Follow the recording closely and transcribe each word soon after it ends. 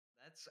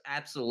That's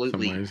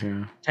absolutely Some ways,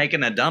 yeah.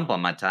 taking a dump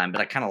on my time, but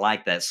I kind of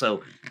like that.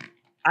 So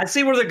I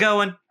see where they're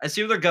going.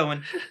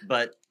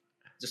 But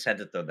just had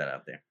to throw that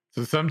out there.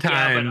 So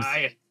sometimes,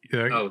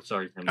 Oh,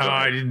 sorry, Tim. Oh,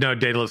 I didn't know.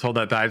 Daedalus, hold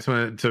that thought. I just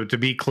wanted, so to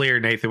be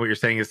clear, Nathan, what you're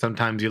saying is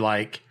sometimes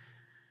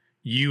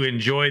you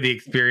enjoy the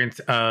experience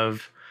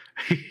of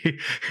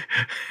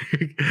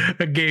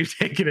a game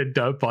taking a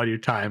dump on your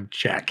time.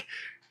 Check.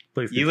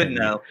 Please You would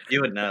know.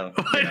 You would know.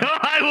 No,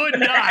 I would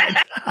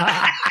not.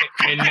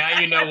 And now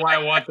you know why I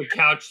want the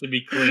couch to be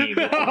clean.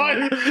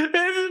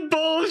 This is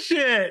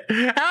bullshit.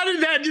 How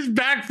did that just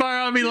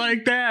backfire on me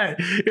like that?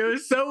 It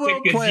was so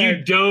well Because planned.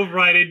 you dove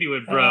right into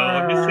it, bro.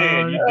 I'm just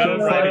saying, you dove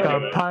It's right like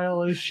into a it.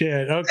 pile of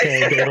shit.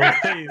 Okay, Daedalus,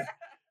 please.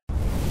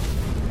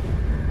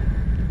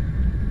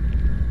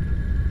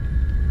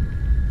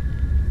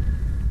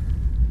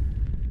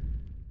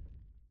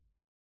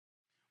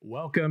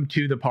 Welcome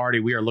to the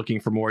party. We are looking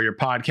for more, your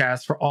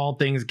podcast for all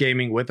things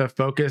gaming with a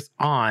focus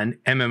on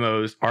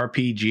MMOs,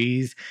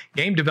 RPGs,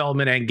 game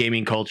development, and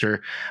gaming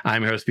culture.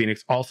 I'm your host,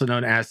 Phoenix, also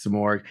known as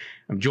Samorg.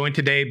 I'm joined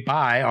today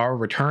by our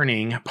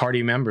returning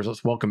party members.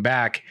 Let's welcome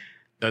back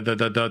the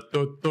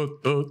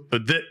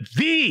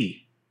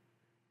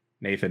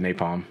Nathan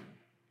Napalm.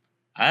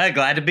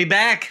 Glad to be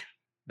back.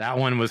 That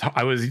one was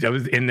I was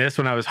in this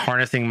when I was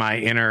harnessing my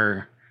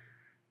inner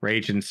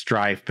rage and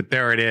strife, but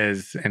there it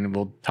is, and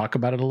we'll talk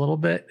about it a little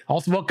bit.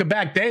 Also, welcome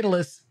back,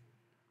 Daedalus.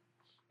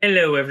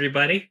 Hello,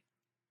 everybody.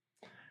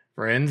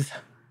 Friends,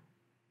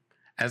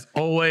 as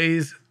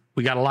always,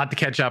 we got a lot to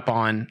catch up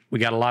on. We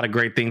got a lot of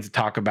great things to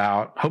talk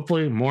about.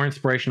 Hopefully, more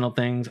inspirational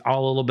things,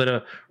 all a little bit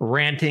of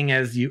ranting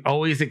as you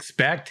always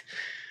expect.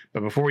 But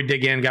before we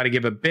dig in, got to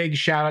give a big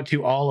shout out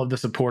to all of the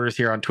supporters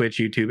here on Twitch,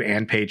 YouTube,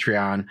 and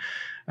Patreon.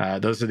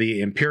 Those are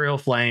the Imperial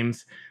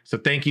Flames. So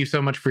thank you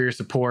so much for your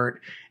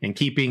support and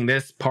keeping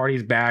this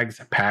party's bags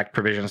packed,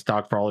 provision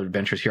stock for all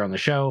adventures here on the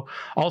show.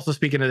 Also,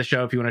 speaking of the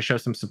show, if you want to show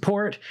some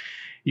support,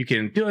 you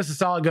can do us a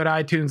solid. Go to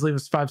iTunes, leave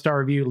us a 5-star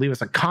review, leave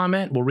us a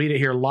comment. We'll read it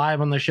here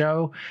live on the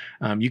show.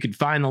 You can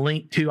find the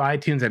link to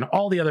iTunes and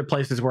all the other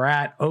places we're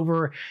at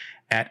over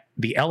at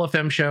the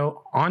LFM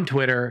Show on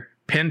Twitter.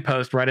 Pin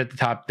post right at the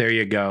top. There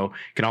you go. You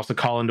can also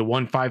call into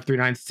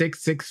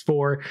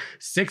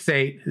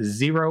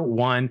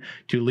 1-539-664-6801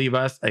 to leave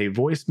us a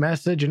voice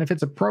message. And if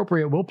it's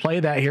appropriate, we'll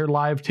play that here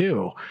live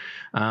too.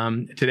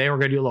 Today, we're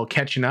going to do a little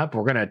catching up.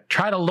 We're going to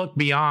try to look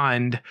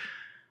beyond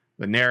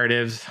the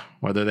narratives,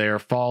 whether they are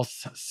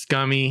false,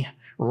 scummy,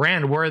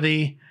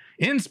 rant-worthy,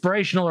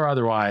 inspirational, or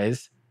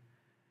otherwise.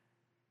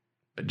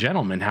 But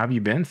gentlemen, how have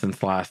you been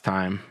since last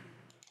time?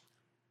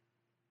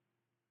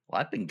 Well,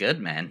 I've been good,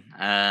 man.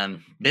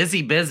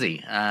 Busy.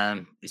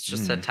 It's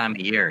just that time of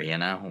year,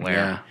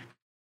 where,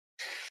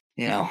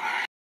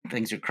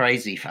 things are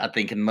crazy. I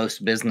think in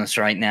most business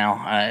right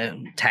now,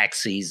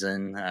 tax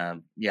season,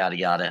 yada,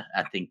 yada.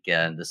 I think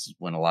this is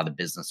when a lot of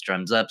business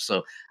drums up.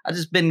 So I've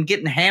just been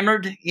getting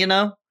hammered, in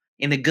a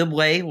good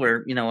way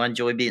where, I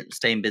enjoy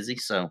staying busy.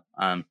 So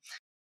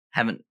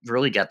haven't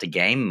really got to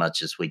game much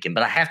this weekend.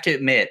 But I have to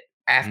admit,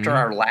 after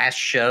our last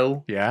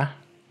show,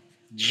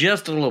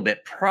 just a little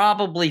bit,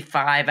 probably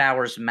 5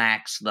 hours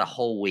max the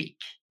whole week.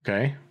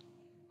 Okay.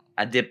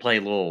 I did play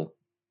a little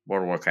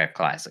World of Warcraft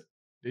Classic.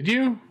 Did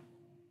you?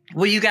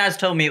 Well, you guys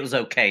told me it was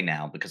okay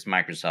now because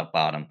Microsoft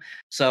bought them.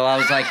 So I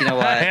was like, you know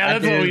what? Yeah,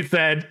 that's what we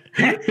said.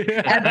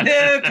 I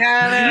do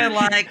kind of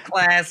like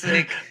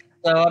Classic.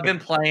 So I've been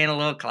playing a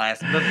little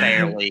Classic, but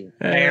barely,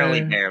 but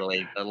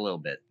a little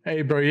bit.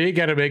 Hey, bro, you ain't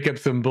got to make up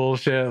some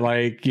bullshit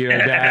like,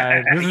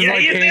 Dad. This is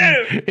like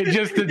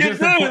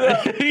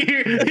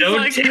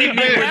Don't take me with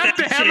that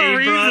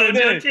shade, bro.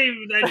 Don't take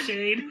me with that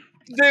shade.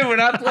 Dude, when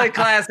I play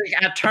Classic,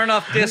 I turn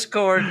off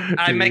Discord.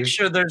 I make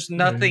sure there's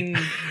nothing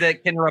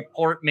that can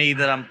report me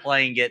that I'm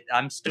playing it.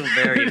 I'm still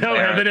very no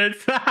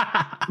evidence.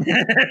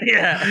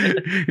 Yeah.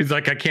 He's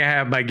like, I can't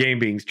have my game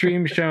being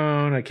stream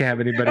shown. I can't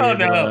have anybody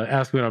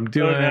ask me what I'm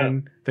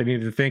doing. They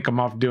need to think I'm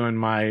off doing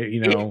my,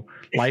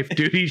 life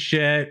duty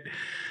shit.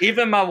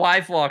 Even my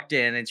wife walked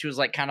in and she was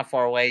like kind of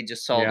far away,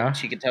 just saw that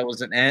she could tell it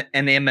was an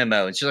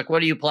MMO. And she's like,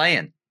 what are you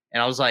playing?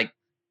 And I was like,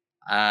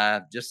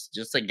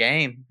 just a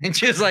game. And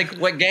she was like,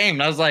 what game?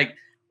 And I was like,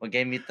 what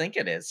game you think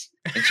it is?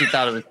 And she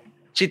thought it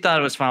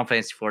was Final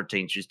Fantasy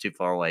 14. She was too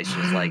far away. She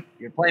was like,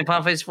 you're playing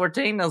Final Fantasy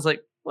 14? I was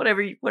like,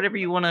 whatever you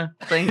want to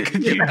think.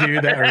 Did you do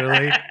that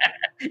really?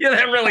 Yeah,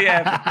 that really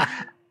happened.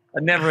 I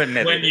never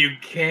admit it. When you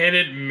can't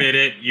admit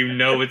it,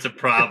 it's a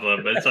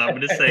problem. So I'm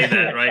going to say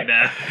that right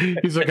now.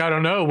 He's like, I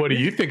don't know. What do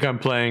you think I'm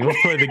playing?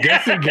 Let's play the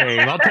guessing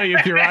game. I'll tell you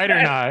if you're right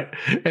or not.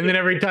 And then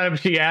every time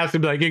she asks,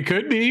 he'd be like, it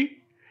could be.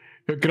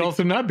 It could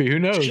also not be. Who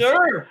knows?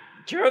 Sure.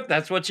 If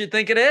that's what you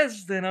think it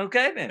is, then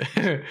okay, then.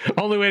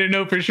 Only way to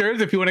know for sure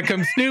is if you want to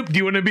come snoop. Do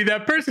you want to be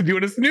that person? Do you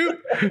want to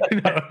snoop?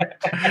 No.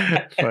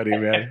 Funny,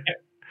 man.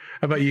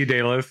 How about you,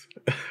 Daedalus?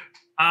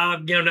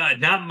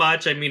 Not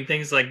much. I mean,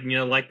 things like,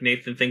 like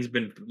Nathan, things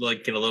been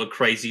like a little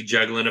crazy,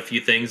 juggling a few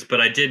things, but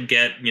I did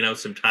get,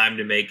 some time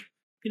to make,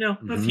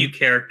 a few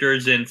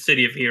characters in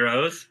City of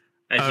Heroes,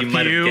 as you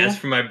might have guessed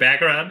from my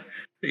background.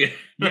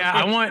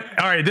 Yeah,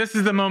 all right, this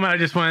is the moment I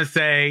just want to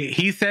say,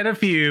 he said a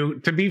few.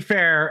 To be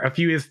fair, a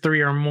few is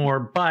 3 or more,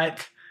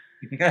 but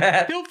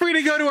feel free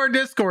to go to our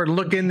Discord,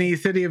 look in the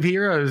City of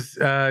Heroes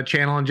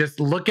channel, and just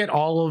look at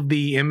all of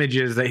the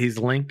images that he's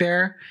linked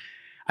there.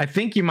 I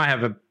think you might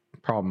have a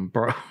problem,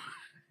 bro.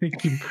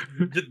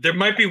 There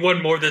might be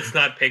one more that's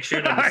not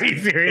pictured. Are you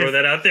serious? Throw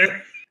that out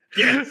there.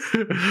 Yes.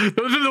 Those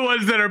are the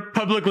ones that are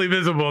publicly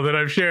visible that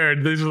I've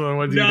shared. These are the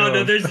ones you know.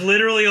 No, there's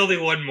literally only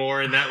one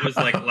more, and that was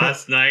like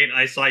last night.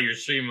 I saw your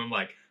stream. I'm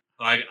like,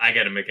 oh, I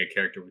got to make a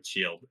character with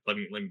shield. Let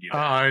me do that.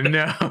 Oh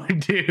no,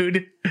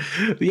 dude.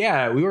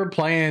 Yeah, we were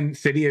playing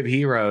City of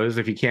Heroes.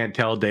 If you can't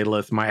tell,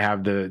 Daedalus might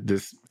have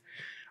this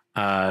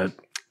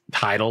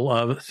title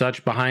of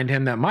such behind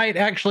him that might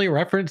actually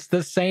reference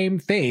the same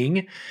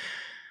thing.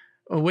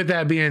 With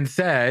that being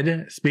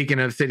said, speaking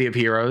of City of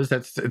Heroes,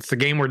 it's the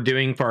game we're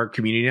doing for our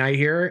community night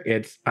here.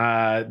 It's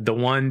the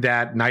one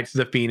that Knights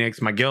of the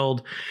Phoenix, my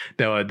guild,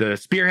 the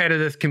spearhead of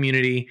this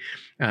community.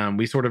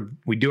 We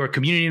do our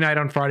community night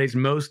on Fridays,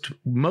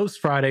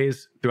 most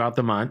Fridays throughout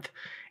the month,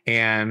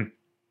 and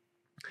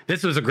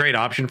this was a great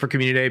option for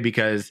community day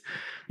because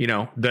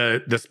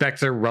the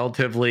specs are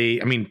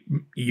relatively. I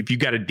mean, if you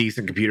got a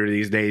decent computer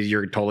these days,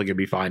 you're totally gonna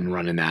be fine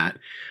running that.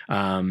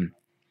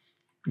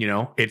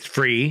 It's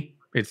free.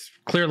 It's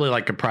clearly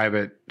like a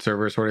private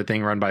server sort of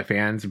thing run by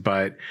fans,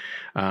 but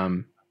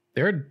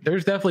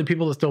there's definitely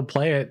people that still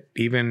play it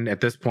even at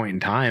this point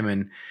in time,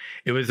 and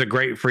it was a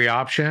great free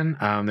option.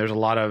 There's a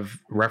lot of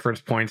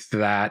reference points to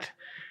that.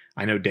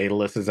 I know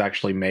Daedalus has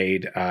actually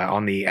made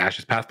on the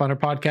Ashes Pathfinder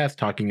podcast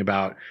talking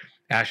about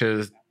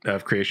Ashes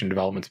of Creation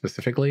Development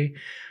specifically.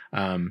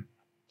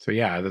 So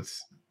yeah,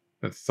 that's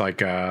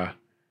like it's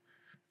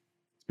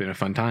been a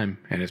fun time,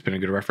 and it's been a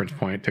good reference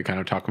point to kind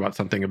of talk about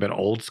something a bit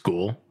old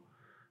school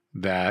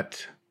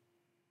that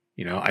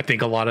I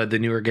think a lot of the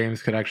newer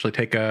games could actually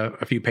take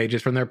a few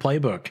pages from their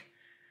playbook.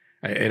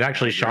 It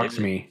actually shocks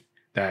me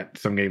that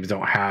some games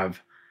don't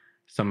have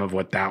some of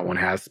what that one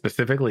has,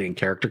 specifically in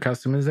character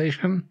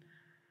customization.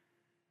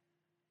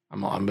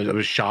 I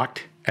was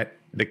shocked at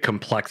the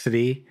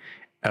complexity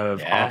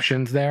of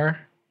options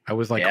there. I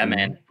was like,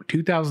 man,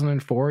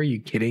 2004, are you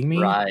kidding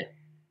me? Right.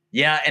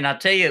 Yeah, and I'll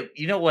tell you,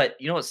 you know what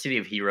City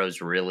of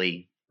Heroes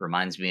really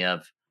reminds me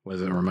of? What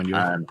does it remind you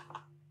of?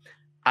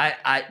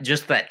 I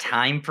just that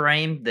time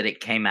frame that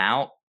it came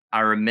out. I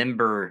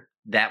remember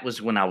that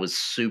was when I was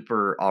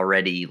super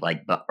already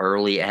but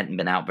early. It hadn't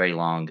been out very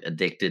long.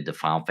 Addicted to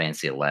Final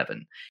Fantasy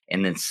 11,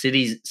 and then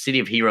City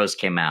of Heroes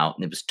came out,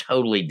 and it was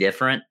totally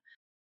different.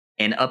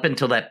 And up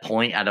until that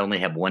point, I'd only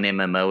have one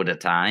MMO at a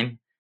time,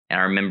 and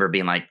I remember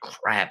being like,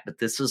 "Crap!" But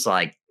this is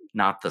like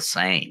not the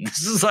same.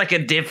 This is like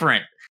a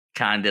different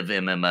kind of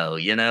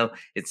MMO.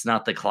 It's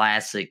not the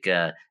classic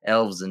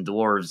elves and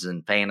dwarves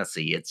and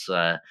fantasy. It's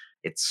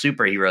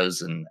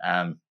superheroes, and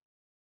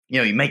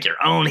you make your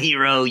own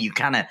hero. You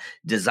kind of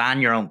design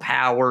your own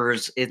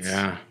powers. It's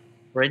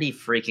pretty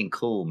freaking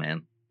cool,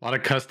 man. A lot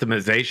of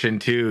customization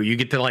too. You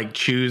get to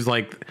choose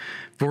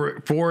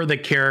for the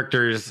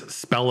characters'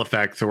 spell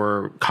effects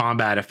or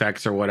combat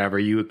effects or whatever.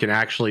 You can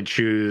actually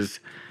choose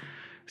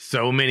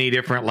so many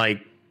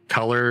different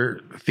color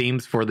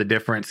themes for the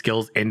different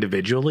skills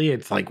individually.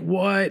 It's like,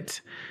 what?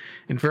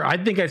 And I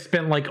think I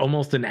spent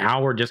almost an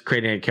hour just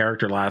creating a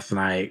character last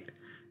night.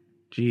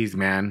 Jeez,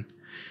 man.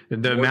 The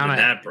More amount than of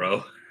that,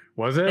 bro.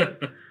 Was it?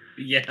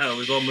 Yeah, it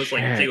was almost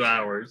 2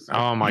 hours.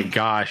 Oh my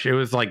gosh. It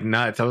was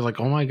nuts. I was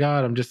like, oh my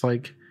God. I'm just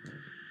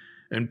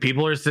and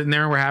people are sitting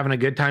there and we're having a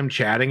good time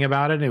chatting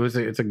about it.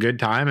 It's a good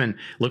time, and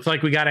looks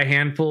like we got a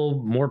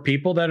handful more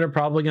people that are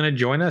probably going to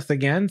join us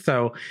again.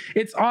 So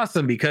it's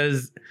awesome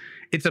because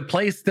it's a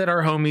place that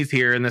our homies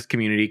here in this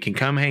community can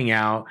come hang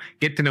out,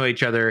 get to know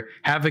each other,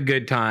 have a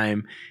good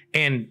time.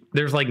 And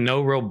there's no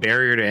real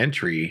barrier to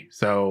entry.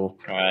 So,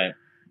 right.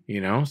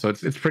 So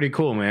it's pretty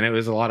cool, man. It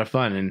was a lot of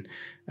fun.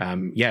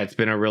 And it's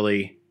been a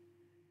really,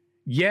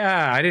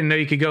 I didn't know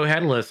you could go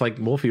headless like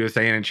Wolfie was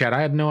saying in chat. I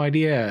had no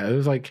idea. It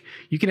was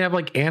you can have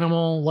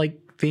animal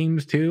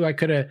themes too. I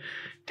could have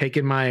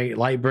taken my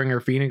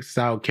Lightbringer Phoenix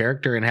style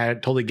character and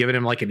had totally given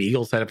him an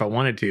eagle set if I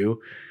wanted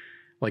to,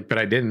 but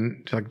I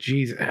didn't. It's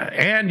geez.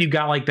 And you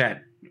got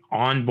that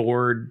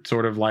onboard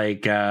sort of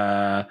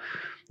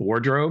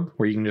wardrobe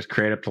where you can just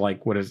create up to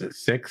what is it,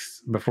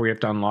 6 before you have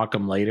to unlock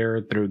them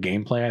later through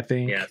gameplay, I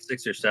think. Yeah,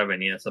 6 or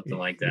 7, something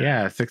like that.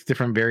 Yeah, 6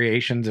 different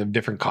variations of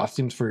different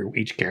costumes for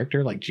each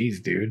character.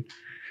 Geez, dude.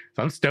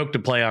 So I'm stoked to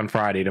play on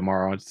Friday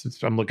tomorrow.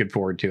 I'm looking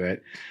forward to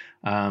it.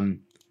 We're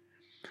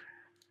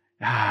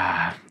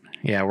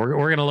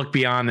gonna look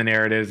beyond the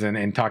narratives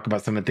and talk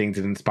about some of the things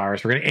that inspire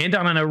us. We're gonna end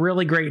on a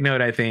really great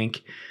note, I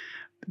think.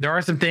 There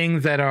are some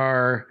things that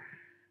are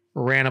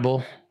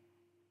rantable.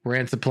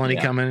 Rants aplenty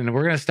coming, and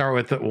we're going to start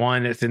with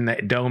one that's in the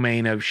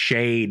domain of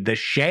shade. The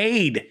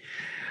shade.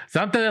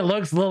 Something that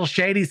looks a little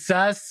shady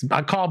sus.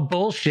 I call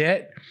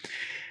bullshit.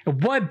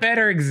 What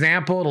better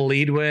example to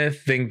lead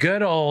with than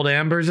good old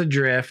Embers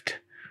Adrift,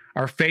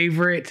 our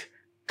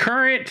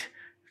current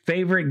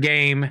favorite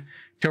game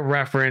to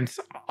reference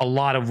a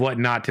lot of what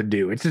not to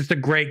do. It's just a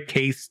great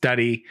case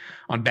study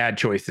on bad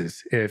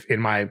choices, if in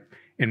my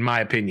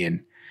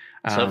opinion.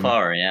 So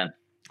far, yeah.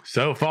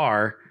 So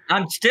far,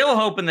 I'm still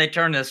hoping they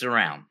turn this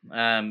around.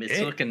 It's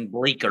looking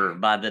bleaker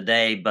by the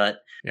day,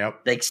 but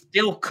they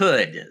still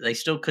could. They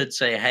still could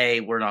say, "Hey,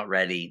 we're not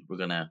ready. We're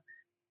gonna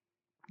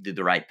do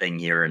the right thing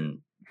here and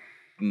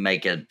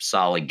make a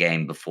solid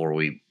game before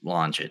we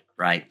launch it."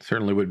 Right?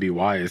 Certainly would be a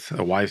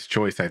wise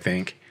choice. I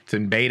think it's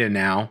in beta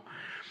now.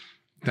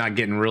 Not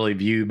getting really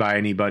viewed by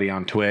anybody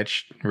on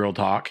Twitch. Real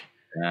talk.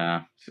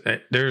 Yeah.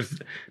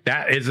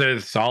 That is a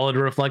solid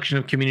reflection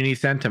of community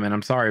sentiment.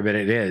 I'm sorry, but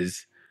it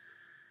is.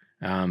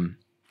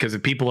 Because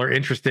if people are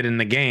interested in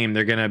the game,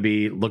 they're going to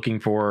be looking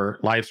for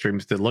live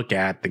streams to look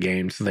at the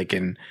game so they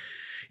can,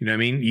 you know what I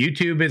mean?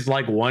 YouTube is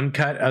like one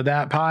cut of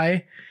that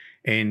pie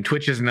and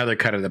Twitch is another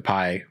cut of the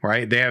pie,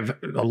 right? They have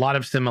a lot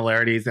of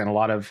similarities and a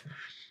lot of,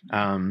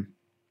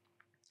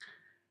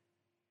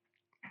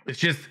 it's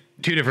just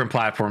two different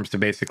platforms to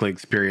basically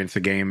experience a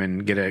game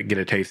and get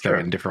a taste of it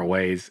in different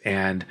ways.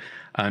 And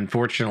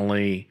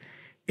unfortunately,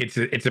 it's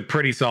a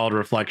pretty solid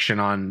reflection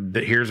on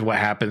here's what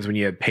happens when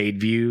you have paid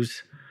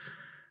views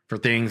for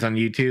things on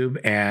YouTube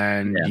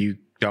and you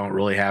don't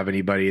really have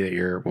anybody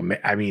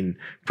that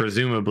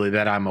presumably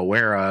that I'm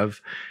aware of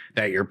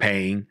that you're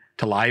paying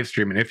to live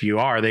stream. And if you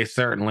are, they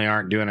certainly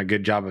aren't doing a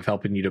good job of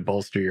helping you to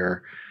bolster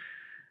your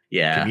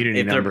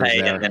community numbers. If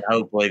they're paying, then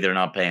hopefully they're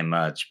not paying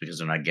much because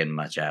they're not getting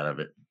much out of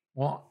it.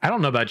 Well, I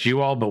don't know about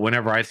you all, but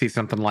whenever I see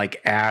something like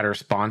ad or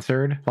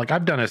sponsored, like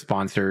I've done a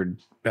sponsored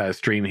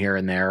stream here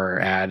and there or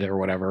ad or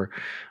whatever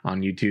on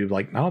YouTube.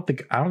 Like I don't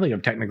think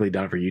I've technically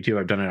done it for YouTube.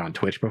 I've done it on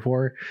Twitch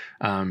before.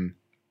 But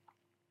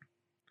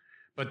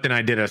then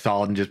I did a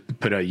solid and just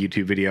put a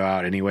YouTube video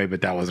out anyway,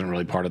 but that wasn't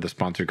really part of the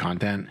sponsored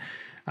content.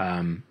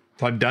 So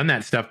I've done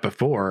that stuff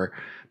before,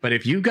 but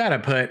if you've got to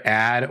put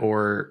ad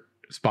or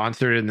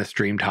sponsored in the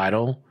stream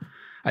title,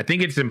 I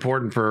think it's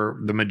important for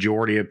the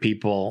majority of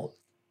people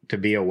to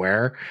be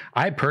aware.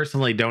 I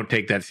personally don't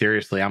take that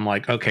seriously. I'm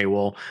like, okay,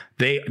 well,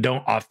 they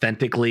don't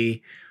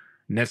authentically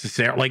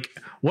necessarily, like,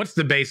 what's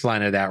the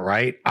baseline of that,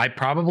 right? I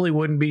probably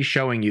wouldn't be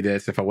showing you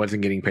this if I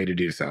wasn't getting paid to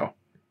do so.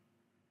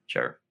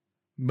 Sure.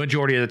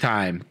 Majority of the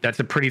time. That's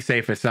a pretty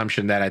safe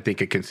assumption that I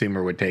think a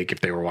consumer would take if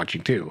they were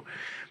watching too.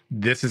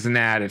 This is an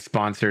ad, it's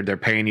sponsored, they're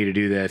paying you to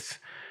do this,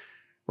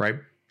 right?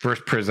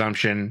 First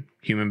presumption,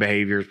 human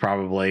behavior is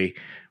probably,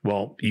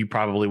 well, you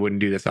probably wouldn't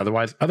do this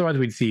otherwise. Otherwise,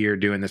 we'd see you're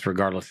doing this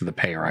regardless of the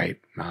pay, right?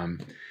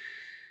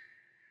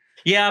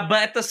 Yeah, but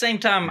at the same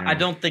time, I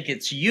don't think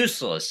it's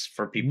useless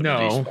for people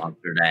to do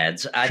sponsored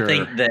ads. I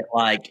think that,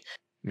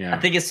 I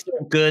think it's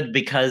still good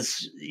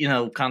because,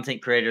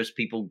 content creators,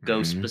 people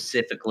go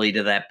specifically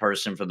to that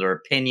person for their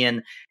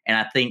opinion. And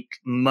I think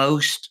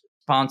most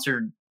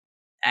sponsored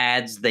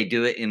ads, they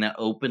do it in an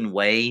open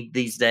way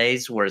these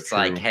days where it's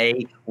like,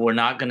 hey, we're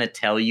not going to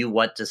tell you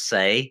what to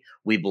say.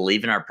 We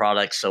believe in our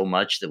product so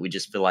much that we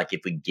just feel like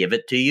if we give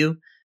it to you,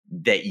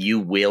 that you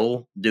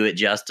will do it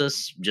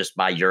justice just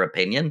by your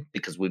opinion,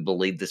 because we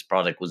believe this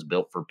product was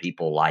built for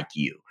people like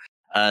you.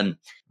 And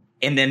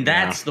then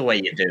that's the way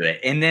you do it.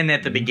 And then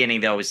at the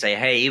beginning, they always say,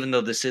 hey, even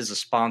though this is a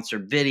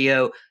sponsored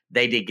video,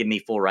 they did give me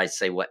full rights to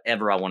say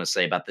whatever I want to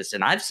say about this.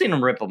 And I've seen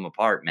them rip them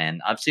apart, man.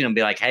 I've seen them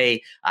be like,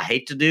 hey, I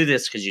hate to do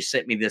this because you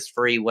sent me this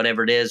free,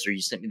 whatever it is, or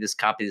you sent me this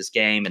copy of this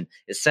game and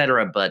et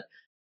cetera. But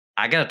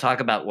I got to talk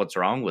about what's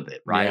wrong with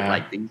it, right?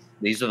 Like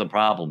these are the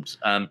problems.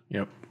 And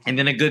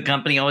then a good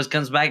company always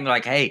comes back and they're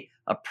like, hey,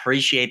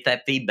 appreciate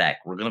that feedback.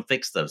 We're going to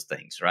fix those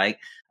things, right?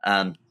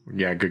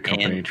 Good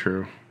company,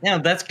 true. Yeah,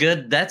 that's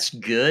good. That's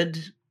good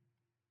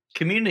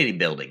community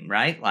building,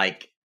 right?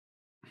 Like,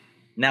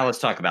 now let's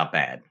talk about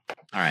bad.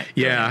 All right.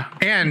 Yeah.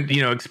 And,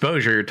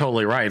 exposure, you're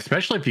totally right.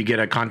 Especially if you get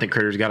a content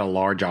creator who's got a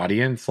large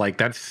audience. Like,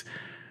 that's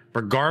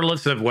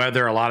regardless of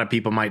whether a lot of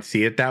people might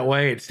see it that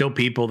way, it's still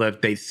people that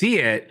if they see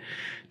it,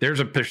 there's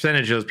a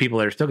percentage of those people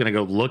that are still going to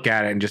go look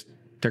at it and just,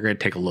 they're going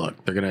to take a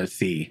look. They're going to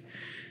see.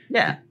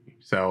 Yeah.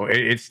 So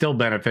it's still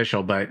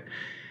beneficial, but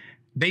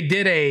they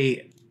did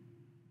an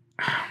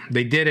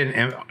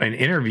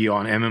interview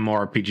on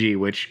MMORPG,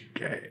 which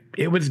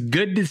it was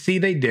good to see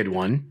they did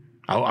one.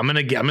 I'm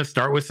gonna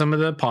start with some of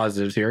the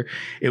positives here.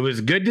 It was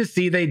good to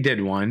see they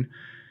did one,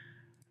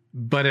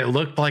 but it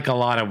looked like a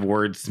lot of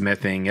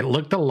wordsmithing. It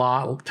looked a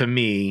lot to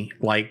me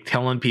like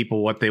telling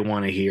people what they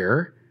want to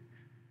hear,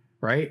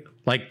 right?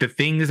 Like the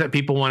things that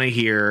people want to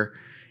hear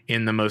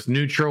in the most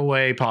neutral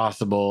way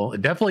possible.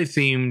 It definitely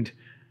seemed,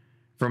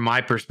 from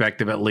my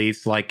perspective at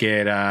least, like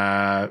it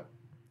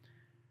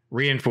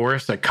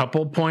reinforced a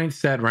couple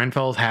points that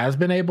Renfels has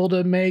been able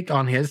to make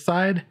on his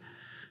side.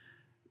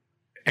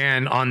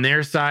 And on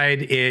their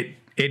side, it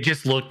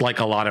just looked like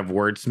a lot of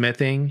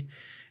wordsmithing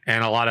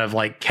and a lot of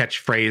like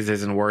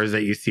catchphrases and words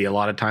that you see a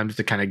lot of times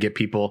to kind of get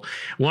people.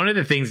 One of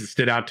the things that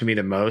stood out to me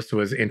the most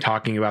was in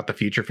talking about the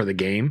future for the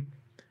game.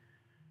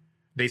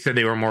 They said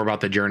they were more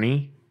about the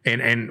journey.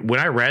 And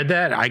when I read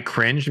that, I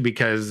cringed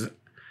because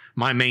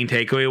my main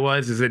takeaway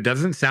is it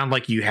doesn't sound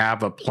like you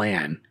have a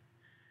plan.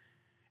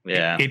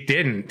 Yeah. It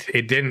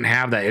didn't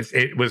have that.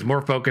 It was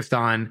more focused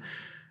on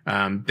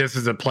this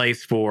is a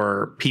place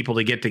for people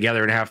to get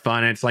together and have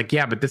fun. And it's like,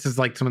 yeah, but this is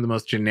like some of the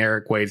most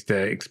generic ways to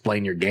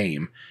explain your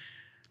game.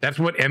 That's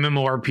what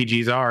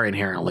MMORPGs are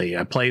inherently,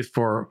 a place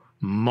for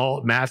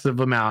massive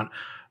amount,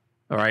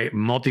 all right,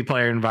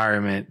 multiplayer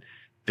environment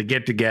to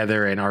get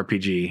together and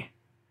RPG.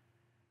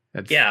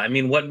 I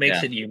mean, what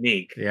makes it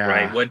unique,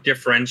 right? What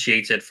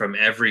differentiates it from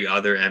every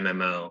other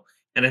MMO?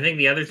 And I think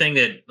the other thing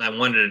that I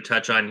wanted to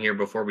touch on here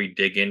before we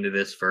dig into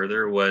this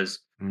further was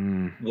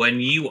when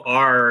you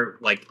are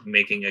like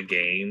making a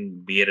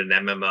game, be it an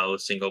MMO,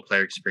 single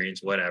player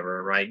experience,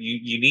 whatever, right?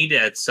 You need to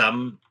at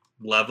some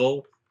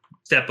level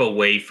step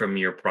away from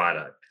your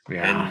product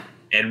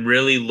and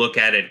really look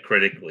at it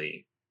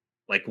critically.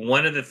 Like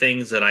one of the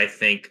things that I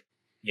think,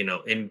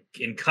 in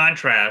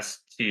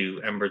contrast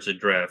to Embers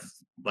Adrift,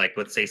 like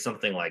let's say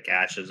something like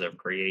Ashes of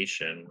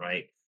Creation,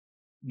 right?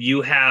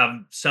 You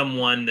have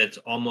someone that's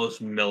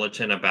almost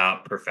militant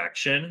about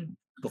perfection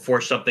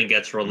before something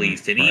gets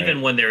released. And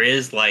even when there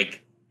is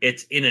like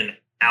it's in an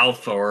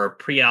alpha or a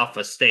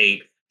pre-alpha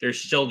state,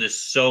 there's still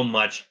just so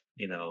much,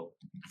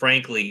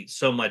 frankly,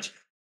 so much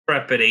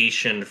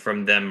trepidation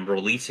from them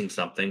releasing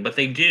something, but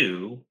they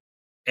do,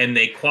 and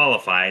they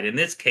qualify it. In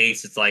this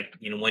case, it's like,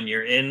 when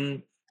you're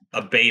in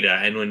a beta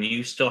and when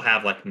you still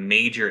have like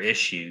major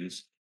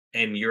issues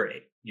and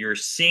you're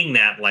seeing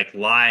that like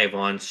live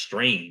on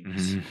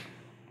streams,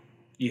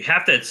 you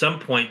have to at some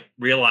point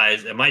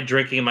realize, am I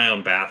drinking my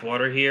own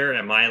bathwater here?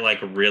 Am I like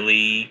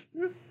really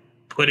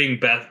putting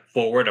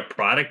forward a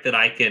product that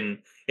I can,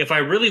 if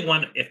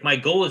my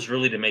goal is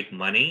really to make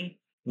money,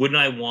 wouldn't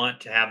I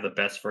want to have the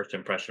best first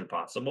impression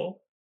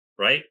possible?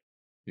 Right?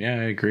 Yeah,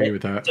 I agree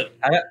with that. So,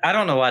 I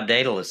don't know why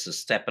Daedalus is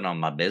stepping on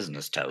my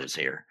business toes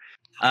here.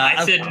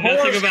 I said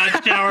nothing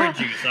about shower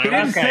juice.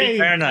 Okay,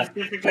 fair enough.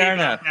 Fair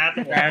enough.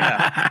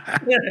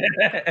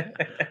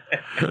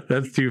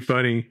 That's too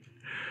funny.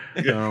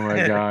 Oh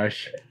my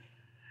gosh.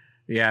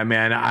 Yeah,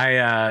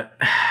 man.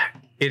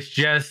 It's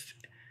just,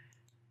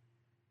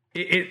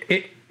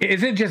 is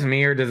it just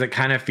me, or does it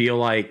kind of feel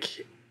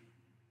like,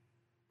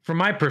 from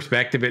my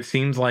perspective, it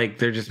seems like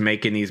they're just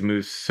making these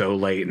moves so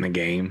late in the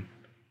game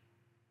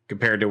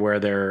compared to where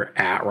they're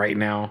at right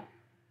now?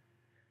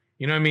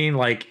 You know what I mean?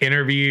 Like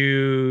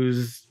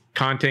interviews,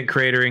 content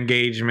creator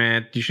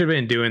engagement. You should have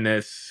been doing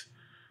this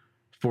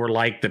for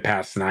like the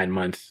past 9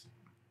 months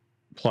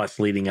plus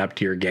leading up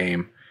to your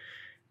game.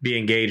 Be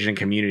engaged in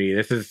community.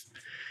 This is,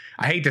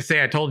 I hate to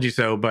say I told you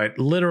so, but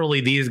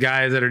literally these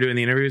guys that are doing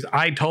the interviews,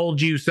 I told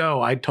you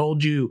so. I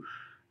told you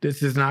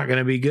this is not going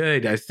to be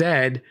good. I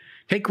said,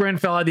 take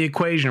Renfell out of the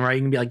equation, right?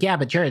 You can be like, yeah,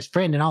 but you're his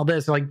friend and all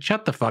this. Like,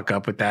 shut the fuck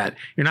up with that.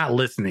 You're not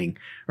listening,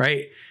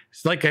 right?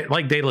 It's like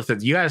Daedalus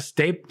says, you got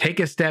to take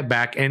a step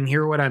back and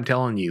hear what I'm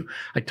telling you.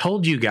 I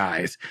told you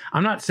guys,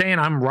 I'm not saying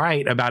I'm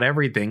right about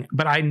everything,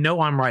 but I know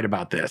I'm right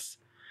about this.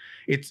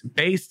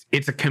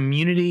 It's a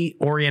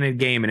community-oriented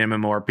game in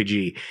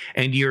MMORPG,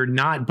 and you're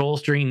not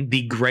bolstering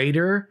the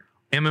greater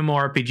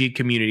MMORPG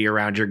community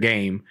around your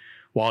game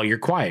while you're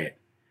quiet.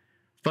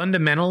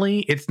 Fundamentally,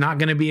 it's not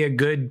going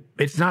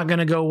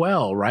to go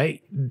well,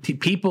 right?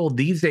 People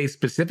these days,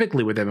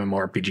 specifically with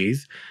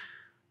MMORPGs,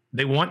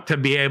 they want to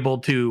be able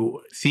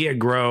to see it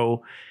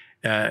grow.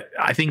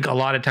 I think a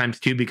lot of times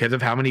too, because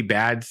of how many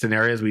bad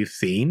scenarios we've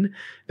seen,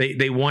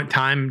 they want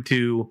time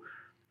to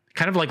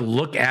kind of like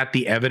look at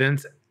the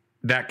evidence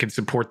that can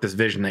support this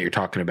vision that you're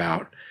talking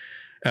about.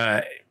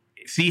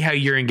 See how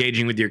you're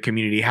engaging with your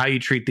community, how you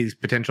treat these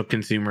potential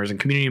consumers and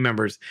community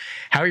members,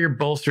 how you're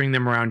bolstering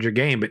them around your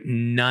game. But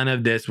none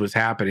of this was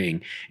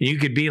happening. And you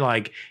could be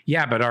like,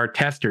 yeah, but our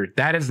tester,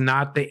 that is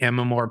not the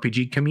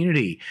MMORPG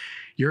community.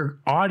 Your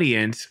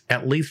audience,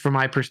 at least from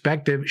my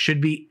perspective,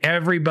 should be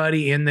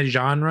everybody in the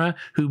genre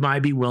who might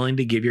be willing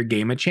to give your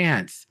game a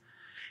chance.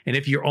 And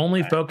if you're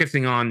only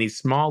focusing on these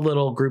small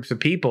little groups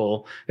of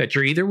people that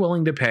you're either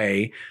willing to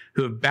pay,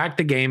 who have backed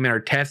the game and are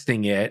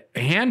testing it, a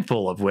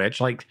handful of which,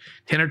 like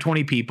 10 or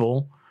 20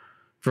 people,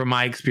 from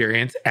my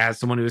experience as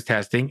someone who is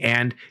testing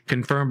and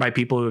confirmed by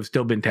people who have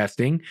still been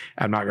testing,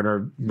 I'm not going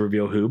to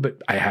reveal who,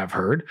 but I have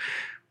heard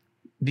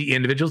the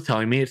individuals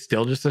telling me it's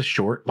still just a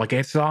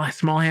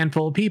small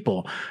handful of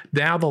people.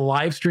 Now the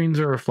live streams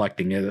are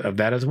reflecting of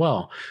that as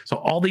well. So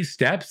all these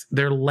steps,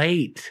 they're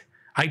late.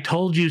 I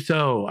told you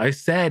so. I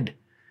said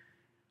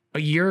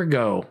a year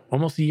ago,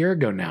 almost a year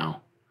ago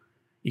now,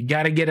 you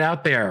got to get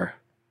out there.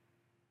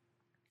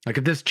 Like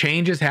if this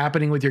change is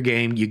happening with your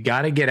game, you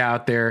got to get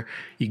out there.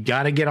 You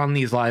got to get on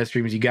these live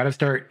streams. You got to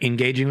start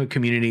engaging with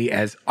community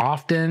as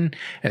often,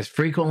 as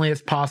frequently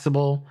as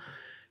possible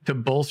to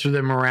bolster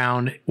them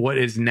around what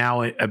is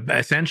now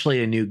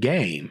essentially a new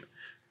game.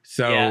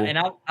 So yeah, and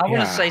I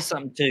want to say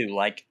something too.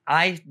 Like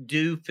I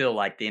do feel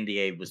like the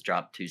NDA was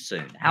dropped too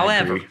soon.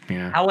 However,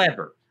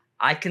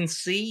 I can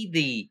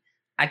see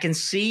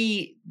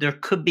there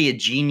could be a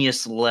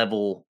genius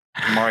level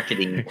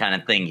marketing kind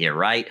of thing here,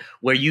 right?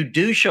 Where you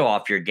do show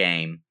off your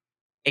game,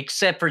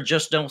 except for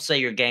just don't say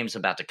your game's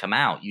about to come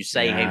out. You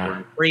say, hey, we're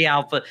in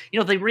pre-alpha.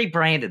 They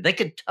rebranded. They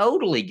could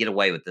totally get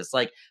away with this.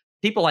 Like,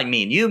 people like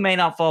me and you may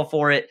not fall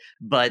for it,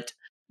 but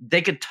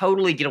they could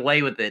totally get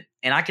away with it.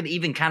 And I could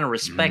even kind of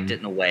respect it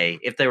in a way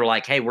if they were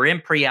like, hey, we're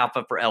in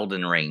pre-alpha for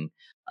Elden Ring.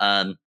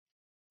 We're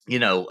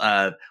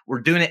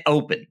doing it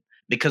open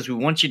because we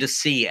want you to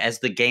see as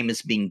the game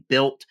is being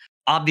built.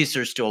 Obviously,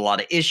 there's still a lot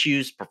of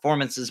issues.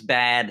 Performance is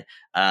bad.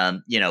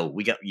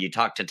 You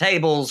talk to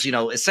tables,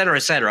 et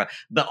cetera,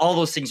 but all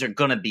those things are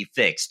going to be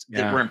fixed.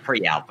 That we're in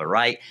pre-alpha,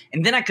 right?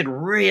 And then I could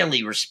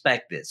really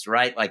respect this,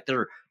 right? Like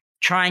they're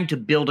trying to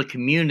build a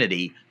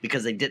community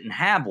because they didn't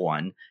have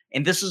one,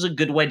 and this is a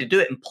good way to do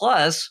it. And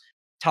plus,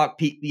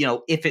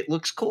 if it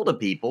looks cool to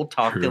people,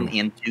 talk them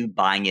into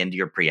buying into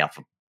your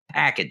pre-alpha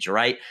package,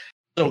 right?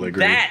 So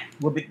that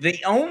will be the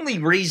only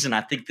reason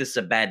I think this is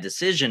a bad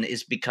decision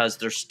is because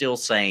they're still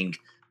saying,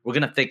 we're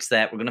going to fix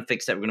that. We're going to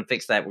fix that. We're going to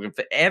fix that. We're going to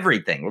fix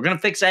everything. We're going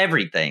to fix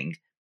everything.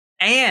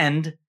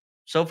 And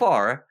so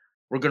far,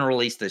 we're going to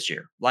release this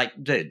year.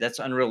 Like, dude, that's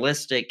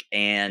unrealistic.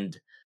 And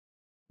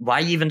why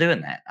are you even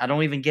doing that? I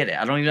don't even get it.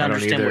 I don't even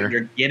understand what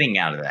you're getting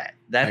out of that.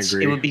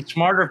 It would be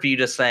smarter for you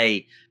to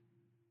say,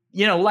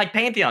 like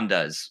Pantheon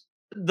does.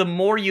 The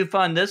more you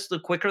fund this, the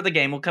quicker the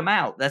game will come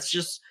out. That's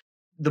just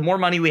the more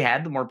money we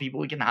have, the more people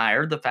we can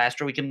hire, the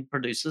faster we can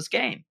produce this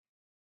game.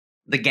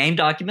 The game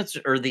documents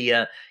or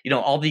the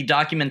all the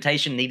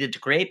documentation needed to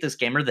create this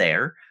game are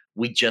there.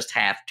 We just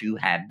have to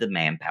have the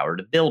manpower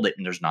to build it,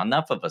 and there's not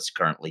enough of us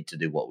currently to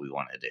do what we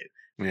want to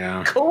do.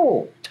 Yeah,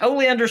 cool,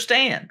 totally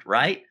understand,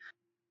 right?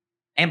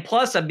 And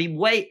plus,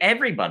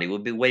 everybody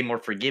would be way more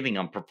forgiving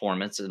on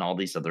performance and all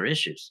these other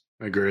issues.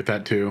 I agree with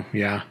that too.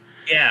 Yeah,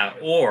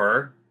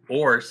 or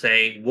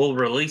say we'll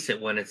release it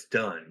when it's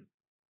done.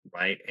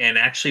 Right. And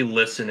actually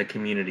listen to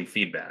community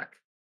feedback.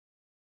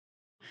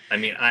 I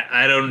mean,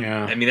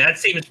 I mean, that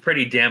seems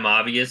pretty damn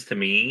obvious to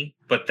me,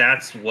 but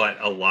that's what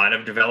a lot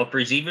of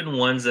developers, even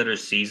ones that are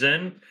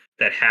seasoned,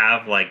 that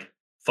have like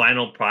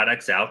final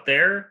products out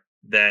there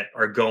that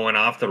are going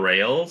off the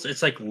rails.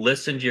 It's like,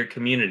 listen to your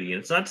community.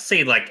 And it's not to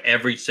say like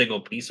every single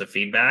piece of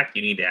feedback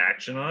you need to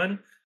action on,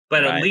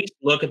 but at least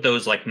look at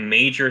those like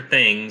major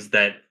things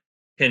that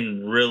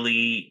can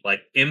really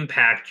like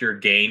impact your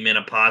game in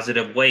a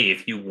positive way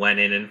if you went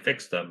in and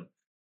fixed them.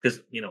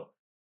 Because,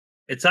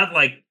 it's not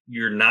like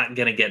you're not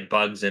going to get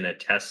bugs in a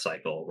test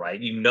cycle,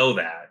 right?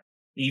 That.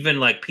 Even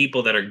like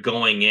people that are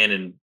going in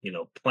and,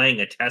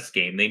 playing a test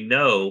game, they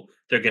know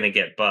they're going to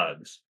get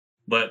bugs.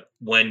 But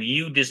when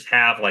you just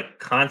have like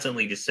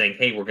constantly just saying,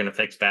 hey, we're going to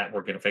fix that,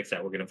 we're going to fix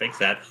that, we're going to fix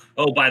that.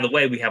 Oh, by the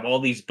way, we have all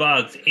these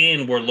bugs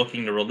and we're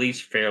looking to release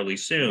fairly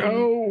soon.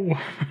 Oh.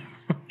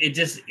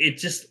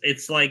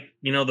 It's like,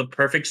 the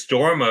perfect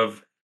storm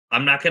of,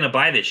 I'm not going to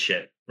buy this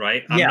shit,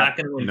 right? I'm not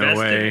going to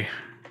invest in it.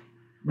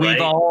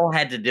 We've all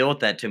had to deal with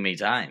that too many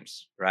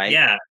times, right?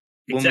 Yeah,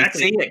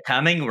 exactly. When we see it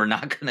coming, we're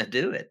not going to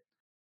do it.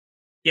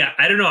 Yeah,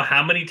 I don't know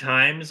how many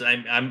times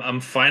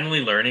I'm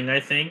finally learning, I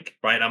think,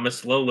 right? I'm a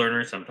slow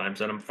learner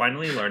sometimes, and I'm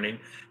finally learning,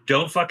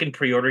 don't fucking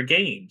pre-order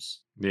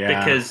games. Yeah.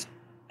 Because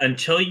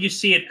until you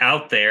see it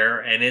out there,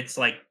 and it's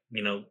like,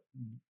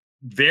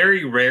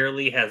 very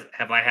rarely have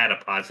I had a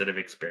positive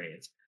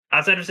experience.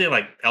 Outside of say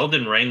like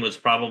Elden Ring was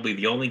probably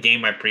the only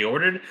game I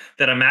pre-ordered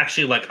that I'm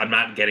actually like, I'm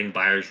not getting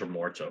buyer's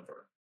remorse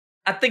over.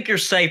 I think you're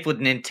safe with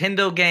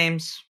Nintendo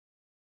games,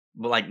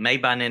 like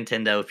made by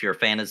Nintendo. If you're a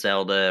fan of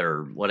Zelda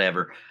or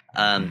whatever,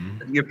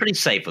 you're pretty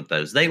safe with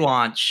those. They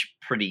launch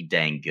pretty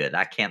dang good.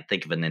 I can't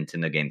think of a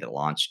Nintendo game that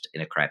launched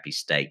in a crappy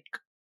state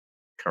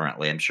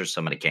currently. I'm sure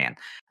somebody can.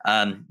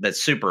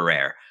 That's super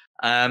rare.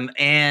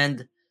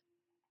 And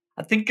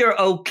I think you're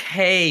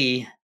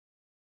okay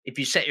if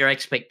you set your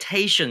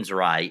expectations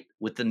right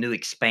with the new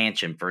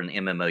expansion for an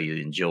MMO you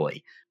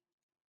enjoy.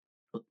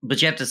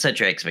 But you have to set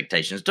your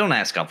expectations. Don't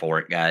ask off for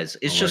work, guys.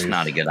 It's just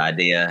not a good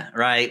idea,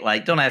 right?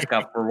 Like, don't ask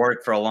off for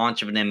work for a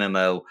launch of an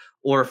MMO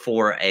or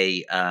for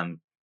an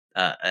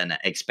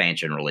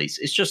expansion release.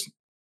 It's just,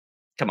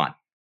 come on.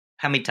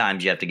 How many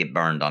times you have to get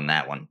burned on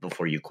that one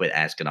before you quit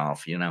asking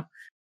off,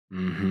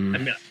 Mm-hmm. I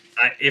mean,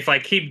 if I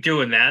keep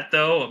doing that,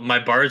 though, my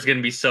bar is going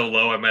to be so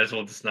low, I might as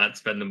well just not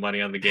spend the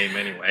money on the game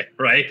anyway,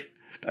 right?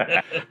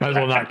 Might as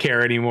well not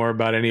care anymore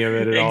about any of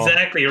it at all.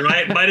 Exactly,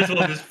 right? Might as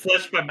well just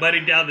flush my money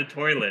down the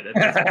toilet.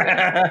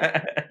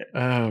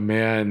 Oh,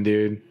 man,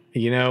 dude.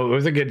 It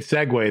was a good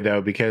segue,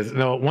 though, because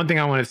one thing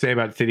I want to say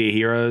about City of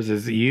Heroes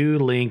is you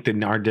linked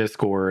in our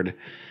Discord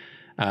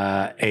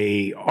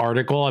a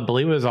article, I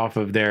believe it was off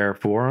of their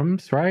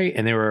forums, right?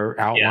 And they were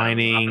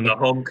outlining the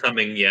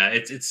homecoming. Yeah,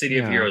 it's City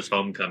of Heroes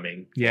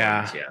homecoming.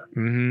 Yeah, forums,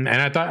 Mm-hmm.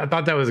 And I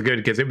thought that was good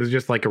because it was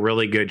just like a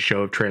really good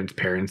show of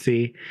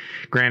transparency.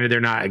 Granted, they're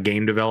not a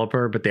game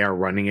developer, but they are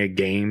running a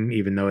game,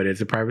 even though it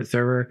is a private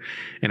server.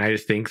 And I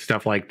just think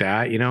stuff like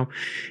that,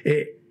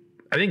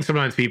 I think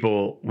sometimes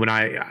people,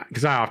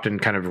 because I often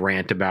kind of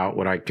rant about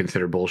what I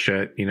consider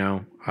bullshit,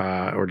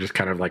 or just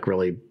kind of like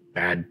really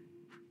bad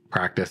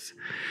practice.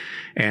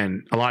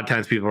 And a lot of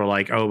times people are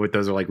like, oh, but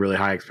those are like really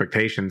high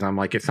expectations. I'm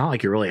like, it's not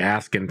like you're really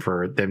asking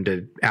for them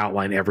to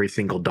outline every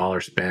single dollar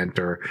spent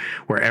or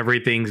where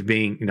everything's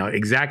being,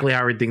 exactly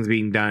how everything's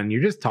being done.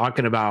 You're just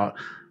talking about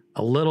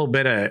a little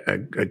bit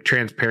of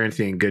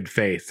transparency and good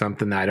faith,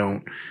 something that I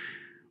don't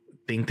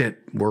think that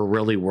we're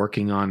really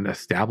working on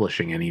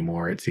establishing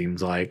anymore, it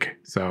seems like.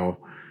 So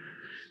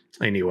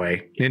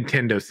anyway,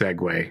 Nintendo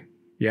segue.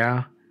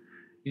 Yeah.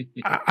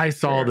 I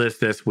saw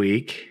this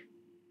week,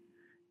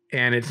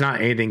 and it's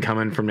not anything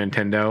coming from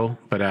Nintendo,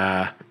 but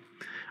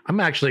I'm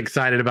actually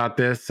excited about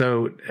this.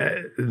 So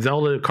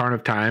Zelda Ocarina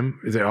of Time,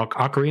 is it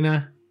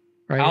Ocarina?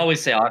 Right? I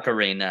always say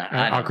Ocarina.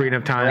 Ocarina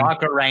of Time. Or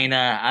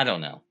Ocarina. I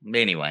don't know.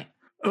 Anyway.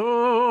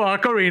 Oh,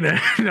 Ocarina.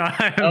 No,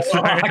 I'm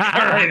sorry.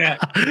 Ocarina.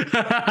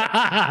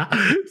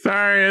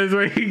 Sorry, that's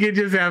what it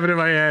just happened in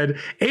my head.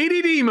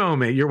 ADD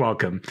moment. You're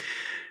welcome.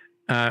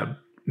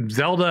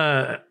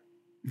 Zelda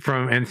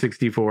from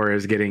N64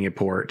 is getting a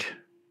port.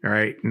 All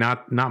right.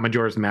 Not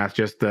Majora's Mask,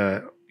 just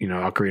the,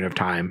 Ocarina of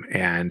Time.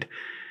 And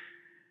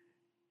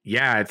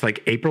yeah, it's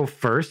like April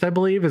 1st, I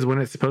believe, is when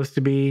it's supposed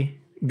to be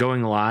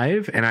going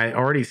live, and I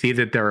already see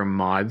that there are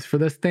mods for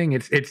this thing.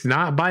 It's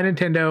not by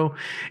Nintendo.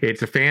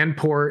 It's a fan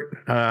port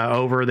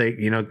over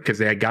because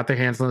they got their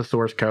hands on the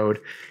source code,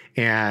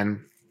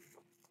 and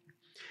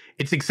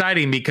it's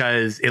exciting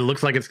because it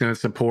looks like it's going to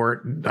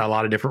support a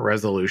lot of different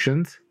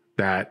resolutions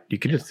that you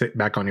can just sit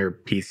back on your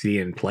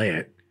PC and play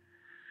it.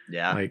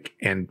 Yeah,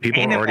 and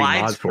people are already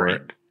mods for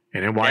it,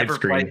 and in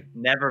widescreen.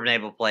 Never been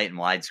able to play it in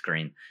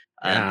widescreen.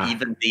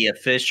 Even the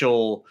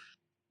official,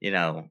 in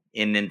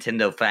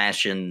Nintendo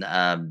fashion,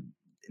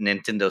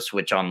 Nintendo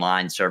Switch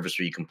Online service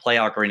where you can play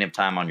Ocarina of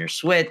Time on your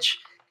Switch.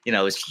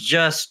 It's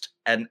just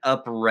an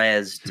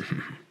up-resed,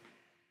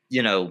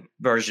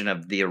 version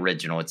of the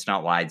original. It's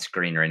not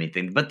widescreen or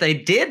anything. But they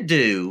did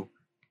do,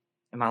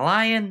 am I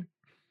lying?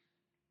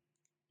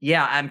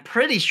 Yeah, I'm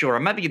pretty sure. I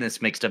might be getting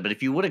this mixed up, but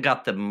if you would have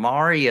got the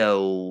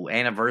Mario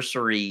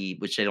Anniversary,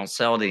 which they don't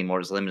sell it anymore,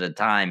 it's limited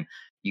time,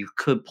 you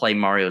could play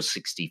Mario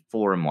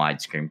 64 in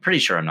widescreen. Pretty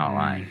sure I'm not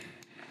lying.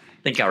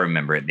 I think I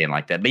remember it being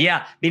like that. But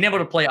yeah, being able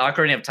to play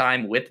Ocarina of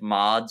Time with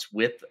mods,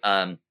 with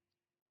there's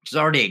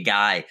already a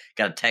guy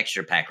got a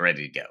texture pack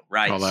ready to go,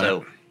 right?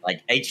 So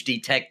like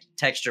HD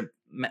texture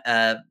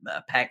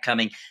pack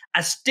coming.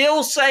 I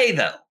still say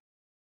though,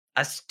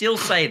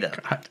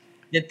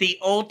 that the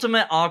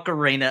ultimate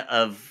Ocarina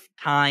of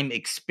Time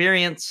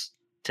experience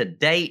to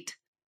date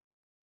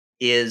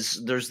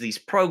is there's these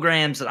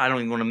programs that I don't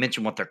even want to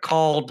mention what they're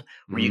called,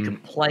 where you can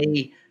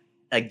play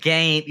a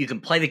game, you can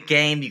play the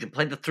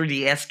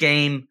 3DS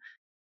game.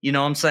 You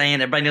know what I'm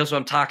saying? Everybody knows what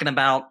I'm talking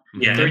about.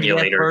 Yeah,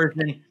 3DS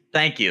version.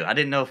 Thank you. I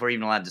didn't know if we're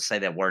even allowed to say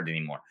that word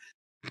anymore.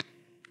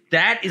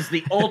 That is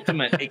the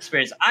ultimate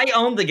experience. I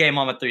own the game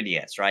on my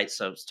 3DS, right?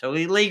 So it's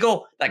totally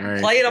legal. I can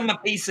play it on my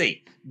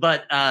PC.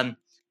 But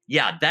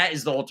yeah, that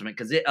is the ultimate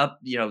because it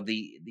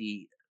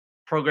the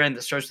program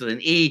that starts with an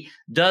E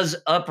does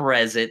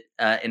up-res it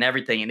and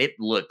everything, and it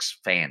looks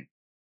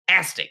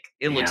fantastic.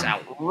 It looks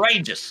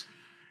outrageous.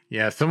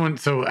 Yeah,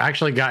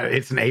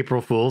 it's an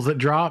April Fool's that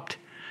dropped.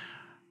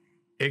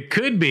 It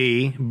could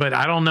be, but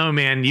I don't know,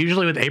 man.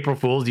 Usually with April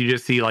Fools, you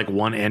just see like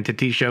one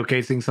entity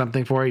showcasing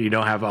something for it. You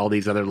don't have all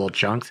these other little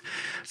chunks.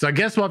 So I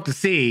guess we'll have to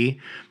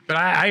see. But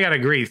I gotta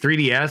agree,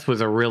 3DS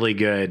was a really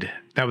good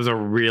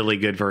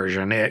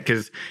version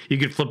because you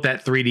could flip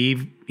that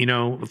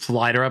 3D,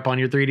 slider up on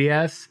your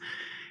 3DS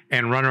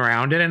and run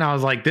around it. And I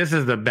was like, this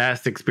is the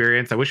best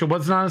experience. I wish it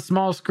wasn't on a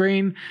small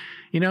screen.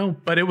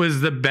 But it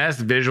was the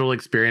best visual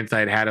experience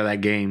I'd had of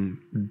that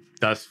game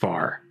thus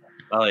far.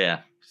 Oh,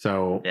 yeah.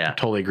 So I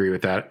totally agree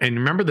with that. And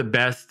remember the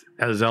best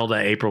Zelda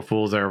April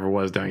Fool's there ever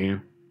was, don't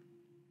you?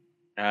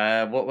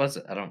 What was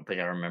it? I don't think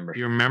I remember.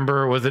 You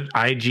remember, was it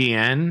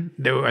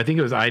IGN? I think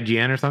it was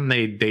IGN or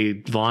something.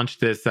 They launched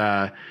this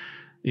kind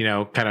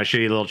of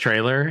shitty little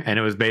trailer, and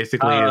it was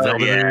basically a Zelda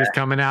movie was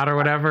coming out or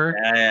whatever.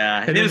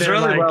 Yeah. And it was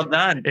really well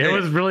done. It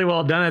was really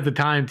well done at the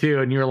time too.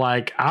 And you're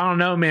like, I don't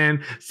know,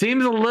 man.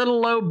 Seems a little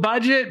low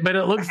budget, but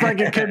it looks like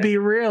it could be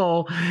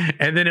real.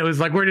 And then it was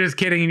like, we're just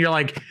kidding. And you're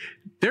like,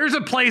 there's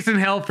a place in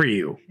hell for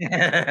you.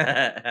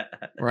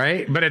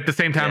 Right? But at the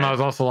same time, I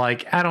was also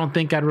like, I don't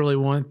think I'd really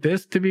want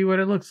this to be what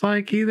it looks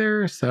like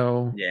either.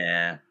 So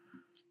yeah,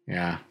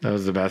 that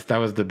was the best. That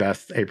was the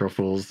best April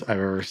Fool's I've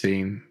ever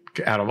seen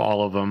out of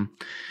all of them.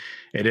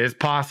 It is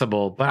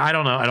possible, but I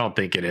don't know. I don't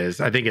think it is.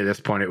 I think at this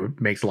point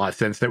it makes a lot of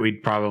sense that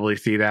we'd probably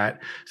see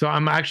that. So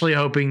I'm actually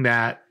hoping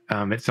that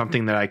it's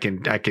something that I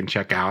can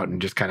check out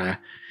and just kind of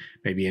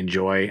maybe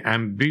enjoy.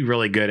 And be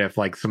really good if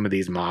like some of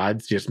these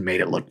mods just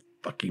made it look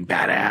fucking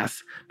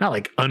badass. Not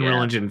like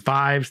Unreal Engine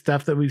 5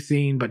 stuff that we've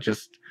seen, but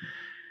just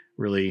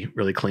really,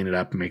 really clean it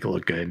up and make it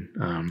look good.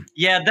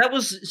 That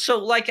was so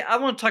like I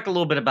want to talk a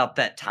little bit about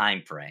that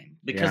time frame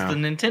because the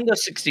Nintendo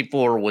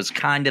 64 was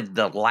kind of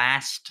the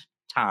last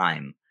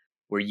time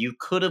where you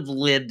could have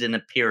lived in a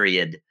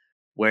period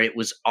where it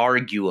was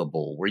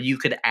arguable, where you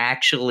could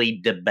actually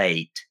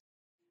debate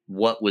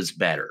what was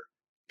better,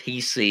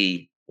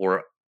 PC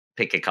or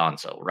pick a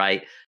console,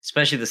 right?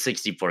 Especially the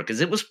 64,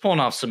 because it was pulling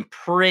off some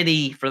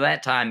pretty, for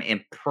that time,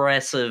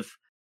 impressive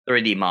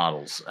 3D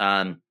models.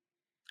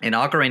 And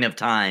Ocarina of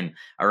Time,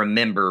 I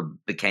remember,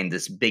 became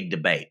this big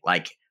debate.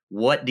 Like,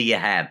 what do you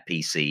have,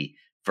 PC?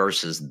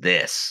 versus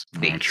this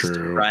beast,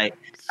 true. right?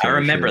 So I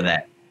remember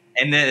that.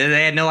 And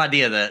they had no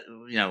idea that,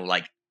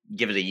 like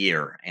give it a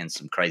year and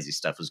some crazy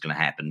stuff was going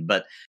to happen.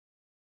 But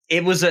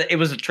it was a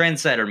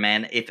trendsetter,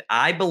 man. If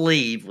I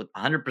believe with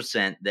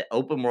 100% that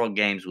open world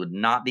games would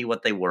not be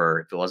what they were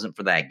if it wasn't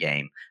for that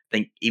game. I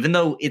think even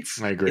though it's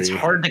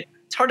hard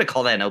to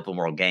call that an open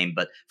world game,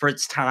 but for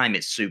its time,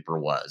 it super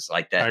was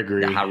like that. I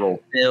agree. The Hyrule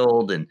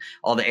Field and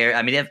all the air.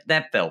 I mean,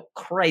 that felt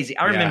crazy.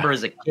 I remember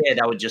as a kid,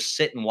 I would just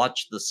sit and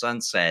watch the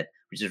sunset,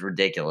 which is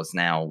ridiculous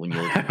now when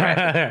you look at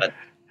graphics. But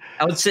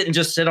I would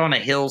sit on a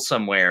hill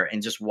somewhere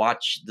and just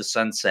watch the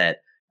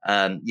sunset,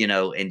 and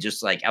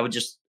just like I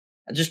just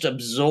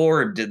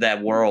absorbed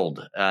that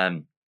world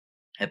at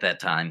that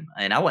time.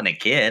 And I wasn't a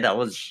kid. I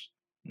was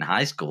in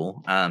high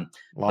school. A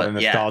lot of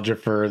nostalgia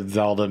for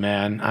Zelda,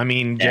 man. I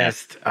mean,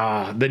 just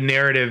the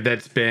narrative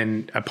that's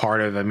been a part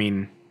of,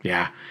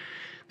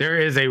 there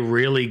is a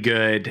really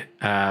good,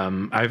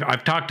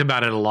 I've talked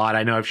about it a lot.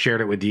 I know I've shared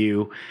it with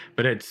you,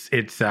 but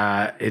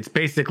it's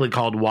basically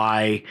called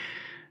why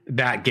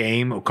that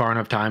game,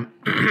 Ocarina of Time,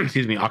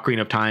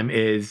 Ocarina of Time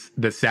is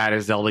the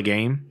saddest Zelda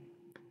game.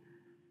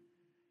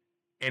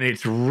 And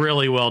it's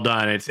really well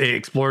done. It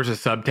explores the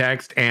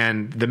subtext,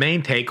 and the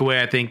main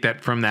takeaway I think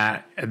that from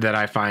that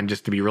I find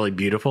just to be really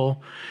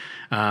beautiful.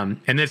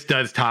 And this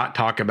does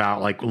talk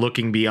about like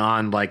looking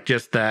beyond like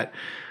just that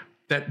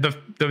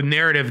the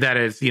narrative that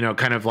is,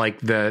 kind of like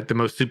the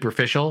most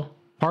superficial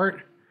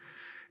part.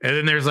 And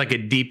then there's like a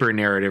deeper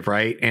narrative,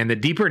 right? And the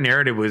deeper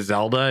narrative with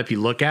Zelda, if you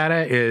look at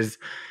it, is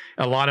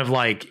a lot of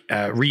like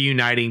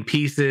reuniting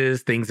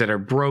pieces, things that are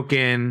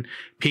broken,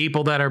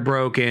 people that are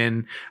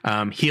broken,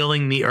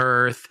 healing the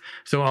earth.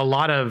 So a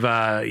lot of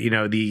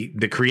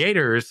the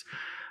creators'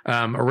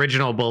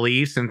 original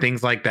beliefs and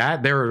things like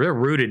that, they're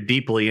rooted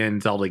deeply in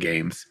Zelda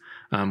games.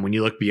 When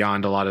you look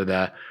beyond a lot of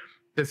the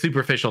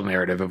superficial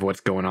narrative of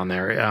what's going on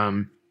there,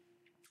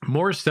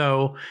 more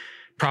so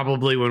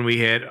probably when we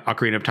hit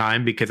Ocarina of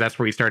Time, because that's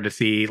where we started to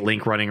see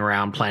Link running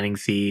around planting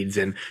seeds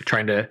and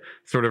trying to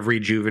sort of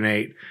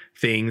rejuvenate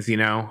things,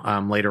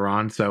 later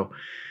on. So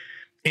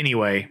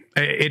anyway,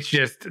 it's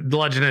just The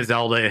Legend of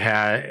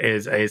Zelda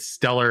is a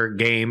stellar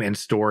game and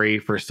story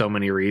for so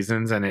many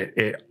reasons. And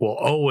it will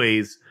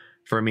always,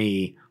 for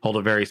me, hold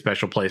a very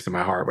special place in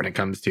my heart when it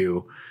comes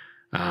to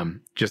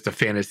just a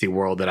fantasy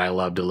world that I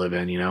love to live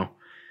in,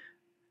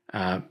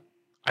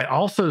 I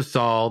also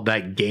saw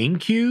that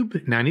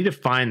GameCube. Now I need to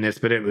find this,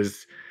 but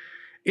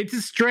it's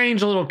a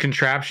strange little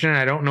contraption.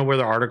 I don't know where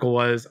the article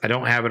was. I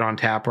don't have it on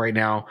tap right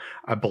now.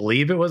 I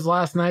believe it was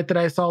last night that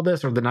I saw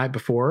this, or the night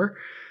before.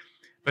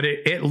 But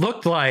it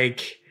looked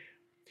like,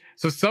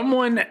 so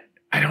someone,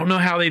 I don't know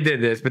how they did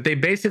this, but they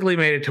basically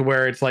made it to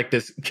where it's like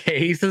this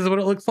case is what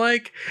it looks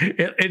like.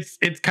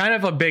 It's kind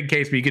of a big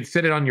case, but you can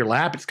sit it on your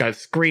lap. It's got a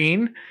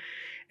screen,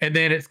 and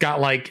then it's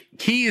got like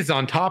keys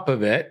on top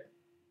of it,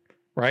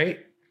 right?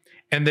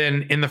 And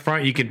then in the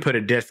front, you can put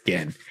a disc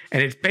in.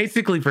 And it's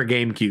basically for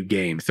GameCube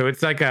games. So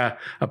it's like a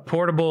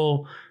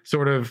portable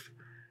sort of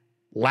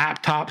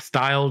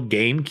laptop-styled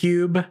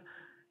GameCube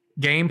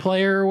game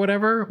player or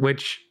whatever,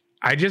 which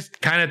I just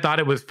kind of thought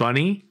it was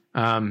funny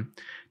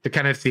to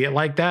kind of see it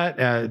like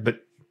that.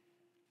 But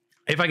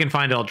if I can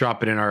find it, I'll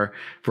drop it in our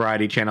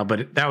variety channel.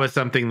 But that was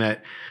something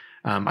that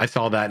I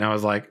saw that and I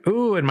was like,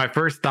 ooh. And my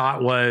first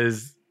thought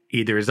was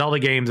either Zelda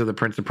games or the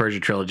Prince of Persia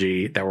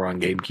trilogy that were on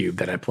GameCube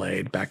that I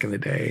played back in the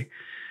day.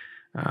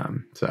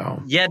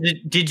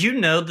 Did you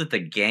know that the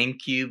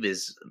GameCube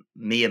is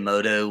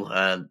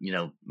Miyamoto,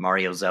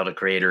 Mario Zelda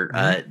creator?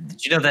 Mm-hmm.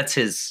 Did you know that's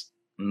his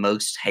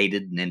most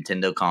hated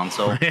Nintendo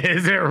console?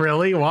 Is it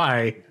really?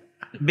 Why?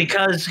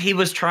 Because he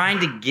was trying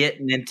to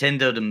get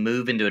Nintendo to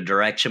move into a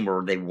direction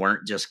where they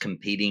weren't just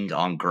competing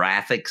on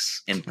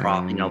graphics and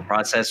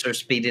processor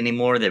speed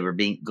anymore. They were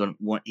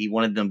he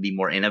wanted them to be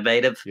more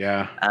innovative.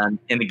 Yeah. And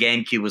the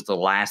GameCube was the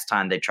last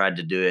time they tried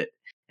to do it,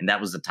 and that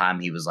was the time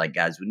he was like,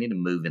 "Guys, we need to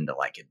move into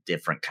like a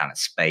different kind of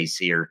space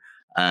here."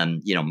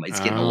 It's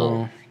getting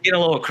a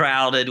little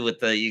crowded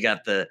with you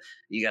got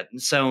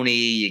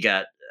Sony, you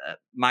got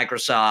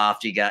Microsoft,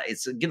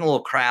 it's getting a little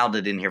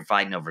crowded in here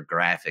fighting over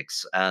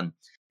graphics.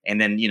 And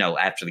then,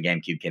 after the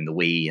GameCube came the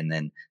Wii and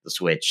then the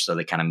Switch. So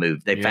they kind of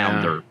moved. They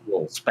found their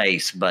little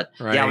space. But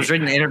I was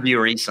reading an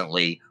interview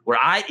recently where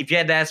if you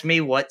had to ask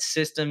me what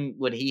system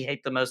would he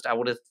hate the most, I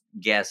would have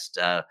guessed,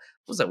 what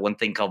was that one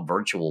thing called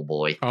Virtual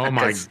Boy? Oh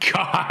my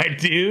God,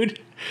 dude.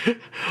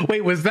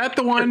 Wait, was that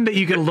the one that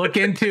you could look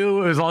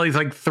into? It was all these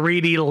like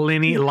 3D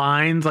linear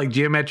lines, like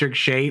geometric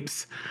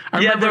shapes. I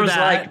remember there was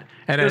that.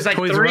 There was like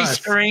three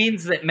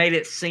screens that made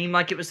it seem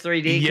like it was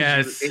 3D.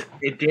 Yes.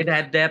 It did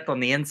have depth on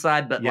the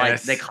inside, but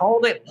like they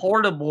called it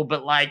portable,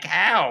 but like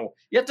how?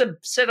 You have to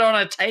sit on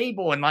a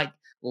table and like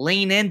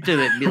lean into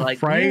it and be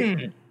like,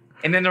 right.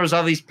 And then there was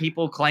all these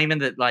people claiming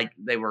that like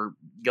they were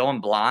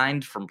going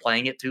blind from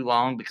playing it too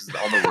long because of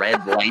all the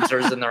red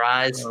lasers in their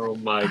eyes. Oh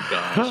my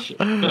gosh.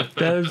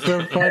 That is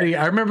so funny.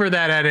 I remember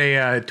that at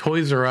a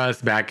Toys R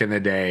Us back in the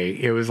day.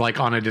 It was like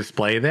on a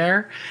display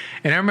there.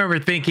 And I remember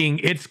thinking,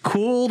 it's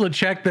cool to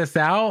check this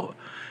out.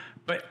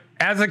 But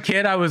as a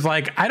kid, I was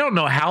like, I don't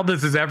know how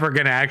this is ever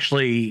going to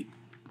actually,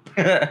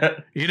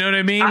 you know what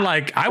I mean?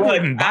 I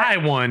wouldn't buy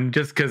one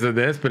just because of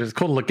this, but it's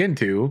cool to look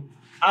into.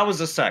 I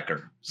was a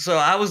sucker. So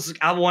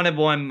I wanted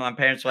one. My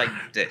parents were like,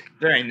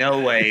 there ain't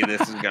no way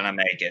this is going to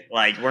make it.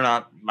 We're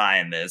not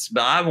buying this.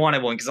 But I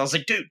wanted one because I was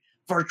like, dude,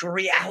 virtual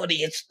reality,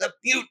 it's the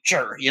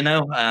future,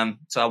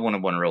 So I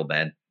wanted one real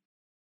bad.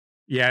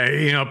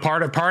 Yeah,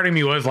 part of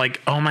me was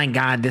like, oh my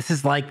God, this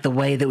is like the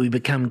way that we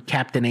become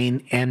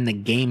Captain and the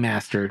Game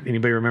Master.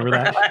 Anybody remember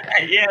that?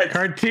 Yes.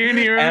 Cartoon,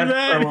 you remember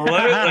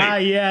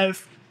that?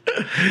 Yes.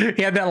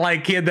 He had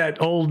that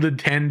old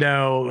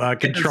Nintendo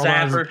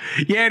controller.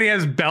 Yeah, and he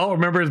has belt.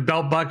 Remember his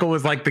belt buckle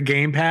was like the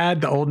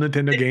gamepad, the old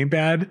Nintendo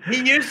gamepad.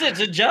 He used it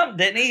to jump,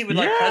 didn't he? He would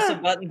press a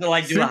button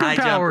to do a high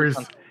jump or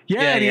something.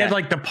 Yeah, and he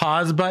had the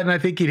pause button. I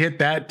think he'd hit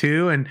that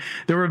too. And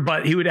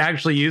he would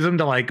actually use them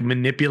to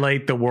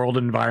manipulate the world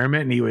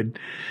environment, and he would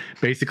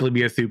basically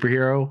be a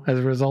superhero as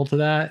a result of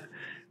that.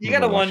 You got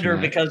to wonder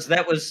because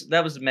that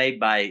was made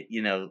by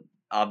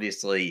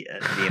obviously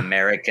the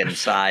American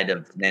side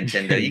of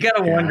Nintendo. You got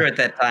to wonder at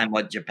that time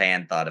what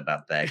Japan thought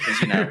about that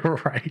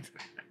because right.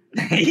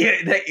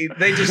 Yeah,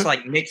 they just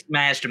mixed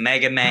mashed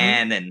Mega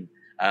Man and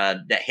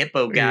the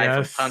hippo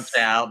guy from Punch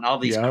Out and all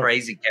these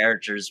crazy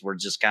characters were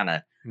just kind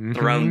of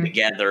thrown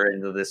together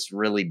into this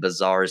really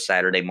bizarre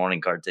Saturday morning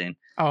cartoon.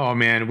 Oh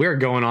man, we're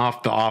going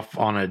off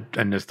on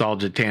a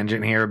nostalgia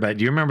tangent here, but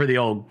do you remember the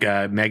old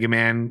Mega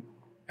Man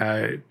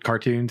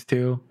cartoons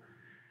too?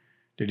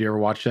 Did you ever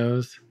watch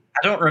those?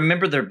 I don't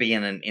remember there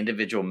being an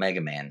individual Mega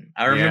Man.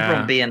 I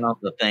remember him being on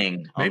the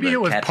thing. Maybe it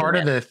was part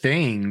of the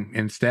thing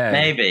instead.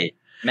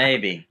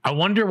 Maybe. I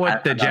wonder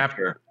what the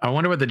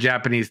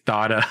Japanese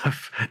thought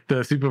of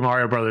the Super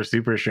Mario Brothers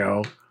Super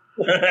Show.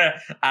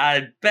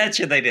 I bet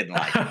you they didn't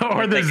like it.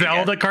 Or the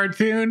Zelda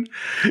cartoon.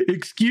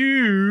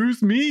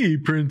 Excuse me,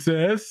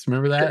 princess.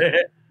 Remember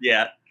that?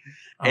 Yeah.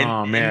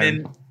 Man. And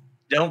then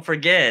don't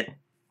forget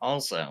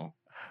also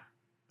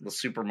the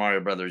Super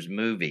Mario Brothers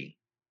movie.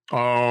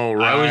 Oh,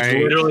 right. I was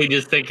literally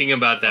just thinking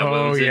about that.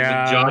 Oh,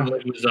 yeah. With John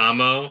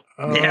Leguizamo.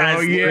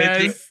 Oh,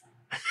 yes.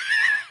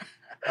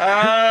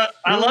 I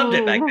loved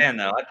it back then,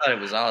 though. I thought it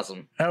was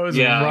awesome. That was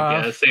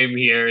rough. Yeah, same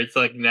here. It's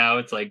now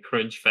it's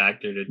cringe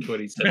factor to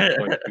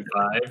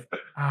 27.25.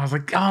 I was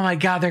like, oh my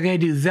God, they're going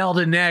to do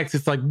Zelda next.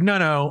 It's like,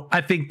 no.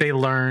 I think they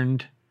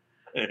learned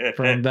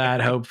from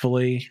that,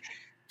 hopefully.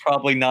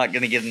 Probably not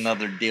going to get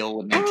another deal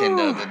with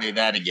Nintendo to do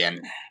that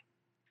again.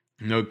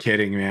 No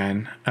kidding,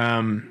 man.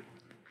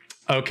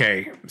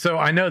 Okay, so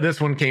I know this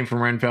one came from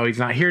Renfell. He's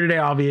not here today,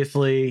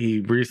 obviously.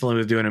 He recently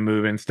was doing a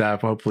move and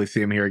stuff. Hopefully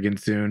see him here again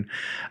soon.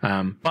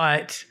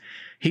 But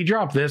he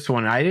dropped this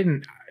one.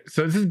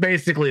 So this is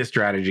basically a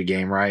strategy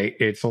game, right?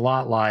 It's a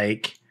lot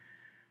like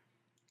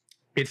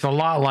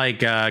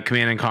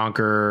Command and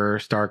Conquer,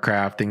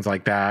 StarCraft, things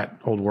like that.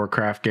 Old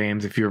Warcraft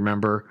games, if you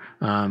remember.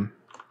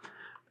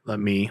 Let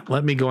me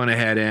go on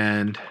ahead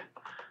and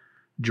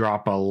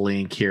drop a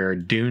link here.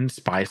 Dune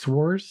Spice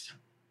Wars.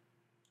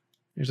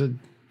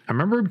 I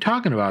remember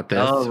talking about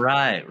this. Oh,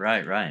 right.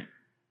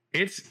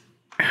 It's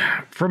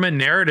from a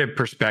narrative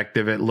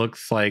perspective, it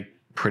looks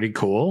pretty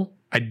cool.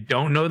 I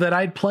don't know that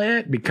I'd play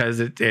it because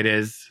it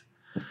is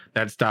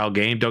that style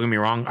game. Don't get me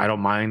wrong. I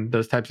don't mind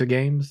those types of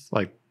games.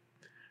 I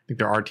think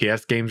they're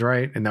RTS games,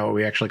 right? Isn't that what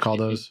we actually call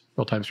those?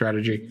 Real-time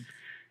strategy.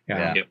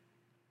 Yeah. Yep.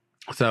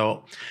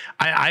 So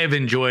I have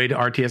enjoyed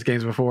RTS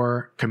games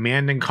before.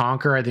 Command and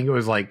Conquer, I think it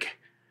was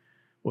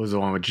what was the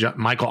one with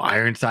Michael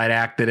Ironside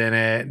acted in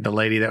it? The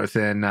lady that was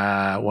in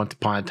Once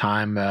Upon a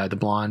Time, the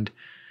blonde,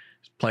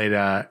 played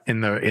in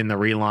the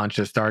relaunch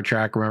of Star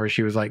Trek. Remember,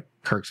 she was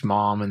Kirk's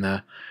mom in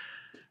the,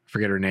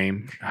 forget her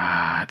name.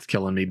 It's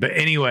killing me. But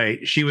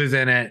anyway, she was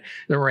in it.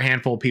 There were a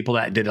handful of people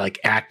that did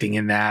acting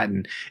in that,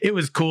 and it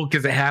was cool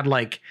because it had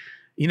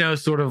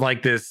sort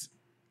of this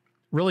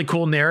really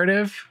cool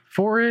narrative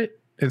for it.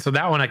 And so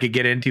that one I could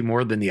get into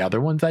more than the other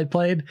ones I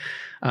played.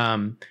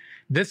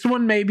 This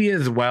one maybe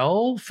as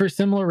well for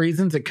similar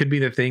reasons. It could be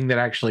the thing that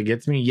actually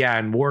gets me. Yeah,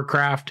 and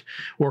Warcraft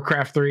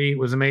 3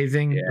 was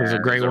amazing. Yeah, it was a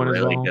great one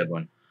as well. Good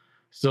one.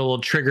 Still a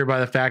little triggered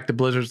by the fact that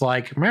Blizzard's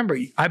remember,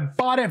 I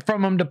bought it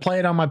from them to play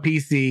it on my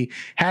PC,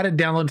 had it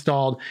download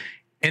installed,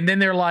 and then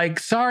they're like,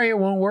 sorry, it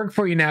won't work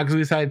for you now because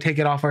we decided to take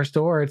it off our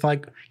store. It's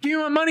like, give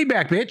me my money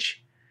back, bitch.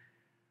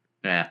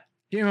 Yeah.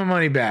 Give me my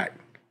money back.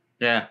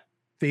 Yeah.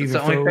 It's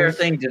the only fair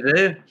thing to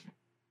do.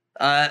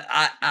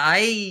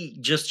 I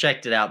just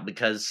checked it out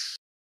because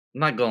I'm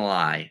not gonna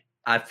lie.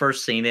 I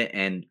first seen it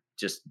and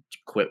just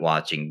quit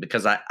watching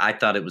because I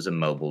thought it was a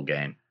mobile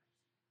game.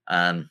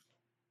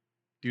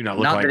 Do not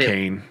look like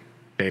Kane,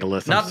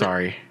 Daedalus. I'm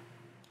sorry.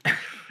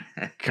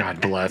 God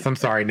bless. I'm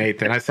sorry,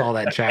 Nathan. I saw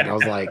that chat and I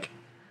was like,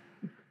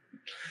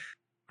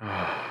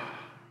 oh.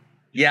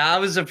 Yeah, I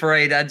was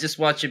afraid. I just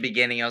watched the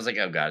beginning. I was like,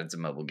 oh God, it's a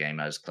mobile game.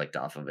 I just clicked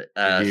off of it.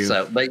 But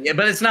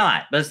it's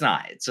not.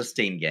 It's a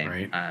Steam game.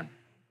 Right.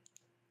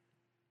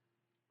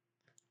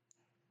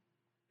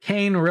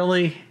 Kane,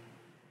 really?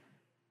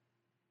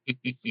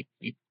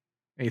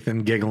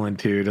 Nathan giggling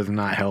too does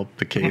not help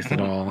the case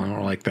at all. I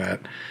don't like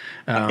that.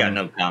 I've got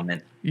no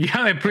comment. Yeah,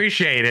 I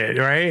appreciate it,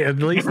 right? At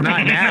least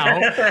not now.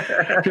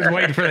 Just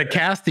waiting for the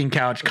casting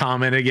couch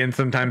comment again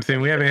sometime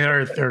soon. We haven't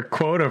hit our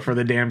quota for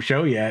the damn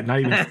show yet. Not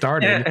even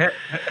started.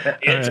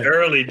 It's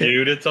early,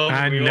 dude. It's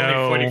only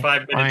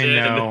 45 minutes in.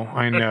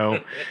 I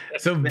know.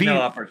 So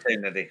no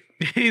opportunity.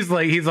 He's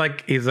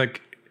like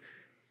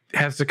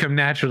has to come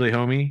naturally,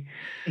 homie.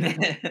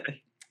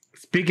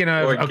 Speaking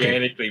of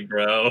organically,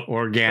 bro.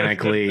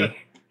 Organically.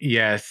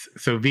 Yes.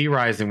 So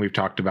V-Rising we've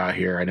talked about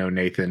here. I know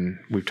Nathan,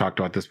 we've talked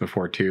about this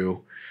before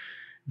too.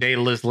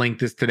 Daedalus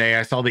linked this today.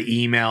 I saw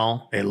the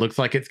email. It looks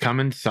like it's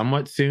coming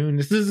somewhat soon.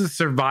 This is a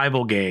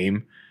survival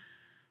game,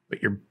 but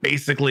you're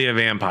basically a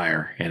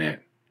vampire in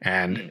it.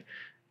 And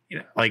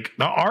like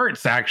the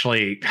art's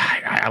actually,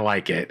 I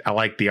like it. I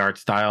like the art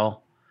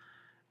style.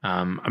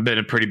 I've been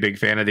a pretty big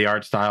fan of the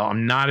art style.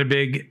 I'm not a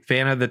big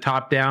fan of the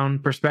top-down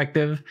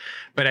perspective,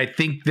 but I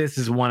think this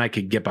is one I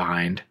could get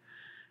behind.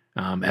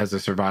 As a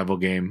survival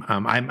game.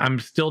 I'm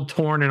still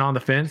torn and on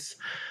the fence,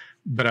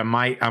 but I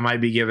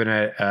might be giving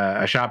it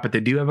a shot. But they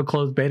do have a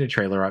closed beta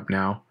trailer up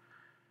now.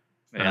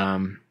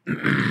 Yeah.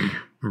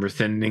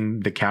 Rescinding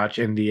the couch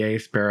NDA.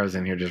 Sparrow's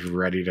in here just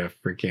ready to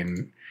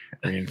freaking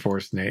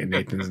reinforce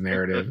Nathan's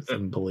narrative. It's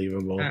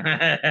unbelievable.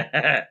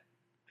 Let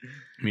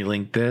me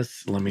link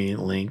this. Let me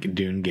link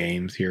Dune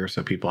Games here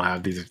so people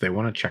have these if they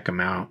want to check them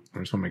out. I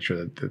just want to make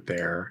sure that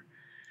they're.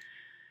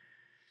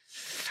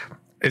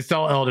 It's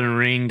all Elden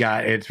Ring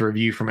got its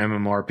review from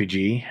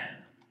MMORPG,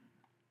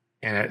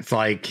 and it's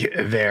like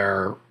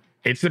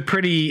it's a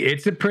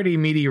pretty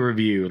meaty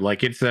review.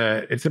 Like it's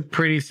a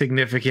pretty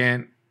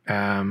significant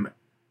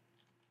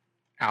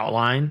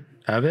outline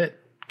of it,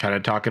 kind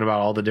of talking about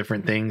all the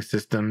different things,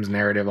 systems,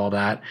 narrative, all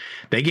that.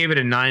 They gave it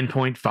a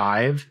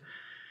 9.5.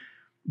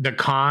 The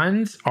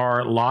cons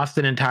are lost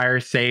an entire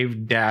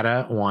saved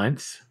data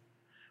once,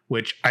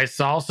 which I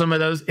saw some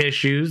of those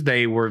issues.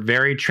 They were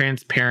very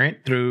transparent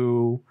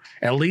through,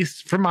 at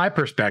least from my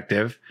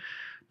perspective,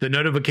 the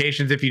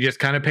notifications, if you just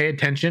kind of pay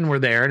attention, were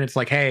there. And it's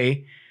like,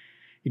 hey,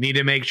 you need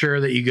to make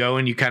sure that you go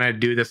and you kind of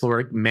do this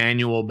little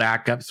manual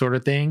backup sort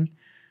of thing.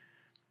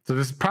 So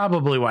this is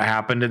probably what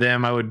happened to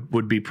them. I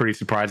would be pretty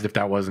surprised if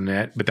that wasn't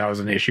it, but that was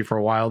an issue for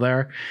a while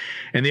there.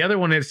 And the other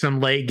one is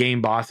some late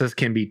game bosses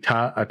can be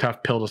a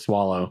tough pill to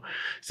swallow.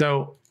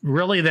 So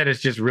really that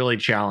is just really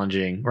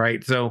challenging,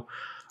 right? So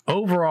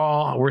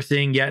overall, we're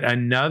seeing yet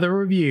another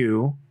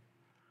review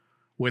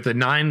with a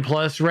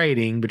 9+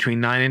 rating, between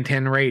 9 and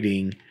 10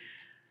 rating,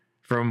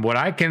 from what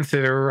I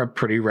consider a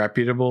pretty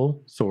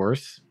reputable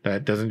source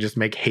that doesn't just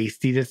make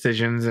hasty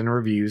decisions and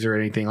reviews or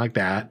anything like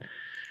that.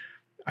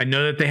 I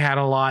know that they had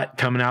a lot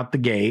coming out the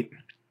gate.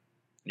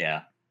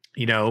 Yeah.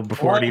 You know,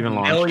 before it even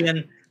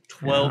launched.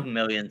 12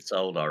 million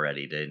sold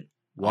already, dude.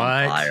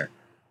 What?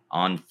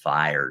 On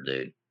fire,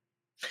 dude.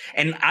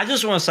 And I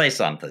just want to say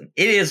something.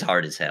 It is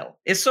hard as hell.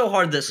 It's so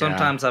hard that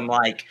sometimes I'm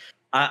like,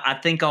 I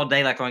think all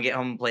day, like when I get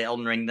home and play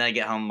Elden Ring, then I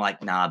get home, I'm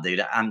like, nah, dude,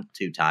 I'm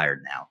too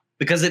tired now.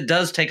 Because it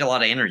does take a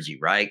lot of energy,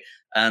 right?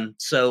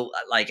 So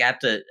like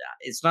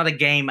it's not a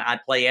game I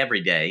play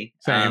every day.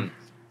 Same.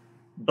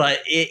 But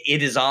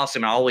it is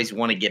awesome. I always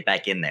want to get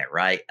back in there,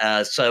 right?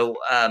 So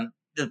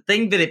the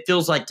thing that it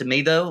feels like to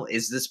me, though,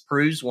 is this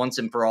proves once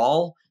and for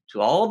all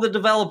to all the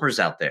developers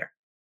out there,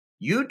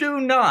 you do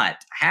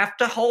not have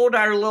to hold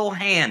our little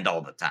hand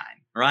all the time,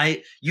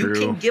 right? You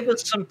can give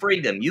us some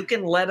freedom. You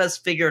can let us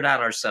figure it out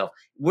ourselves.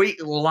 We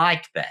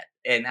like that.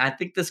 And I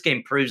think this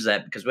game proves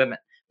that because we haven't,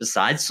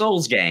 besides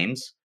Souls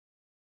games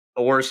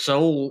or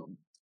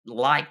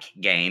Soul-like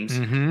games,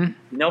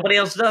 nobody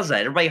else does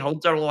that. Everybody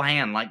holds their little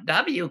hand like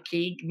W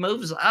key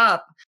moves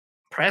up,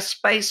 press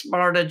space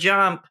bar to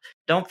jump.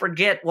 Don't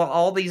forget what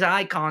all these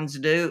icons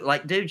do.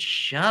 Like, dude,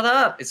 shut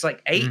up. It's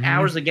like 8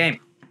 hours a game.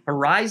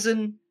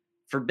 Horizon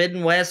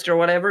Forbidden West or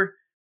whatever,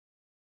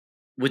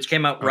 which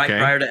came out right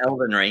prior to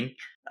Elden Ring.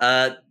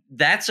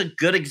 That's a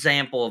good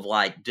example of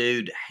like,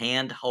 dude,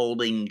 hand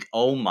holding.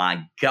 Oh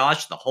my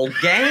gosh, the whole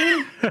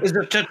game is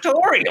a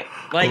tutorial.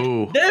 Like,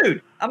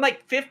 dude, I'm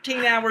like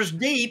 15 hours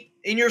deep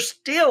and you're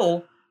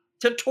still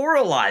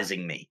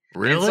tutorializing me.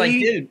 Really? And it's like,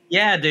 dude,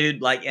 yeah,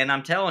 dude. Like, and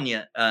I'm telling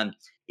you,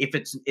 if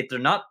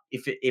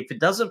it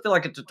doesn't feel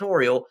like a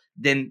tutorial,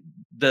 then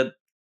the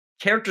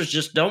characters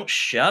just don't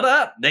shut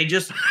up. They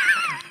just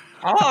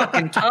talk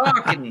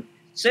and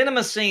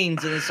cinema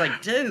scenes, and it's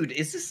like, dude,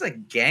 is this a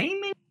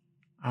game?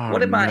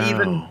 What am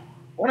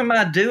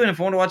I doing?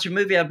 If I want to watch a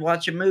movie, I'd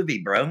watch a movie,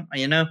 bro.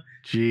 You know?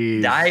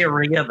 Jeez.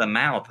 Diarrhea of the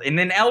mouth. And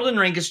then Elden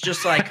Ring is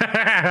just like,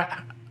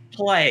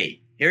 play.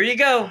 Here you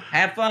go.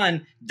 Have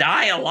fun.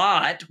 Die a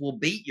lot. We'll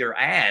beat your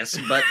ass,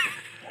 but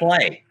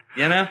play.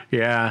 You know?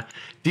 Yeah.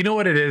 Do you know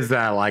what it is that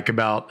I like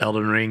about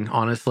Elden Ring,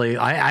 honestly?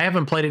 I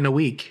haven't played it in a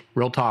week.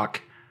 Real talk.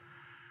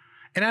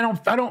 And I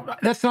don't,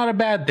 that's not a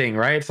bad thing,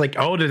 right? It's like,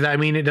 oh, does that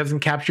mean it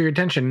doesn't capture your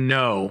attention?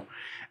 No.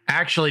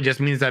 actually just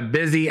means I'm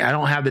busy. I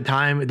don't have the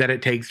time that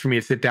it takes for me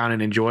to sit down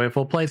and enjoy a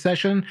full play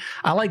session.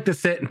 I like to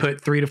sit and put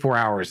 3 to 4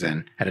 hours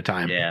in at a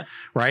time. Yeah.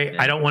 Right.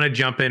 Yeah. I don't want to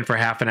jump in for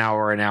half an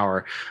hour or an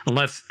hour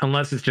unless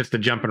it's just a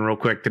jump in real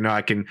quick to know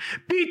I can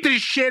beat the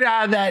shit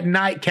out of that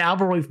Night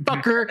Cavalry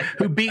fucker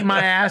who beat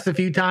my ass a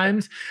few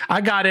times.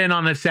 I got in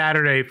on a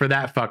Saturday for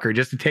that fucker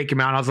just to take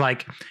him out. I was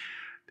like,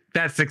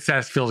 that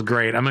success feels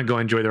great. I'm going to go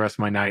enjoy the rest of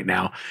my night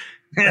now.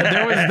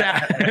 There was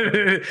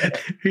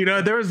that,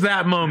 there was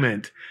that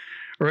moment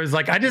where it's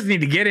like, I just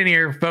need to get in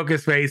here,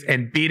 focus face,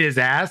 and beat his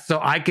ass so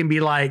I can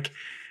be like,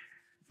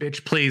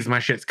 bitch, please, my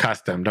shit's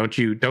custom. Don't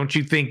you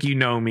think you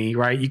know me,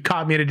 right? You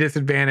caught me at a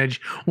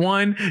disadvantage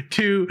 1,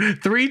 2,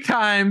 3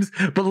 times,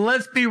 but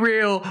let's be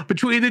real.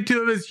 Between the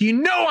two of us,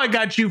 I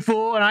got you,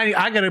 fool, and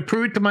I got to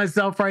prove it to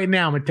myself right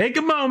now. I'm going to take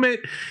a moment.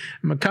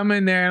 I'm going to come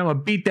in there and I'm going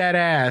to beat that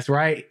ass,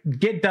 right?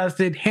 Get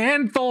dusted,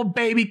 handful of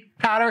baby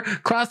powder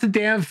across the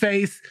damn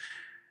face.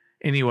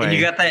 Anyway. And you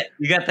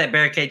got that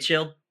barricade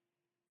shield?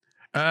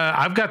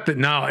 I've got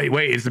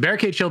is the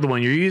barricade shield the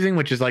one you're using,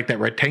 which is like that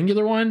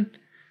rectangular one?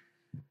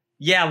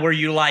 Yeah, where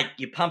you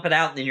pump it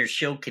out and then your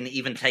shield can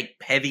even take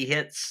heavy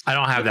hits. I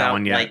don't have that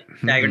one yet.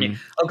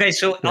 Okay,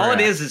 so all it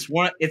is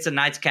it's a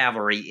Knights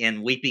Cavalry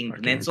in Weeping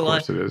Peninsula.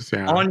 Of course it is,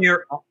 yeah.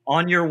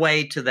 On your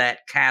way to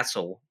that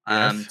castle,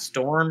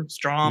 Strom,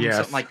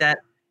 something like that.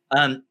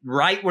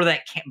 Right where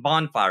that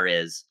bonfire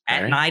is,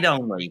 at night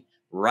only,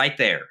 right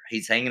there.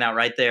 He's hanging out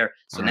right there.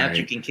 So now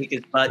you can kick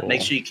his butt. Cool.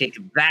 Make sure you kick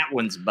that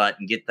one's butt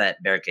and get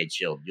that barricade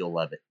shield. You'll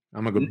love it.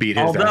 I'm gonna go beat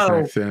his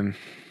ass then.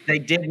 They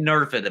did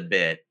nerf it a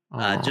bit.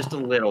 Just a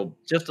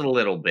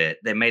little bit.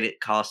 They made it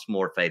cost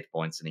more faith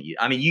points than it used.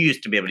 I mean, you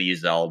used to be able to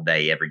use it all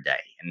day, every day,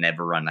 and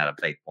never run out of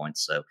faith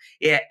points. So,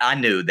 yeah, I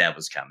knew that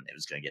was coming. It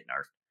was going to get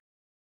nerfed.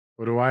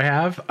 What do I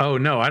have? Oh,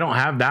 no, I don't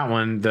have that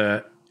one.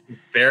 The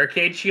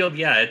barricade shield?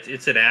 Yeah,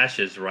 it's an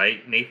ashes,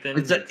 right, Nathan?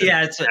 It's an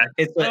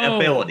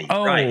ability.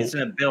 Right, it's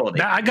an ability.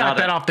 I got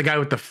that off the guy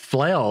with the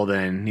flail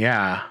then,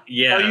 yeah.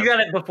 Yeah. Oh, you got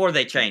it before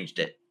they changed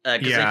it.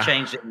 Because they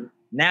changed it.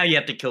 Now you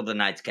have to kill the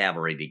Knights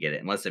Cavalry to get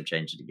it, unless they've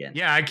changed it again.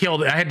 Yeah, I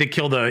had to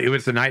kill it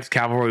was the Knights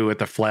Cavalry with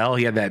the flail.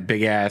 He had that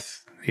big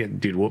ass,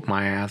 dude whooped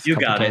my ass. You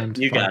got it.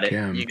 You got it.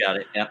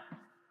 Yep.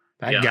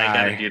 That guy. I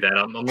gotta do that.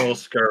 I'm a little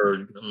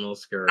scared.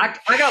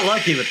 I got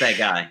lucky with that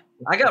guy.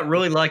 I got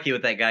really lucky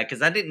with that guy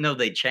because I didn't know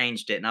they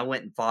changed it, and I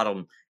went and fought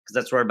him because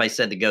that's where everybody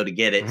said to go to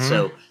get it. Mm-hmm.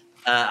 So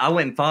I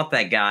went and fought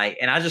that guy,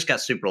 and I just got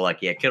super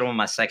lucky. I killed him on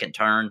my second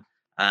turn.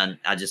 And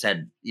I just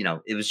had, I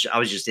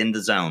was just in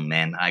the zone,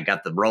 man. I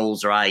got the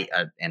rolls right.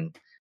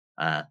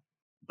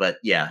 But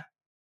yeah,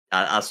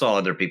 I saw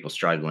other people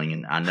struggling,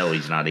 and I know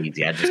he's not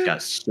easy. I just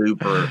got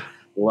super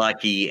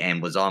lucky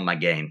and was on my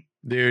game.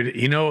 Dude,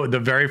 the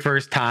very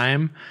first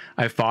time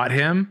I fought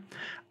him,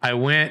 I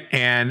went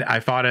and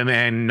I fought him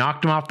and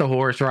knocked him off the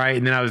horse, right?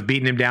 And then I was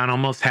beating him down,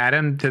 almost had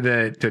him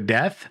to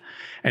death,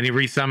 and he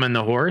resummoned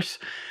the horse.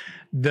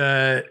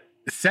 The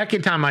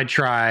second time I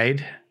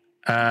tried...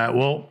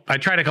 I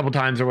tried a couple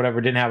times or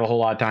whatever, didn't have a whole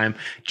lot of time.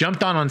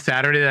 Jumped on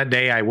Saturday that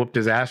day. I whooped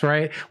his ass,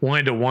 right?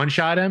 Wanted to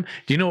one-shot him.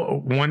 Do you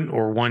know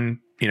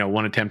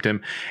one attempt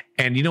him?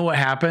 And you know what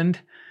happened?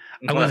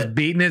 I was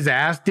beating his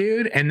ass,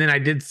 dude. And then I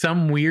did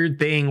some weird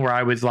thing where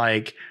I was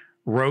like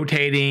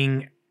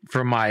rotating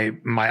for my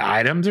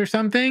items or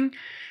something.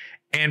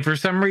 And for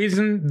some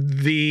reason,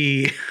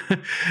 the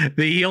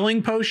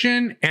healing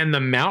potion and the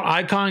mount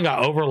icon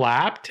got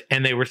overlapped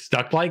and they were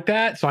stuck like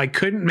that. So I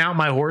couldn't mount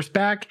my horse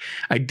back.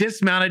 I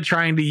dismounted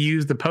trying to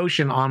use the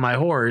potion on my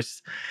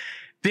horse.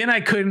 Then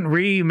I couldn't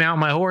remount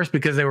my horse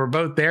because they were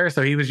both there.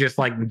 So he was just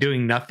like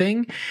doing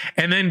nothing.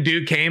 And then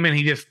dude came and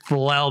he just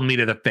flailed me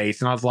to the face.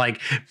 And I was like,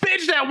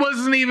 bitch, that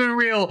wasn't even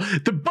real.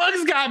 The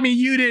bugs got me.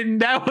 You didn't.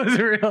 That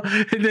wasn't real.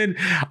 And then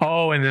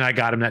I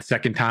got him that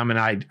second time. And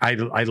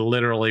I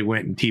literally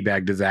went and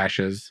teabagged his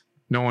ashes.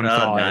 No one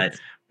saw it,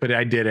 but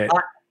I did it.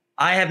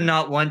 I have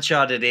not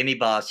one-shotted any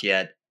boss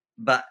yet,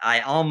 but I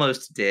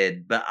almost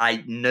did. But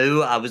I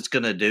knew I was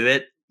going to do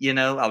it.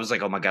 I was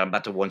like, oh my God, I'm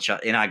about to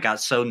one-shot. And I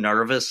got so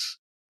nervous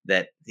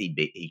that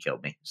he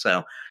killed me.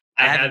 So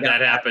I had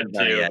that happen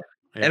too. Yeah.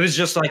 It was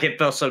just like, it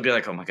felt so good.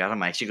 Like, oh my God,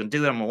 I'm actually going to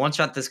do it. I'm going to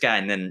one-shot this guy.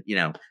 And then,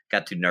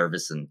 got too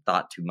nervous and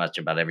thought too much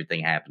about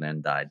everything happening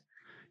and died.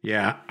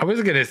 Yeah. I was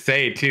going to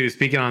say too,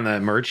 speaking on the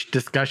merch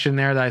discussion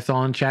there that I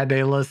saw in Chat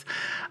Daedalus,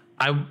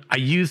 I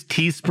used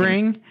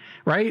Teespring,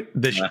 right?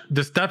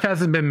 The stuff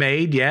hasn't been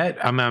made yet.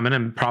 I'm going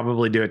to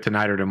probably do it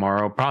tonight or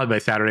tomorrow, probably by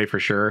Saturday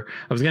for sure.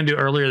 I was going to do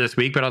it earlier this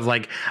week, but I was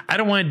like, I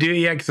don't want to do it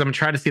yet because I'm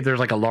trying to see if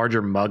there's like a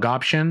larger mug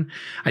option.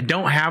 I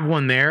don't have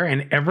one there,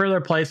 and every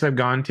other place I've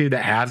gone to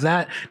that has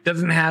that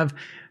doesn't have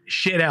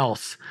shit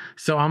else.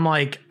 So I'm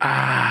like,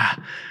 I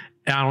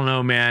don't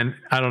know, man.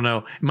 I don't know.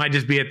 It might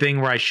just be a thing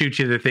where I shoot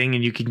you the thing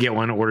and you can get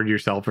one ordered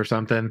yourself or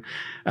something.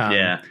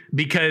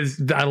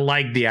 Because I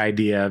like the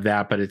idea of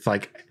that, but it's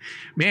like,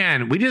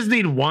 man, we just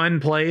need one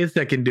place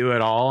that can do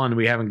it all, and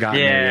we haven't gotten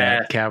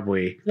there yet, have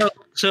we?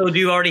 So do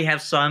you already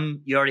have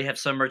some? You already have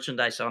some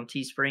merchandise on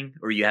Teespring,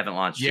 or you haven't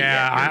launched?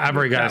 Yeah, it yet? I've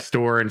already got a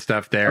store and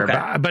stuff there,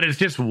 Okay. but it's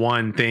just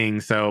one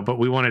thing. So, but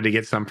we wanted to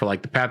get some for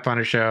like the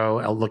Pathfinder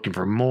show. Looking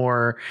for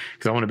more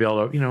because I want to be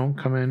able to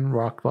come in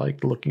rock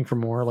like looking for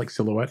more like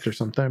silhouettes or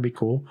something. That'd be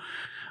cool.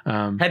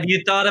 Have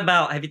you thought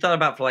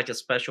about for like a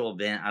special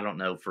event? I don't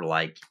know, for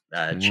like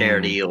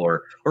charity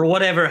or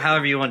whatever,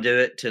 however you want to do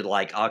it, to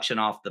like auction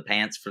off the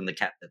pants from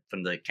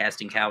the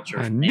casting couch.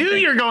 Or I knew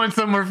you're going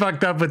somewhere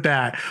fucked up with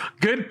that.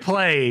 Good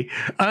play,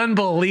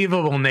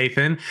 unbelievable,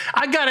 Nathan.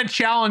 I got a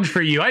challenge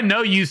for you. I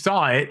know you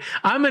saw it.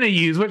 I'm going to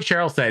use what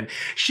Cheryl said.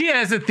 She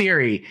has a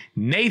theory.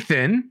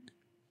 Nathan,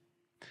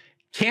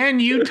 can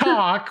you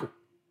talk?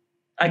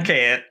 I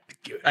can't.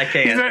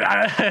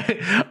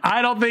 I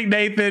don't think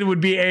Nathan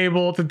would be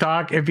able to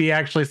talk if he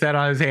actually sat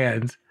on his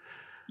hands.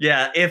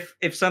 Yeah, if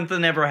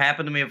something ever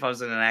happened to me, if I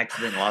was in an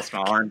accident and lost my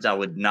arms, I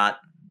would not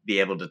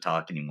be able to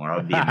talk anymore. I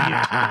would be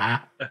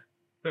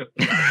mute.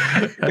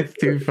 That's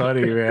too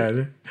funny,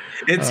 man.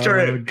 It's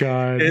true. Oh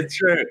God, it's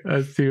true.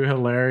 That's too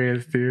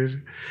hilarious,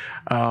 dude.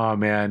 Oh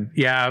man,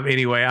 yeah.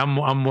 Anyway,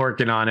 I'm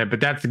working on it,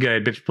 but that's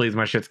good. Bitch, please,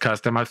 my shit's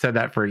custom. I've said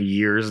that for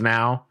years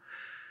now.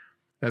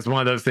 That's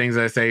one of those things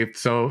I say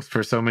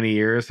for so many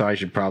years. So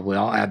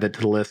I'll add that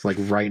to the list like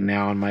right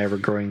now on my ever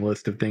growing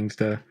list of things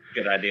to.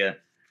 Good idea.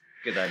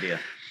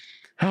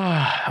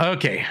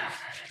 Okay.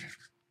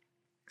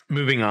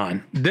 Moving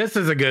on. This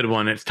is a good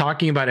one. It's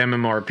talking about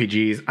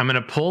MMORPGs. I'm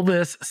going to pull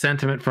this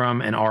sentiment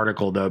from an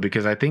article though,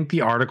 because I think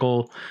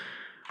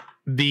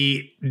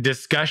the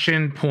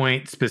discussion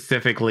point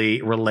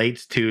specifically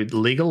relates to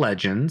League of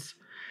Legends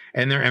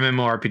and their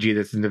MMORPG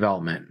that's in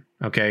development.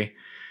 Okay.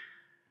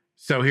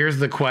 So here's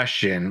the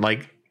question.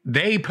 Like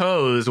they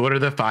pose, what are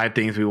the 5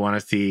 things we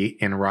want to see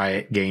in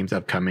Riot Games'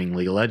 upcoming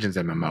League of Legends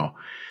MMO?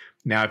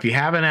 Now, if you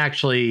haven't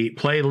actually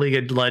played League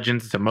of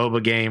Legends, it's a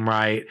MOBA game,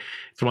 right?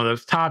 It's one of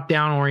those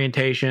top-down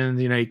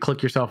orientations. You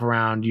click yourself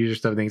around, use your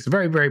stuff, things. It's a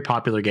very, very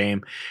popular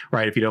game,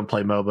 right? If you don't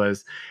play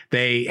MOBAs.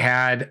 They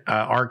had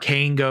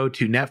Arcane go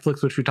to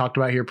Netflix, which we talked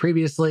about here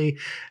previously.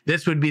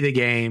 This would be the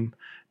game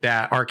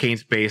that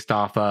Arcane's based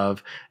off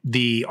of.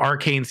 The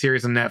Arcane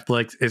series on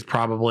Netflix is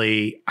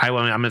probably, I'm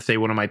going to say,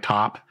 one of my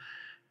top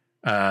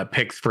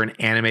picks for an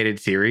animated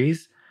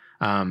series.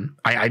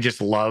 I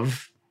just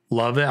love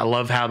it. I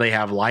love how they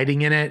have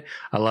lighting in it.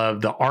 I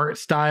love the art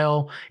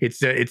style. It's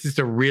just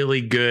a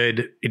really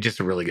good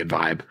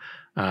vibe.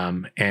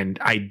 And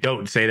I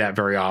don't say that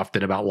very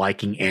often about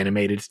liking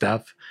animated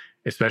stuff,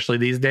 especially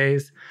these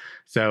days.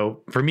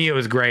 So for me, it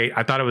was great.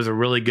 I thought it was a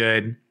really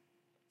good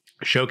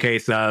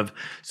showcase of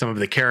some of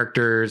the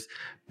characters,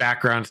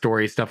 background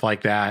stories, stuff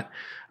like that.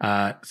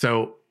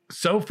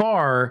 So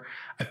far,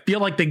 I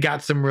feel like they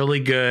got some really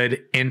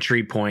good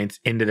entry points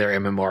into their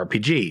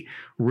MMORPG.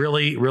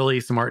 Really, really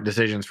smart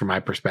decisions from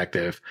my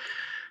perspective.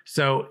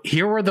 So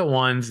here were the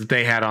ones that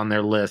they had on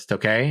their list,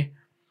 okay?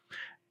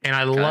 And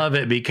I love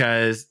it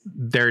because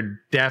they're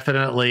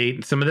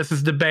definitely, some of this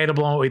is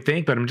debatable on what we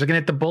think, but I'm just going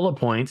to hit the bullet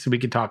points so we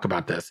can talk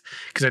about this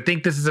because I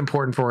think this is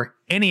important for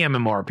any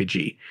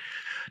MMORPG.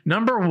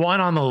 Number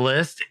 1 on the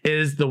list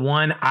is the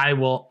one I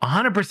will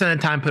 100% of the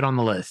time put on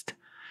the list.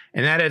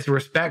 And that is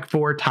respect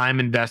for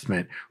time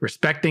investment,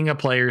 respecting a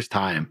player's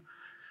time.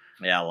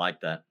 Yeah, I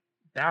like that.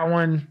 That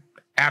one,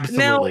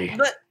 absolutely.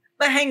 No,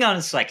 but hang on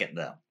a second,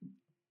 though.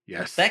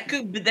 Yes. That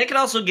could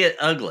also get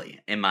ugly,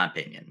 in my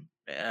opinion.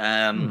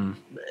 And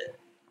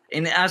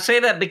I say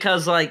that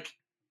because, like,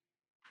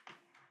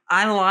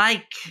 I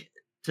like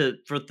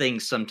for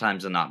things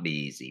sometimes to not be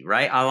easy,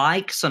 right? I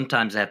like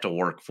sometimes I have to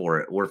work for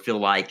it or feel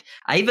like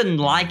I even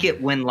like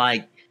it when,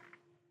 like,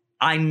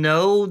 I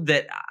know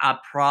that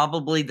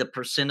the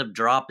percent of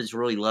drop is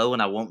really low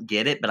and I won't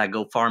get it, but I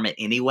go farm it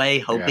anyway,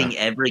 hoping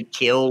every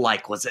kill,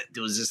 like, was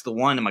this the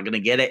one? Am I going to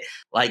get it?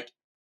 Like,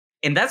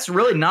 and that's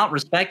really not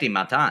respecting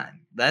my time.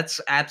 That's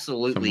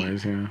absolutely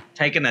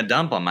taking a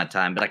dump on my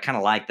time, but I kind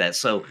of like that.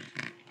 So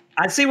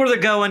I see where they're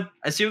going.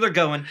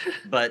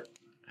 But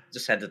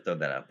just had to throw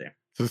that out there.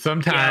 So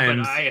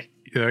sometimes, sorry.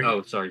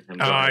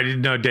 I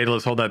didn't know.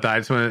 Daedalus, hold that thought. I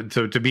just wanted,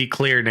 so to be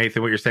clear,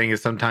 Nathan, what you're saying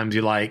is sometimes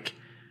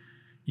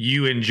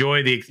you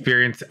enjoy the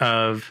experience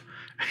of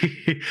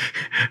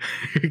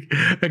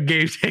a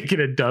game taking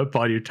a dump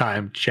on your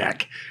time.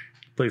 Check.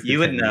 Please. You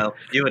would know.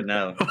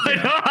 No,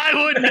 I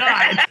would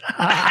not.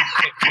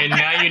 And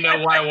now you know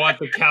why I want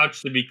the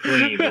couch to be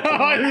clean.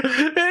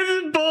 This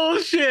is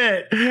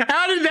bullshit.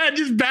 How did that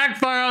just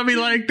backfire on me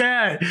like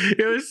that?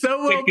 It was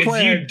so well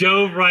planned. You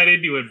dove right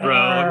into it, bro.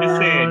 I'm just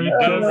saying, you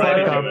dove right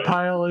into it. A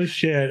pile of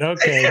shit.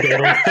 Okay,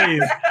 Daedalus,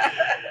 please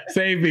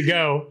save me.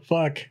 Go.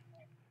 Fuck.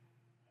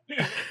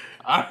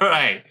 All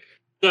right.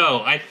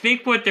 So I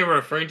think what they're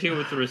referring to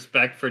with the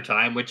respect for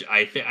time, which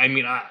I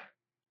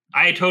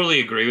totally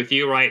agree with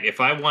you, right? If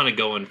I want to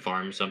go and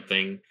farm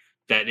something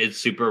that is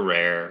super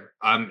rare,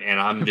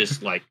 I'm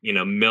just like,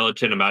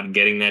 militant about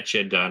getting that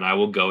shit done, I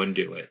will go and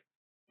do it.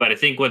 But I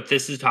think what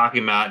this is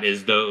talking about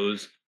is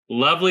those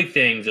lovely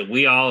things that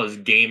we all as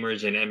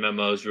gamers and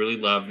MMOs really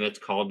love, and it's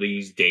called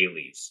these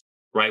dailies.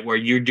 right? Where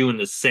you're doing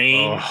the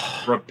same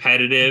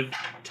repetitive,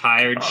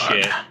 tired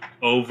shit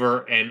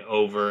over and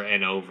over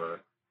and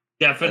over.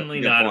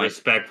 Definitely not a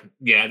respect.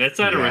 Yeah, that's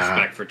not a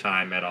respect for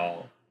time at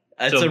all.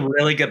 That's a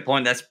really good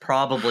point. That's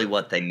probably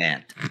what they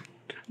meant.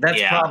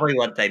 That's probably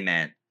what they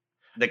meant.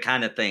 The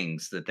kind of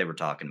things that they were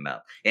talking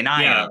about. And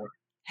I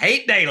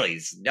hate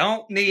dailies.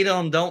 Don't need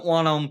them. Don't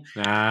want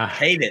them.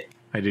 Hate it.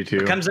 I do too.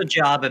 Becomes a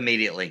job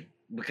immediately.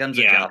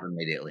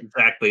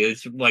 Exactly.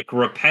 It's like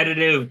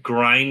repetitive,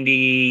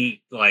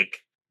 grindy,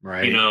 like,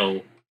 you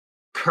know,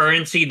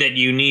 currency that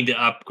you need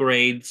to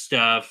upgrade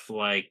stuff,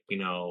 like, you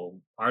know,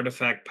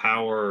 artifact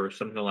power or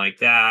something like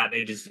that.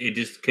 It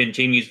just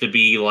continues to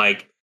be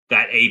like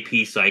that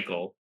AP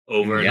cycle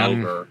over and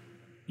over.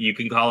 You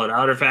can call it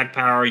artifact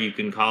power. You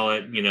can call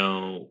it, you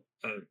know,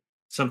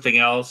 something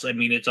else. I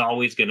mean, it's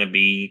always going to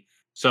be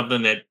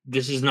something that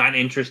this is not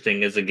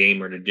interesting as a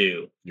gamer to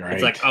do. Right.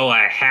 It's like, oh,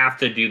 I have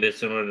to do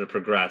this in order to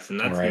progress, and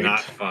that's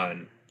not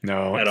fun.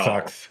 No, it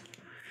sucks.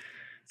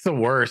 It's the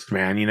worst,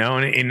 man. You know,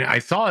 and I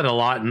saw it a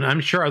lot, and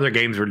I'm sure other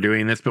games were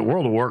doing this, but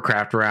World of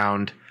Warcraft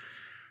around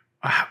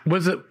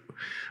was it?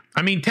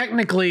 I mean,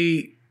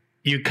 technically,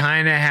 you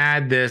kind of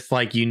had this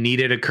like you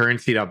needed a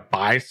currency to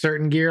buy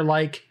certain gear,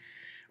 like.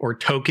 Or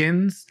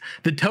tokens.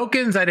 The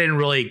tokens I didn't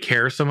really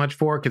care so much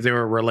for because they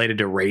were related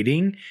to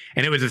raiding,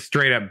 and it was a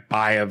straight up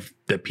buy of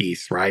the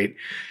piece, right?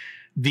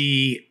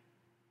 The,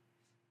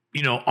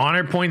 you know,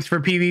 honor points for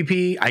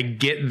PvP, I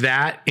get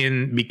that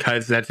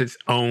because that's its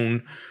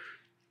own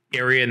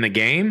area in the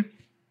game.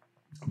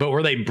 But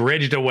where they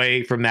bridged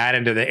away from that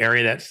into the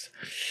area that's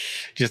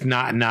just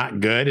not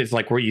good, it's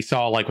like where you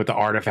saw like with the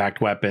artifact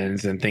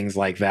weapons and things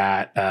like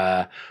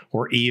that,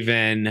 or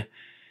even.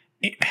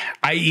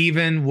 I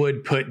even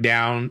would put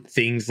down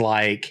things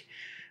like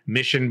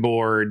mission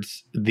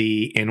boards,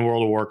 in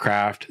World of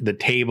Warcraft, the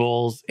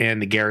tables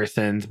and the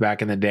garrisons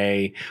back in the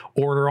day,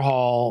 order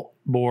hall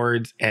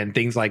boards and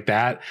things like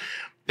that.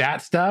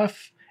 That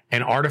stuff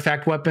and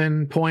artifact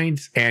weapon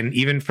points, and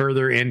even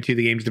further into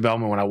the game's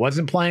development when I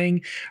wasn't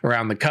playing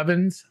around the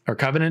covenants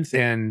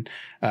and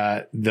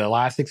the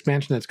last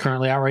expansion that's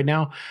currently out right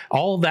now.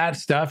 All of that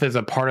stuff is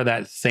a part of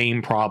that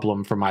same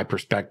problem from my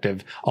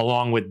perspective,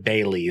 along with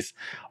dailies.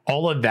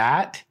 All of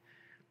that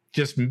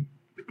just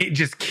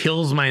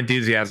kills my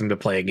enthusiasm to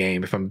play a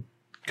game if I'm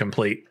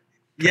complete.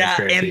 Yeah,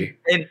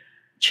 and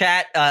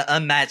chat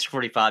Unmatched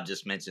 45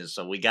 just mentioned,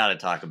 so we got to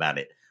talk about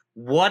it.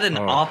 What an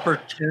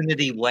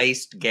opportunity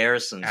waste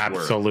garrisons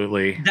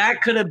Absolutely. were.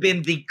 That could have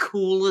been the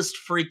coolest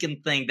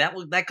freaking thing.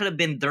 That could have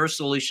been their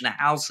solution to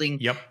housing.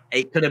 Yep.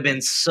 It could have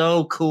been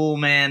so cool,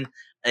 man.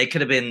 It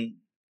could have been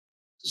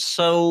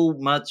so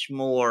much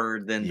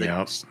more than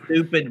the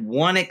stupid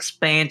one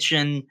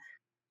expansion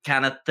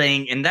kind of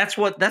thing. And that's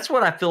what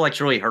I feel like's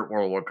really hurt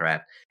World of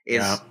Warcraft.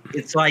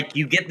 It's like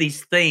you get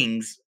these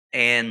things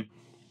and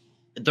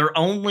they're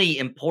only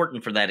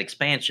important for that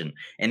expansion.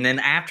 And then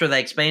after that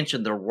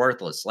expansion, they're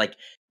worthless. Like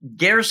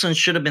garrison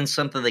should have been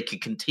something they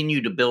could continue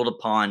to build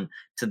upon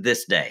to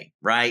this day.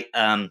 Right.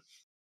 And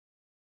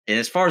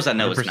as far as I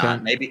know, 100%. It's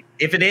not. Maybe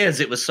if it is,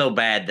 it was so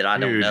bad that I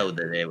don't know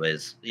that it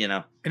was, you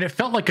know. And it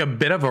felt like a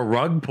bit of a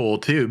rug pull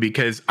too,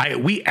 because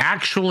we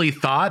actually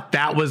thought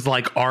that was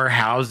like our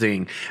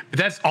housing. But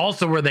that's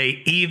also where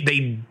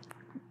they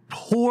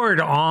poured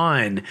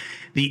on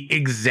the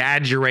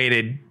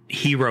exaggerated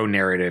hero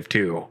narrative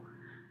too.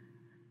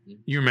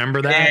 You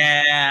remember that?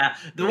 Yeah.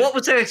 What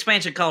was that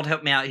expansion called?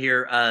 Help me out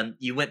here.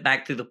 You went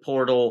back through the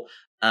portal.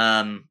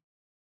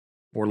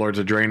 Warlords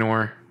of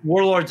Draenor.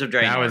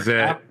 That was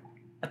it.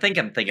 I think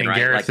I'm thinking and right.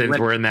 Garrisons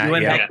were in that.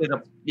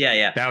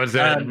 Yeah. That was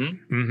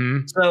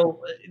it.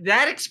 So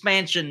that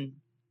expansion,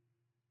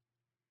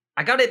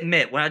 I got to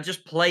admit, when I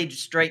just played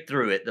straight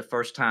through it the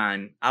first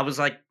time, I was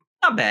like,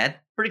 not bad,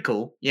 pretty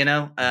cool. You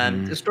know,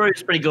 the story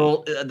was pretty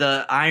cool.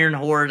 The Iron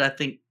Horde, I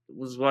think,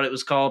 was what it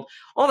was called.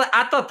 All that,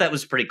 I thought that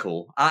was pretty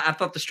cool. I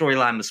thought the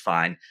storyline was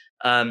fine.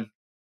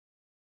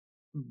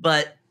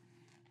 But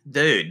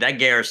dude, that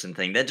garrison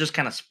thing, that just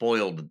kind of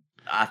spoiled,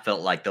 I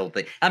felt like, the whole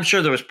thing. I'm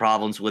sure there was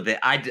problems with it.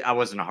 I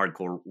wasn't a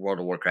hardcore World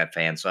of Warcraft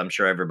fan, so I'm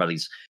sure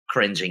everybody's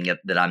cringing at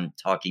that I'm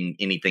talking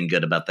anything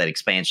good about that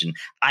expansion.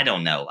 I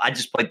don't know. I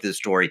just played through the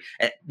story.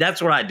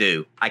 That's what I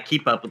do. I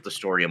keep up with the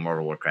story of World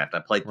of Warcraft. I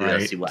play through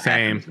it, see what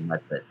happens, and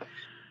that's it.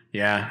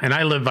 Yeah, and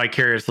I live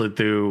vicariously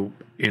through,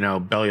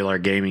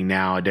 Bellular Gaming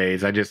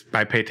nowadays.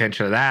 I pay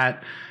attention to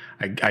that.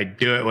 I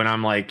do it when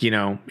I'm like,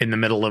 in the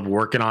middle of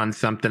working on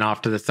something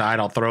off to the side.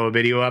 I'll throw a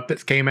video up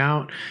that's came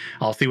out.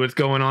 I'll see what's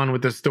going on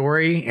with the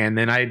story, and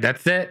then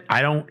that's it.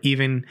 I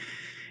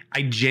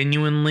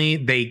genuinely,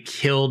 they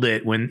killed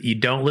it when you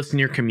don't listen to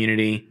your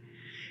community,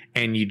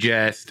 and you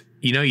just,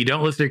 you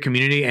don't listen to your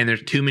community, and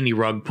there's too many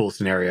rug pull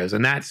scenarios,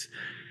 and that's.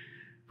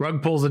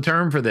 Rug pull's a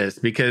term for this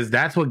because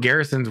that's what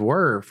garrisons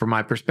were from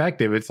my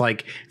perspective. It's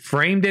like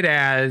framed it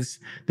as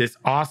this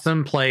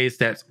awesome place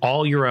that's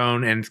all your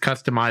own and it's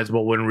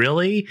customizable when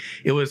really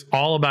it was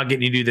all about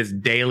getting you to do this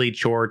daily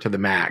chore to the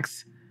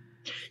max.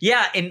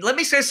 Yeah, and let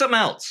me say something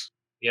else.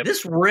 Yep.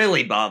 This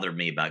really bothered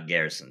me about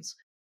garrisons.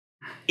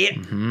 It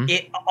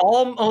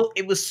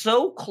was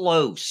so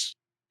close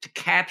to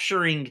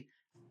capturing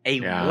a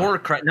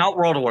Warcraft, not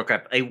World of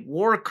Warcraft, a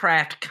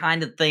Warcraft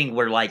kind of thing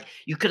where like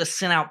you could have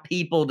sent out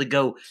people to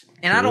go,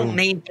 and I don't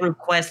mean through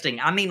questing.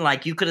 I mean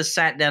like you could have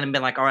sat down and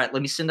been like, all right,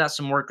 let me send out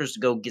some workers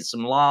to go get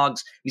some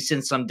logs. We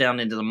send some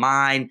down into the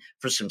mine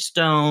for some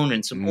stone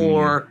and some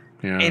ore.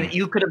 And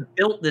you could have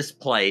built this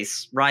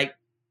place, right,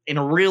 in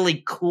a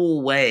really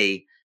cool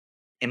way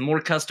and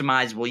more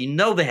customizable. You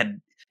know they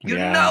had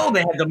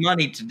the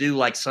money to do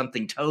like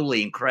something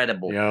totally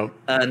incredible.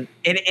 And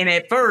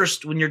at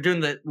first, when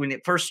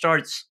it first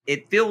starts,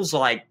 it feels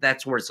like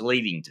that's where it's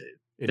leading to.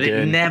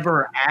 It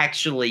never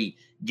actually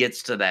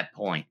gets to that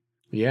point.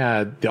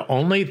 Yeah, the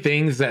only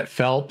things that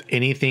felt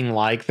anything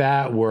like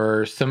that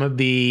were some of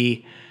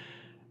the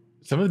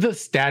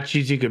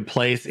statues you could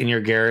place in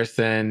your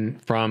garrison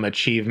from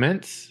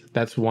achievements.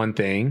 That's one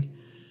thing.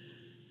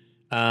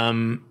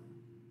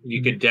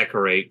 You could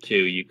decorate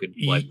too. You could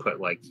put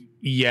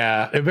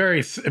a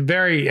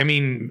very. I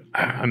mean,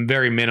 I'm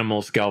very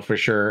minimal scale for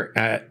sure.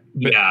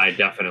 I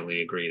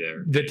definitely agree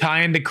there. The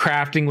tie into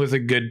crafting was a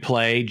good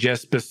play.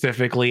 Just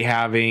specifically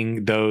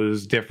having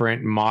those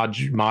different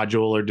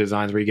modular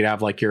designs where you could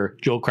have like your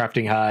jewel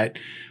crafting hut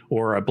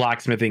or a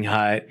blacksmithing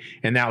hut,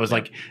 and that was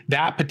like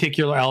that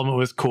particular element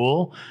was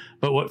cool.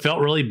 But what felt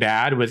really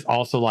bad was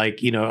also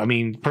like,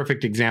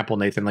 perfect example,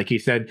 Nathan. Like you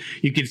said,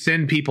 you could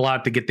send people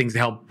out to get things to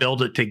help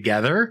build it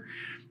together.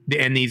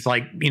 And these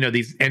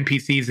these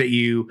NPCs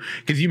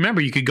because you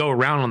remember you could go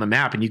around on the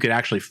map and you could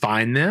actually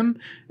find them.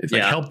 It's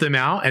like help them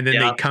out, and then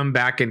they come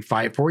back and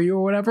fight for you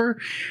or whatever.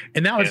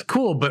 And that was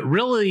cool. But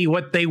really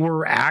what they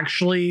were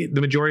actually the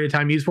majority of the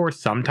time used for,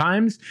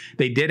 sometimes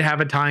they did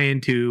have a tie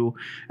into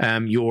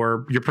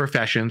your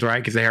professions, right?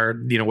 Because they are,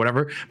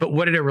 whatever. But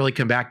what did it really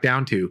come back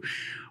down to?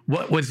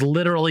 What was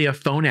literally a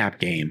phone app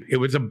game. It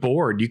was a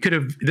board. You could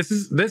have, this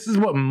is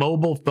what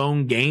mobile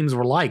phone games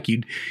were like.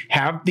 You'd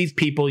have these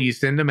people, you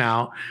send them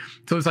out.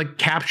 So it's like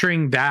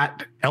capturing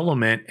that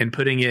element and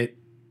putting it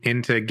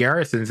into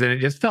garrisons, and it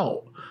just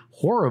felt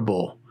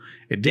horrible.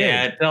 It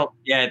did.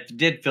 It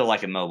did feel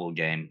like a mobile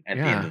game at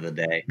the end of the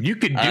day. You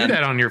could do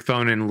that on your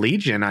phone in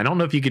Legion. I don't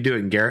know if you could do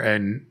it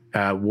in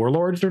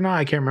Warlords or not.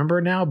 I can't remember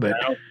now, but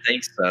I don't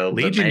think so.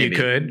 Legion you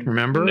could,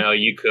 remember? No,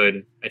 you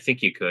could. I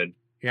think you could.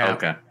 Yeah.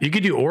 Okay. You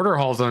could do order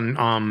halls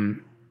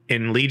on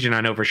in Legion. I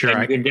know for sure.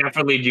 You can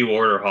definitely do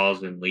order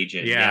halls in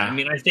Legion. Yeah. I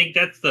mean, I think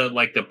that's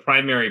the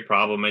primary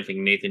problem. I think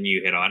Nathan,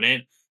 you hit on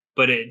it,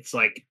 but it's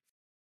like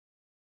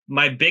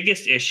my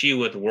biggest issue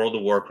with World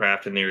of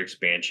Warcraft and their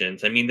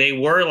expansions. I mean, they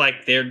were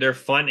like they're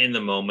fun in the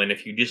moment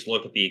if you just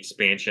look at the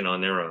expansion on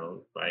their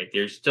own. Right?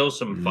 There's still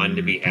some fun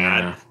to be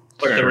had,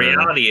 but the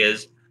reality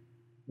is,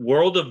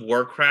 World of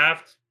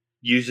Warcraft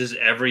uses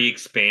every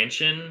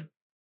expansion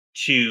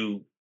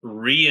to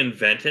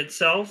reinvent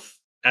itself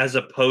as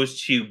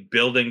opposed to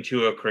building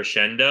to a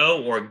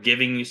crescendo or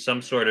giving you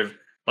some sort of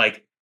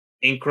like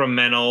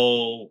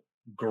incremental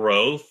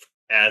growth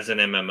as an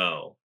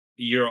MMO.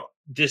 You're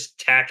just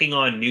tacking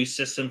on new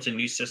systems,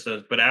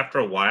 but after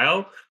a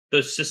while,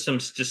 those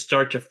systems just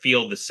start to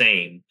feel the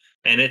same.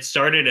 And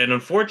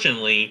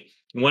unfortunately,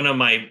 one of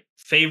my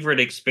favorite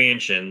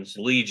expansions,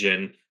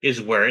 Legion, is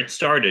where it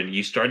started.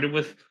 You started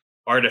with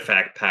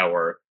artifact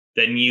power.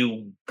 Then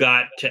you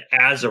got to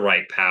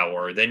Azerite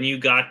power. Then you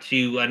got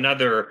to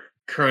another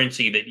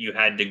currency that you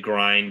had to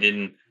grind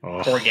in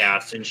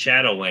Torghast and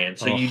Shadowlands.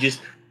 So you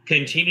just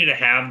continue to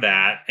have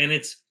that.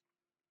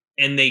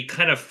 And they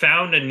kind of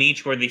found a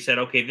niche where they said,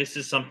 okay, this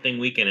is something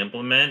we can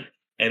implement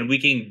and we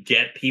can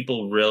get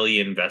people really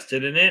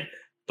invested in it.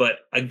 But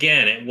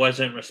again, it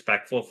wasn't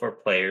respectful for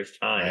players'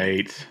 time.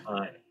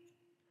 Right.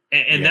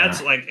 And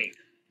that's like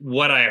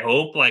what I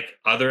hope like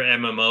other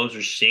MMOs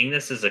are seeing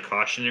this as a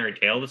cautionary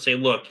tale to say,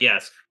 look,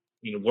 yes,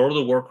 World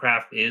of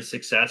Warcraft is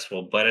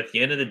successful, but at the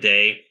end of the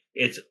day,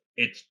 it's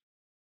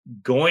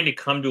going to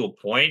come to a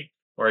point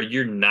where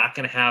you're not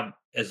going to have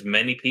as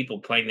many people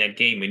playing that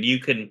game, and you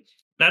can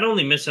not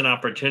only miss an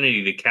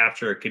opportunity to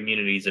capture a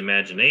community's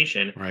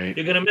imagination, right,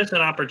 you're going to miss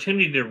an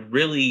opportunity to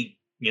really,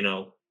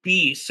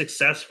 be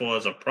successful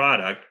as a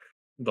product,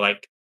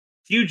 like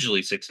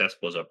hugely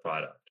successful as a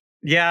product.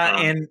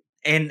 Yeah,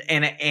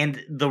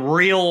 and the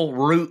real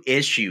root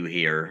issue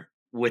here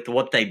with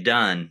what they've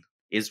done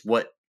is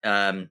what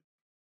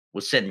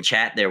was said in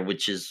chat there,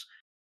 which is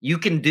you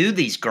can do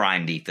these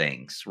grindy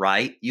things,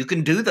 right? You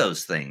can do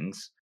those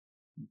things,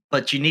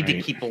 but you need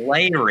to keep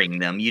layering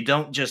them. You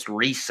don't just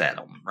reset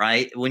them,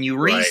 right? When you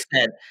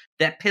reset,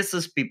 that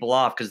pisses people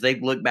off because they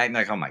look back and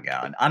like, oh my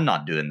God, I'm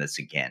not doing this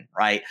again,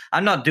 right?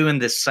 I'm not doing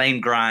this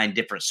same grind,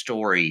 different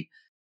story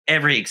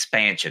every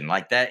expansion.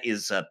 Like that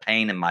is a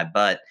pain in my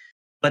butt.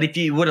 But if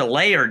you would have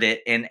layered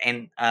it, and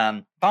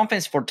Final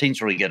Fantasy 14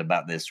 is really good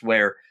about this,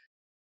 where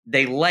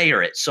they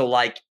layer it. So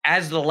like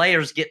as the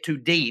layers get too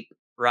deep,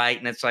 right?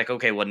 And it's like,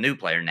 okay, well, new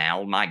player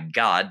now, my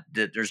God,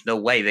 there's no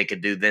way they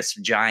could do this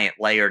giant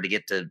layer to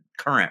get to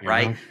current,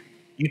 right?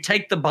 You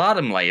take the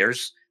bottom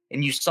layers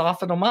and you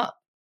soften them up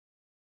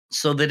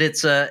so that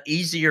it's a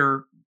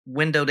easier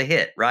window to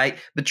hit, right?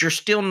 But you're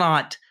still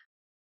not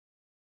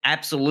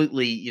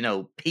absolutely,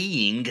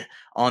 peeing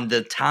on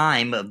the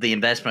time of the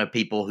investment of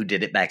people who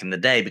did it back in the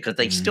day, because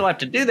they still have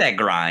to do that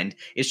grind.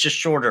 It's just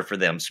shorter for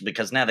them,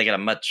 because now they got a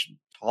much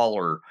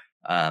taller,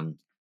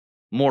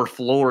 more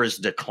floors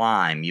to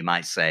climb, you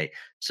might say.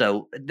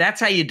 So that's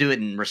how you do it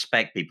and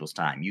respect people's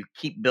time. You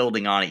keep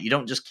building on it. You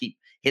don't just keep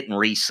hitting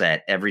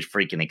reset every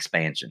freaking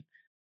expansion.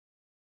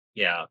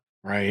 Yeah.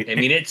 Right. I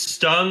mean, it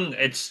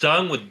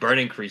stung with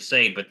Burning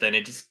Crusade, but then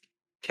it just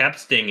kept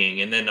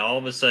stinging. And then all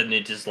of a sudden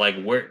it just like,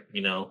 where'd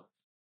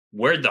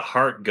the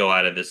heart go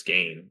out of this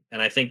game?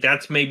 And I think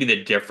that's maybe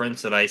the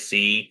difference that I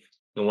see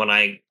when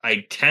I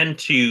tend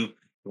to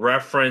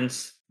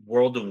reference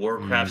World of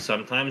Warcraft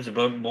sometimes,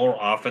 but more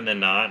often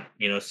than not,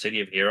 City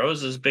of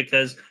Heroes, is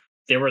because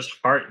there was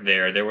heart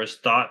there was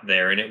thought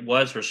there, and it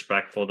was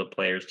respectful to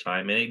players'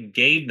 time, and it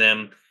gave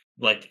them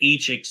like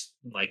each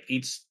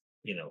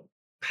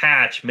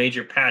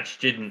major patch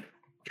didn't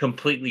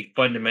completely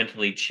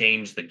fundamentally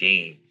change the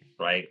game,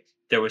 right?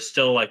 There was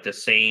still like the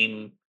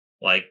same,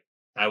 like,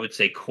 I would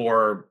say,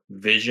 core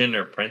vision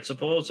or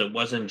principles. It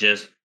wasn't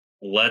just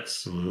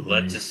let's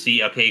just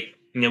see, okay,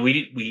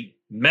 we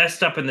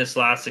messed up in this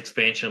last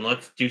expansion,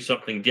 let's do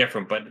something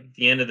different. But at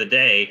the end of the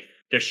day,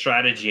 their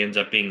strategy ends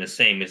up being the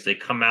same. Is they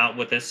come out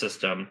with a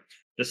system,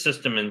 the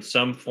system in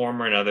some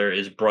form or another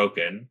is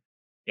broken,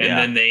 and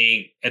then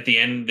they at the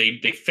end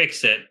they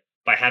fix it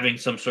by having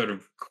some sort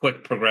of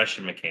quick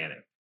progression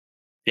mechanic.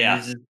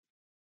 Yeah.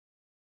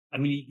 I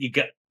mean,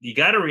 you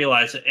got to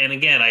realize, and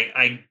again,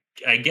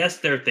 I guess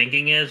their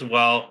thinking is,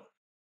 well,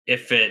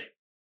 if it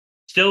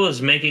still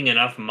is making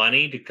enough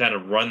money to kind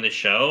of run the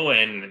show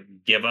and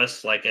give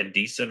us like a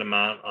decent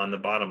amount on the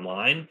bottom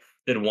line,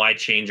 then why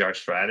change our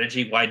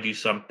strategy? Why do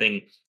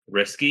something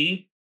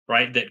risky,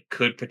 right? That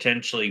could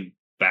potentially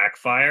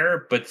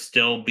backfire, but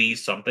still be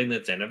something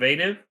that's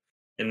innovative.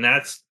 And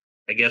that's,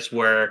 I guess,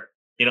 where,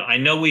 I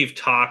know we've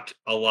talked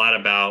a lot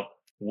about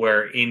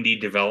where indie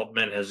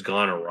development has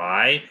gone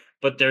awry,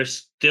 but there's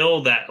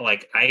still that,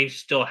 like, I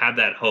still have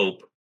that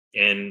hope,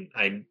 and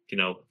I,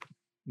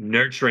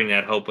 nurturing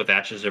that hope with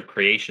Ashes of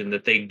Creation,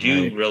 that they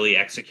do really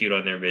execute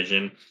on their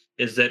vision,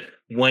 is that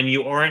when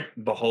you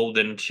aren't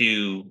beholden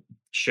to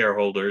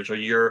shareholders, or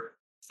your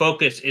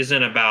focus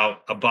isn't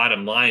about a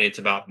bottom line, it's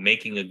about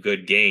making a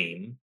good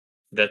game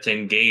that's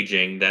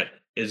engaging, that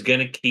is going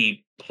to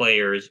keep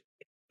players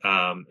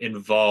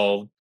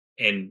involved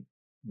and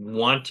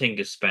wanting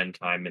to spend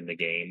time in the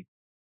game.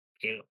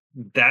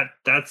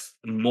 That's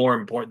more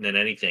important than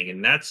anything,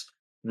 and that's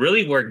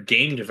really where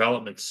game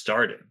development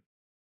started.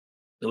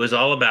 It was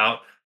all about,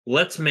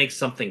 let's make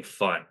something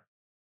fun.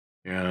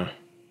 Yeah.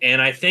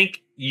 And I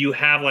think you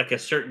have like a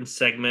certain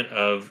segment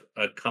of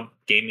a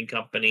gaming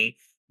company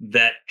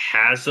that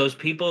has those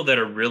people that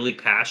are really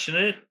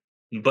passionate,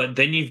 but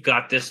then you've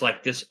got this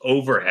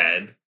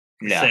overhead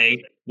to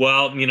say,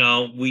 well,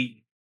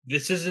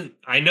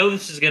 I know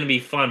this is going to be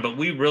fun, but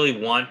we really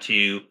want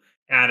to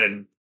add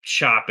a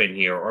shop in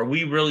here, or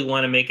we really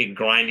want to make it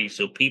grindy,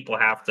 so people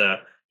have to,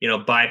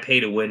 buy pay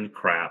to win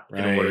crap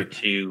in order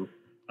to,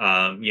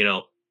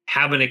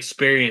 have an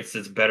experience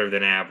that's better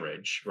than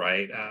average,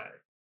 right?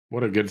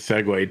 What a good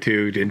segue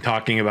too, in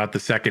talking about the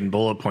second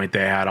bullet point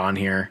they had on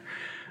here,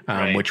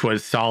 which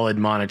was solid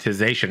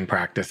monetization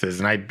practices.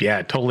 And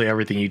totally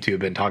everything you two have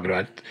been talking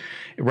about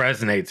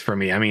resonates for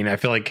me. I mean, I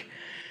feel like,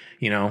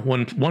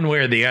 one way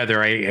or the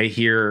other, I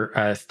hear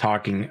us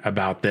talking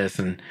about this.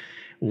 And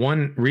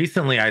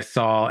recently I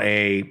saw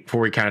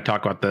before we kind of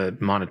talk about the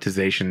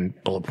monetization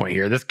bullet point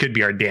here, this could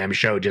be our damn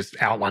show just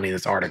outlining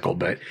this article,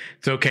 but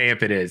it's okay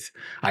if it is,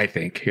 I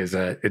think, because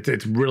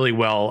it's really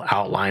well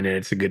outlined and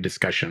it's a good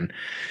discussion.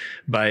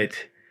 But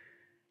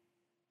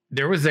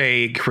there was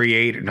a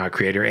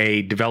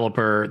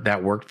developer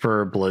that worked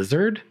for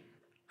Blizzard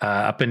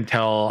up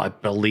until, I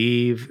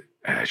believe,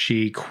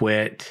 she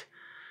quit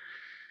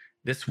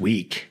this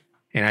week.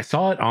 And I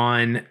saw it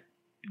on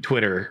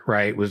Twitter,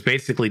 right? Was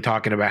basically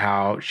talking about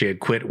how she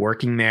had quit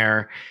working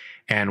there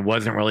and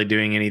wasn't really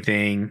doing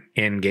anything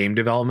in game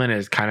development,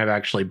 is kind of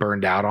actually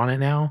burned out on it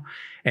now.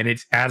 And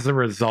it's as a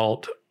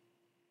result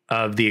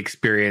of the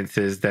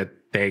experiences that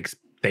they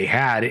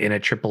had in a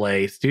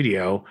AAA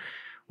studio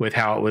with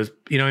how it was,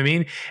 you know what I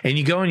mean? And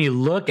you go and you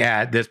look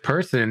at this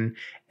person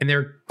and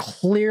they're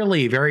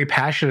clearly very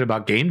passionate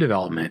about game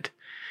development,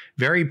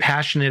 very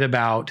passionate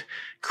about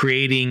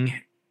creating,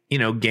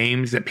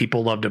 games that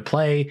people love to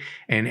play.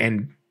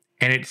 And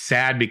it's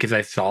sad because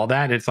I saw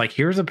that. It's like,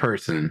 here's a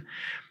person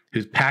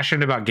who's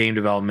passionate about game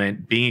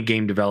development, being a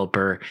game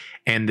developer,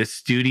 and the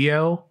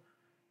studio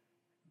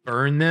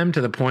burned them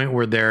to the point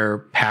where their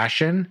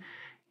passion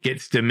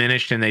gets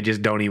diminished and they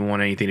just don't even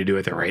want anything to do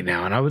with it right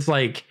now. And I was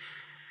like,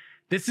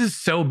 this is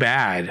so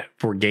bad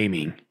for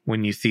gaming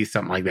when you see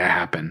something like that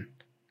happen,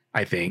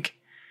 I think.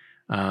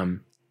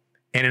 And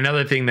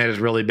another thing that is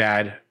really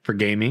bad for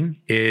gaming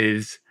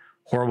is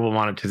horrible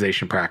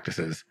monetization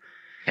practices.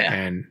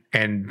 Yeah.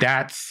 And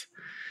that's,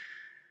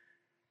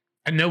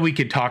 I know we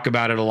could talk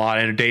about it a lot,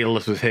 and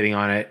Daedalus was hitting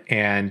on it,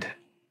 and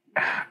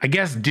I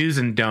guess do's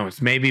and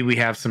don'ts. Maybe we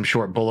have some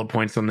short bullet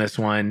points on this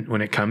one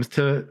when it comes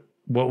to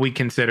what we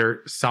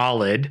consider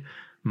solid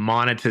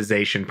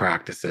monetization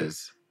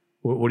practices.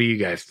 What do you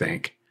guys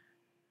think?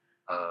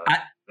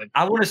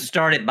 I want to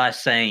start it by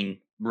saying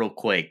real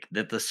quick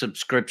that the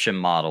subscription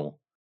model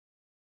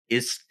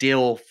is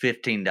still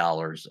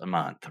 $15 a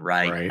month,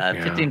 right?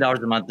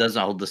 $15 a month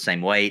doesn't hold the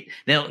same weight.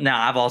 Now,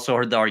 I've also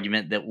heard the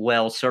argument that,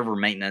 well, server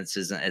maintenance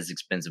isn't as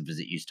expensive as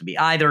it used to be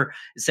either,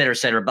 et cetera, et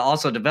cetera. But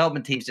also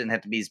development teams didn't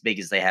have to be as big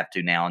as they have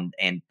to now.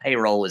 And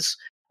payroll is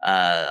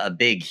a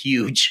big,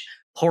 huge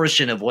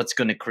portion of what's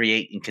going to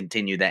create and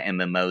continue that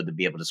MMO to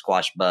be able to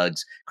squash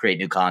bugs, create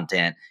new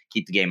content,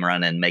 keep the game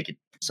running, make it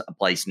a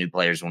place new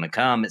players want to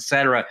come, et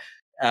cetera.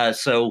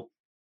 So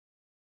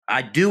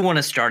I do want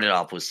to start it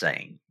off with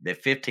saying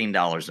that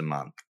 $15 a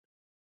month,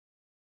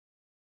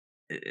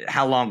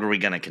 how long are we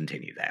going to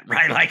continue that,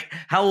 right? Like,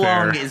 how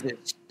long is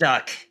it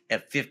stuck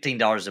at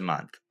 $15 a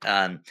month?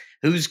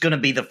 Who's going to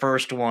be the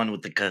first one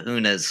with the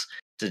kahunas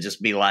to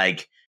just be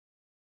like,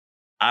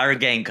 our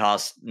game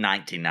costs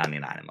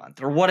 $19.99 a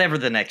month, or whatever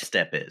the next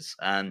step is,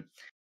 and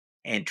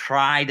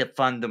try to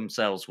fund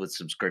themselves with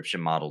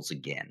subscription models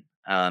again?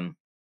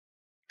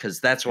 Because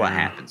that's what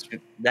happens.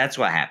 That's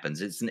what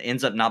happens. It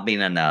ends up not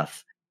being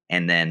enough.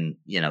 And then,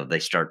 they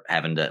start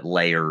having to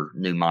layer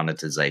new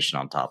monetization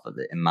on top of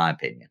it, in my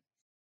opinion.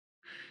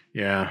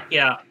 Yeah.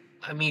 Yeah.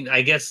 I mean,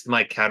 I guess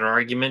my counter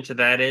argument to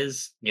that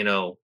is,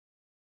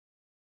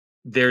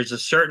 there's a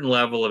certain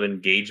level of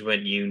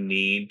engagement you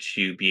need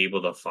to be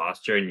able to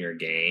foster in your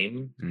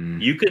game.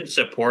 You can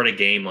support a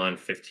game on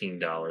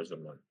 $15 a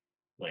month.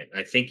 Right?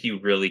 I think you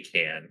really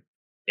can.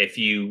 If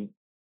you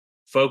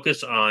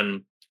focus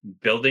on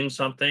building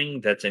something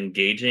that's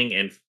engaging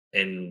and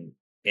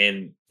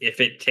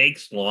if it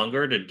takes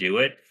longer to do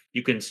it,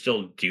 you can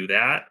still do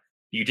that.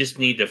 You just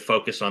need to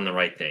focus on the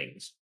right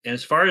things. And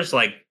as far as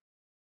like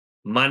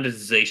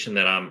monetization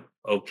that I'm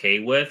okay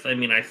with, I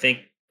mean, I think,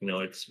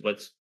 it's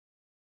what's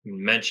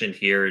mentioned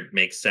here. It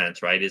makes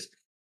sense, right? Is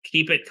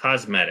keep it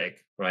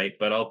cosmetic, right?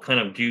 But I'll kind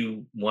of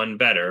do one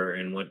better.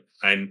 And what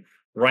I'm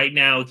right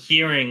now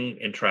hearing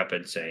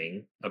Intrepid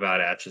saying about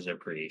Ashes of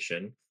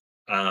Creation.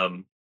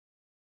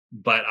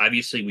 But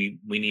obviously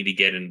we need to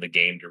get into the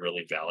game to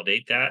really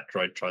validate that,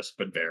 try trust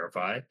but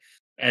verify.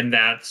 And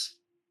that's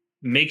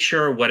make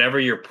sure whatever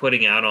you're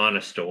putting out on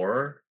a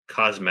store,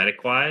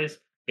 cosmetic wise,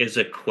 is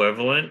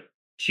equivalent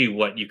to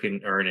what you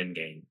can earn in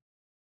game.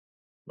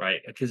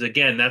 Right? Because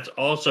again, that's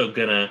also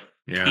gonna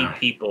keep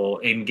people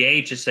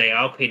engaged to say,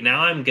 okay,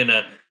 now I'm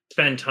gonna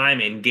spend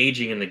time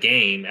engaging in the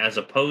game as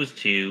opposed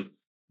to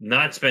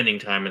not spending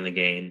time in the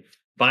game,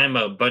 buying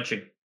a bunch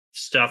of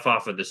stuff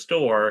off of the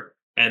store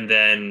and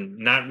then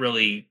not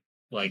really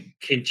like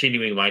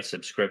continuing my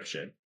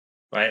subscription,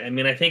 right? I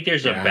mean, I think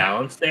there's a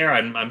balance there.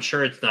 I'm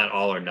sure it's not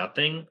all or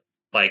nothing,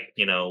 like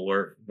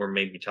we're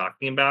maybe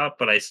talking about,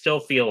 but I still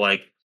feel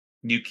like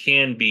you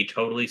can be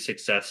totally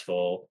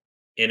successful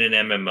in an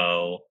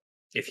MMO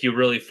if you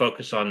really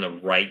focus on the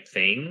right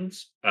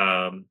things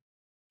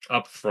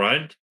up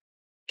front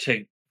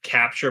to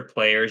capture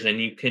players, and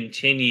you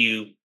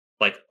continue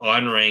like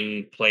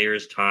honoring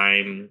players'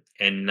 time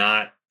and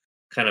not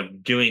kind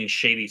of doing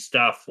shady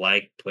stuff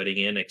like putting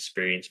in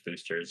experience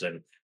boosters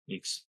and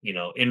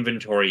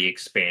inventory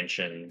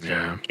expansions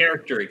and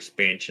character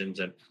expansions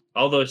and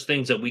all those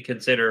things that we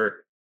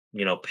consider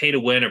pay to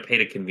win or pay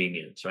to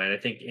convenience, right? I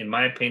think in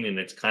my opinion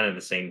it's kind of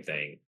the same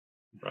thing,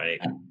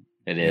 right?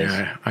 It is.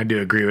 Yeah, I do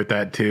agree with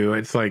that too.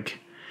 It's like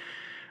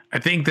I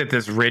think that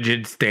this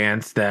rigid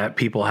stance that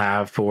people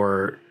have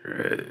for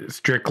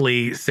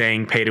strictly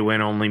saying pay to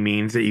win only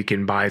means that you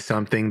can buy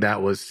something that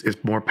is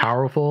more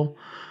powerful,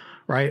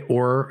 right?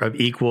 Or of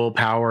equal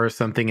power,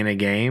 something in a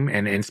game,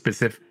 and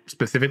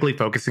specifically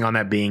focusing on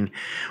that being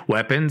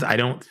weapons. I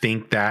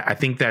think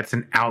that's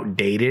an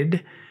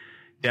outdated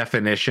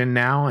definition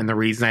now. And the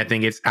reason I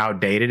think it's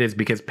outdated is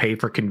because pay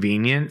for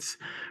convenience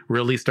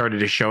really started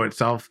to show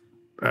itself,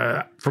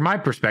 from my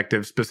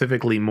perspective,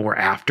 specifically more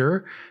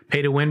after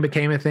pay to win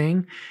became a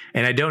thing.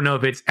 And I don't know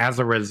if it's as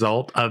a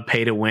result of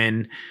pay to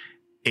win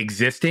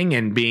existing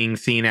and being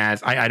seen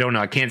as, I don't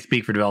know, I can't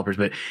speak for developers,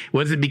 but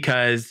was it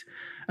because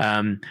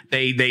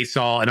they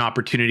saw an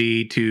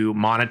opportunity to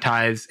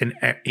monetize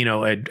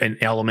an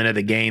element of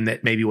the game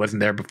that maybe wasn't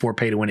there before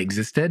pay to win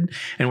existed,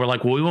 and we're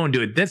like, well, we won't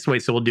do it this way,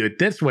 so we'll do it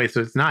this way, so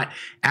it's not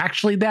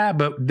actually that,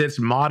 but this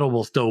model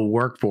will still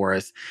work for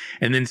us.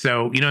 And then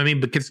so what I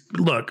mean, because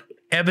look,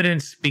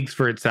 evidence speaks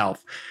for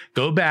itself.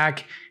 Go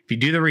back, if you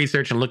do the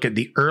research and look at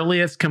the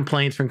earliest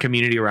complaints from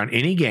community around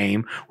any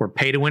game where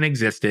pay to win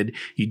existed,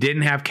 you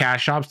didn't have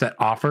cash shops that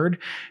offered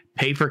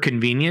pay for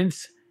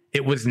convenience.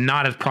 It was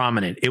not as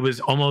prominent. It was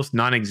almost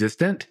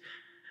non-existent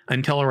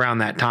until around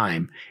that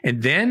time.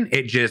 And then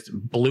it just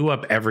blew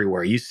up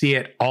everywhere. You see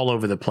it all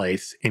over the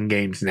place in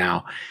games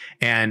now.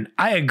 And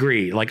I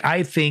agree. Like,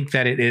 I think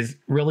that it is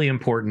really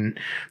important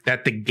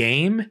that the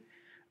game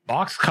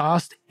box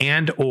cost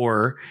and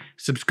or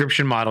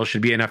subscription model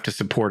should be enough to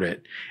support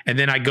it. And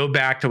then I go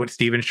back to what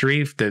Steven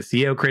Sharif, the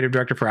CEO creative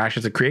director for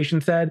Ashes of Creation,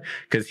 said,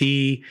 because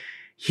he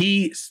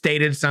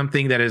stated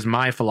something that is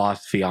my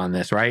philosophy on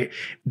this, right?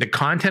 The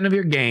content of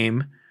your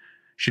game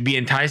should be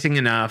enticing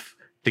enough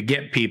to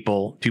get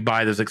people to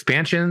buy those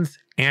expansions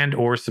and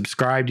or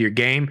subscribe to your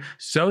game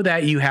so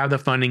that you have the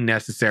funding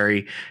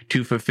necessary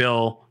to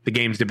fulfill the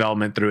game's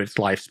development through its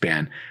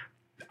lifespan.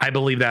 I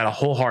believe that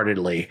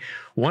wholeheartedly.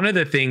 One of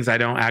the things I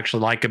don't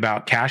actually like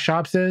about cash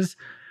shops is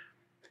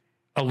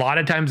a lot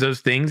of times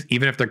those things,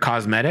 even if they're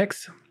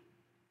cosmetics,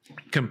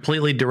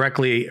 completely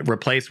directly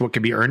replace what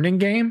could be earned in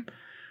game,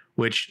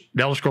 which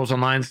The Elder Scrolls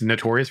Online is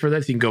notorious for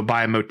this. You can go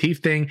buy a motif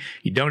thing.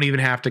 You don't even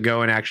have to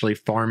go and actually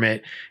farm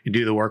it and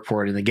do the work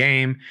for it in the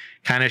game.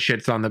 Kind of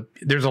shits on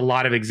there's a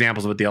lot of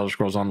examples with The Elder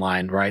Scrolls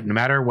Online, right? No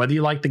matter whether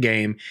you like the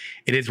game,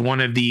 it is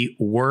one of the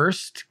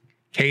worst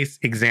case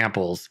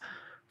examples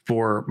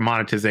for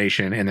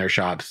monetization in their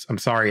shops. I'm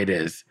sorry, it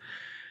is.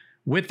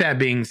 With that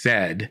being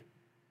said,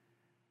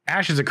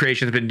 Ashes of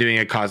Creation has been doing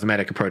a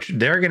cosmetic approach.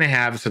 They're going to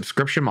have a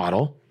subscription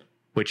model,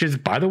 which is,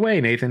 by the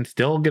way, Nathan,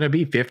 still going to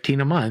be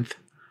 $15 a month.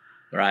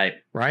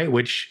 Right.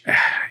 Which,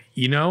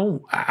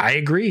 I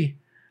agree.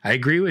 I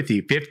agree with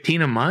you.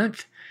 $15 a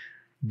month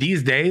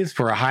these days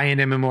for a high-end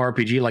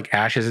MMORPG like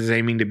Ashes is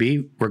aiming to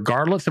be,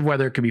 regardless of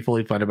whether it can be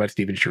fully funded by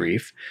Stephen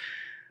Sharif.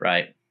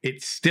 Right.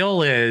 It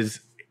still is,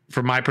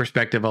 from my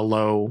perspective, a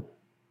low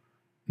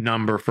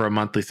number for a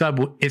monthly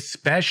sub,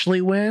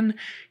 especially when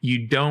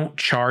you don't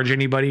charge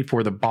anybody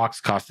for the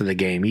box cost of the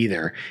game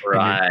either.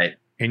 Right.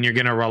 And you're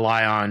going to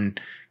rely on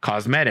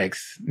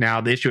cosmetics. Now,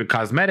 the issue with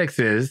cosmetics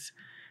is,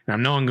 and I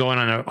know I'm going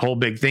on a whole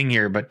big thing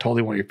here, but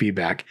totally want your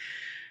feedback.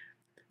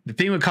 The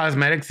thing with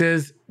cosmetics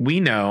is we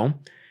know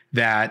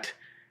that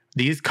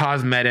these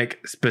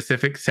cosmetic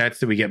specific sets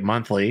that we get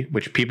monthly,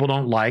 which people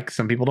don't like,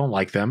 some people don't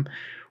like them.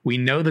 We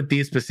know that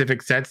these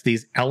specific sets,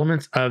 these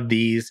elements of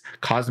these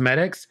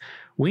cosmetics,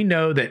 we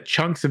know that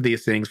chunks of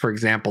these things, for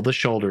example, the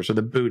shoulders or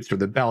the boots or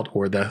the belt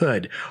or the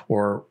hood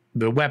or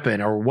the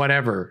weapon or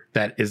whatever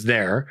that is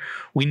there,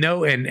 we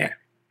know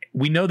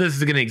this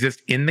is going to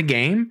exist in the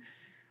game,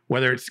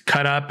 whether it's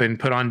cut up and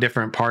put on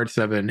different parts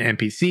of an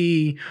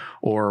NPC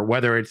or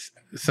whether it's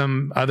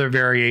some other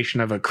variation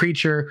of a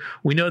creature.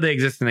 We know they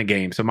exist in the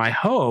game. So my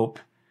hope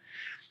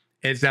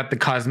is that the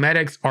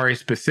cosmetics are a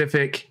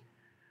specific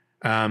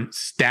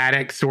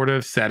static sort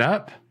of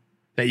setup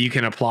that you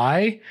can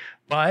apply,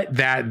 but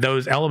that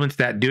those elements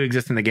that do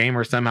exist in the game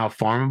are somehow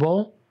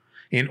farmable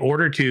in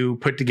order to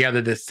put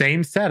together the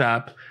same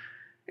setup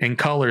and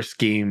color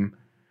scheme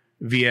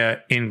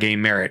via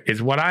in-game merit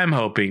is what I'm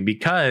hoping,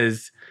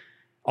 because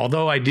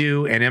although I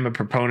do and am a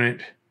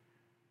proponent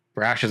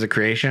for Ashes of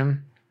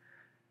Creation,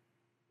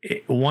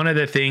 one of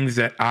the things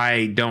that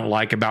I don't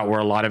like about where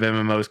a lot of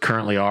MMOs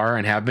currently are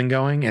and have been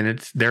going, and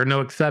they're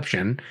no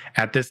exception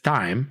at this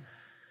time,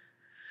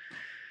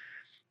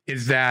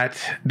 is that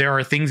there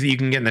are things that you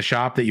can get in the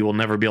shop that you will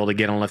never be able to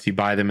get unless you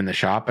buy them in the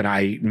shop. And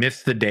I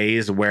miss the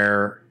days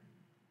where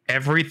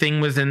everything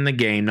was in the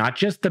game, not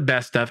just the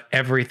best stuff,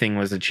 everything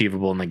was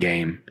achievable in the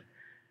game.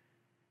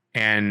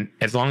 And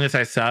as long as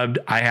I subbed,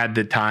 I had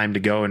the time to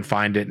go and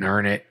find it and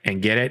earn it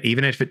and get it,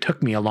 even if it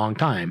took me a long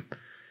time.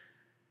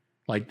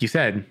 Like you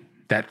said,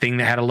 that thing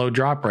that had a low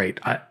drop rate,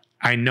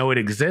 I know it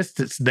exists.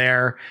 It's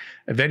there.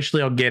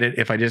 Eventually I'll get it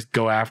if I just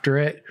go after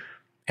it.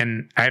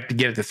 And I have to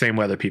get it the same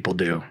way other people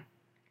do.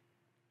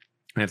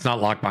 And it's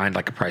not locked behind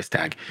like a price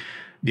tag.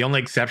 The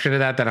only exception to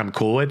that I'm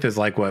cool with is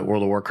like what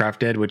World of Warcraft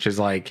did, which is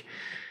like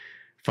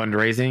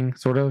fundraising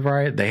sort of,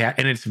 right?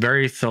 And it's a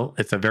very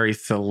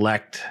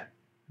select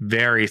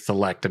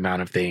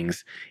amount of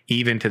things,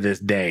 even to this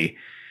day.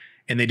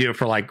 And they do it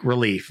for like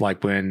relief,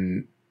 like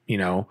when,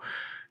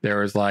 there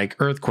was like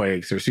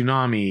earthquakes or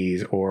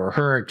tsunamis or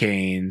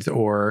hurricanes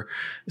or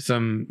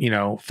some,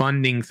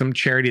 funding, some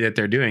charity that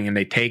they're doing. And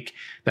they take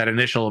that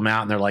initial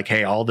amount and they're like,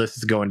 hey, all this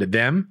is going to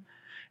them.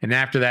 And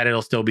after that,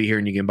 it'll still be here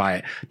and you can buy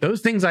it.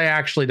 Those things I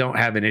actually don't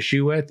have an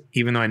issue with,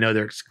 even though I know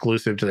they're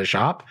exclusive to the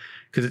shop,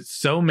 because it's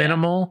so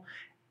minimal.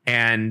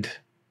 And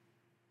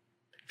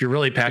if you're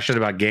really passionate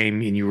about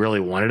game and you really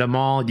wanted them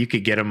all, you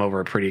could get them over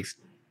a pretty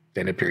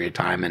extended period of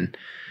time and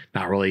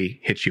not really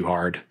hit you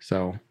hard.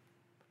 So,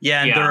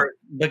 they're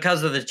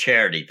because of the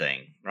charity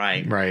thing,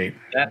 right? Right.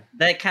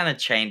 That kind of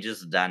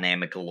changes the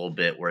dynamic a little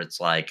bit, where it's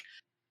like,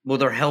 well,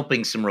 they're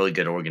helping some really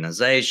good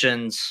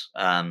organizations.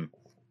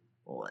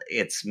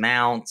 It's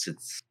mounts.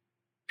 It's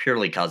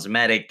purely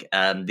cosmetic.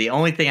 The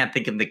only thing I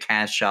think in the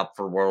cash shop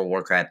for World of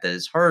Warcraft that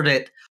has hurt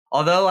it,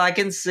 although I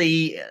can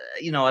see,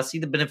 I see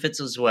the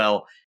benefits as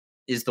well,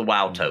 is the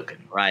WoW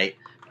token, right?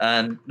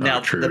 Now,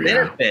 true,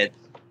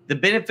 the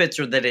benefits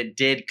are that it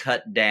did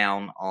cut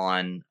down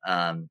on,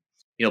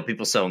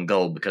 people selling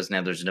gold, because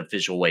now there's an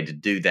official way to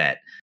do that.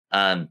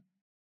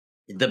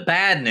 The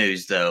bad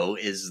news, though,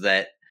 is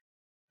that,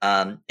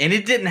 and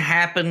it didn't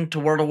happen to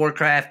World of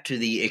Warcraft to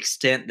the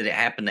extent that it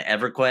happened to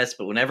EverQuest,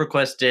 but when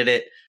EverQuest did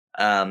it,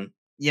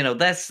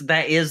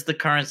 that is the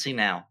currency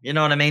now. You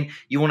know what I mean?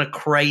 You want a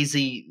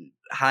crazy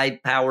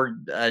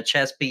high-powered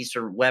chess piece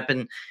or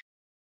weapon,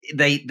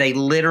 they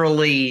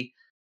literally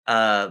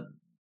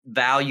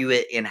value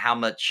it in how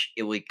much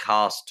it would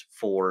cost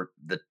for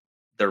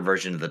their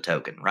version of the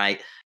token,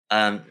 right?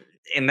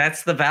 and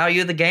that's the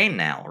value of the game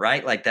now,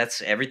 right? Like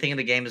that's everything in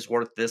the game is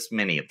worth this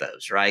many of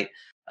those, right?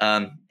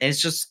 And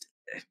it's just,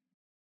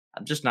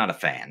 I'm just not a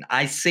fan.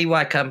 I see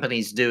why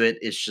companies do it.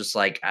 It's just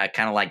like I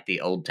kind of like the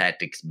old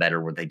tactics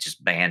better, where they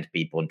just banned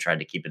people and tried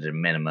to keep it at a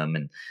minimum,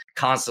 and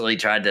constantly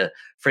tried to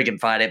freaking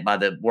fight it by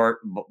the word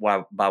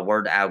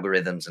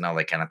algorithms and all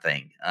that kind of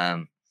thing.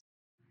 And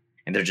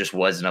there just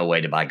was no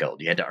way to buy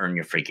gold. You had to earn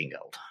your freaking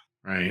gold.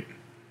 Right.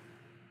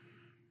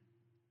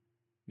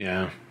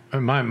 Yeah.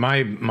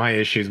 My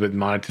issues with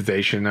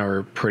monetization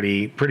are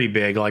pretty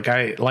big. Like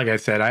I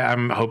said,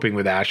 I'm hoping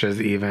with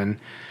Ashes even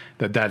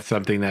that's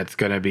something that's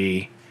going to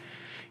be,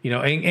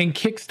 and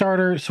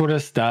Kickstarter sort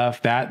of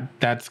stuff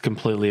that's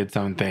completely its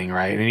own thing,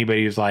 right? And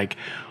anybody who's like,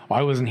 well,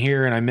 I wasn't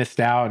here and I missed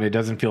out and it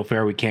doesn't feel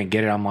fair, we can't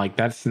get it. I'm like,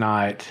 that's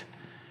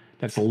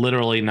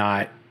literally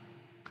not,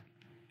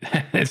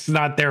 it's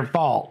not their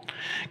fault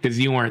because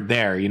you weren't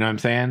there. You know what I'm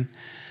saying?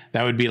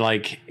 That would be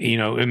like,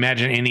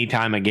 imagine any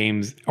time a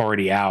game's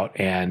already out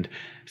and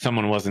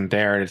someone wasn't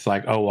there and it's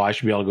like, oh, well, I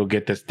should be able to go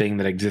get this thing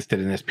that existed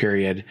in this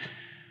period.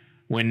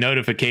 When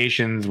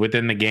notifications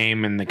within the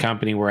game and the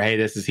company were, hey,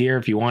 this is here.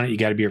 If you want it, you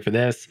got to be here for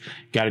this.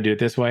 You got to do it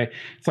this way.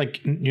 It's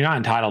like, you're not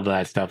entitled to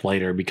that stuff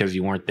later because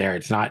you weren't there.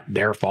 It's not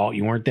their fault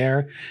you weren't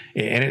there.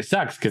 And it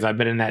sucks because I've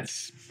been in that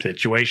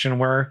situation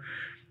where,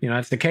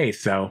 that's the case.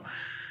 So,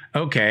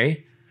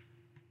 okay.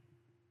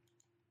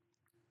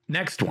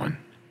 Next one.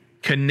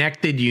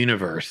 Connected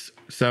universe.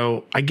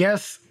 So I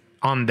guess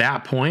on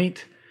that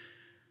point,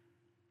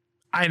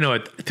 I know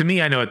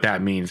what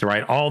that means,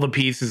 right? All the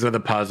pieces of the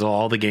puzzle,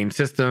 all the game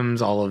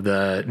systems, all of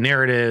the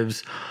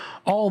narratives,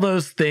 all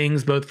those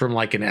things, both from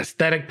like an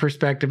aesthetic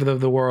perspective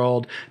of the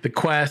world, the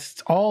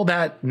quests, all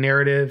that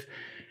narrative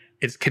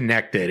is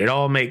connected. It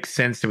all makes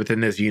sense within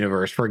this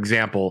universe. For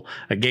example,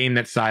 a game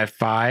that's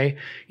sci-fi,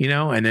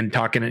 and then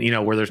talking,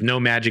 where there's no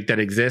magic that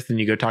exists and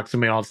you go talk to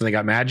somebody else and they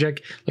got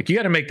magic. Like you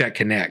got to make that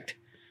connect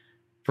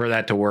for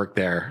that to work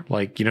there.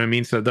 Like, you know what I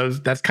mean? So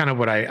that's kind of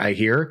what I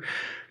hear.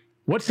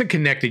 What's the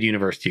connected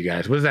universe to you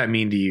guys? What does that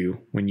mean to you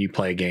when you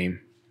play a game?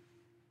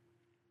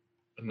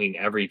 I mean,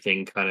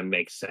 everything kind of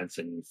makes sense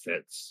and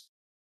fits.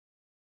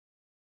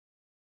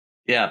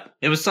 Yeah,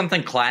 it was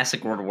something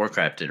classic World of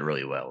Warcraft did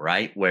really well,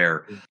 right?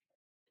 Where,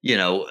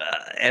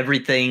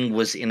 everything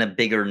was in a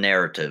bigger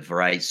narrative,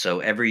 right? So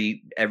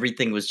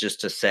everything was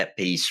just a set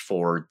piece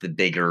for the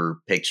bigger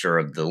picture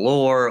of the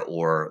lore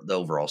or the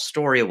overall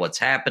story of what's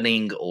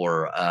happening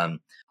or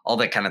all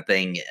that kind of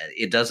thing.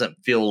 It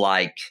doesn't feel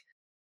like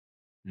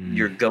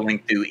you're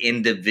going through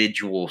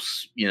individual,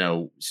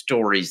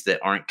 stories that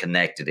aren't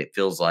connected. It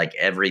feels like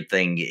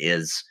everything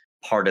is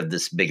part of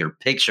this bigger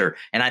picture.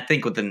 And I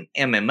think with an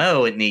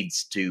MMO, it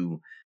needs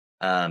to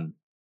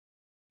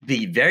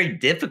be very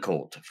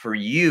difficult for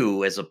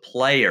you as a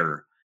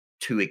player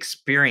to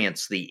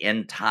experience the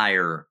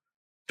entire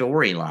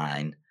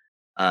storyline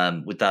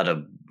without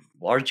a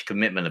large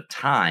commitment of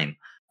time,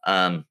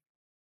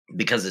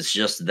 because it's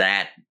just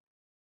that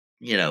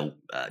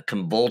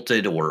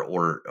convoluted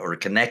or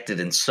connected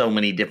in so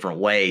many different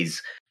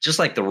ways, just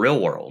like the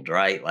real world,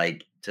 right?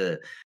 Like to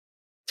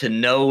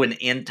know an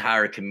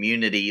entire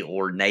community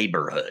or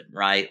neighborhood,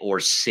 right? Or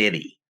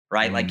city,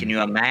 right? Like, can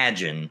you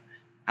imagine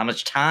how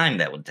much time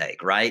that would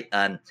take, right?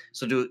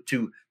 So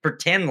to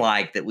pretend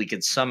like that we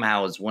could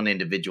somehow, as one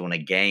individual in a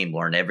game,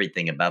 learn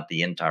everything about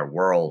the entire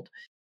world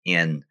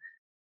in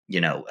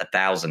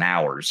 1,000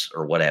 hours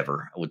or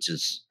whatever, which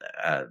is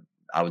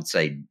I would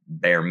say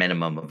bare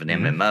minimum of an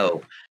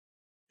MMO,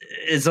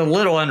 is a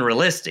little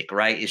unrealistic,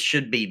 right? It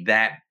should be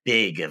that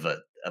big of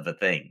a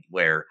thing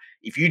where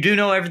if you do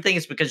know everything,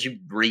 it's because you've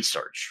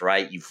researched,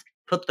 right? You've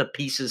put the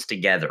pieces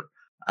together.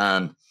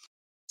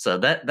 So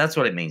that's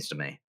what it means to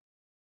me.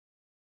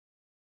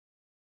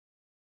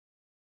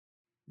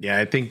 Yeah,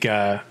 I think,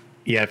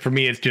 for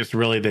me, it's just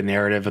really the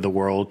narrative of the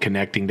world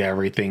connecting to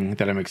everything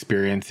that I'm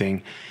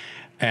experiencing.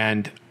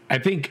 And I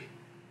think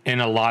in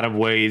a lot of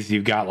ways,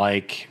 you've got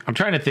I'm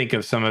trying to think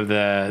of some of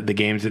the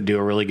games that do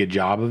a really good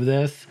job of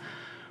this.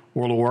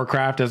 World of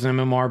Warcraft as an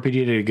MMORPG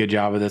did a good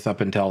job of this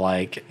up until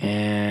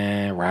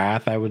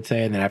Wrath, I would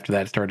say. And then after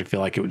that, it started to feel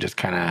like it would just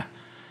kind of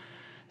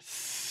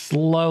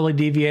slowly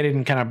deviated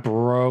and kind of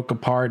broke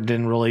apart.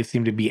 Didn't really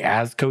seem to be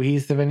as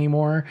cohesive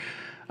anymore.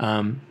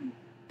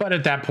 But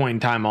at that point in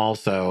time,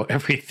 also,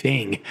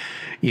 everything,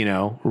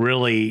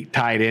 really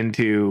tied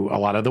into a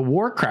lot of the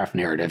Warcraft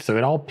narrative. So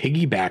it all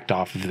piggybacked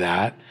off of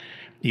that,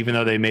 even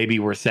though they maybe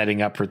were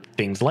setting up for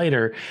things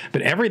later.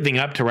 But everything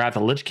up to Wrath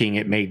of the Lich King,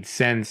 it made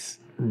sense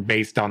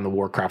based on the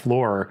Warcraft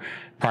lore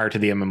prior to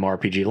the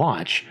MMORPG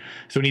launch.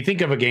 So when you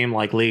think of a game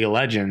like League of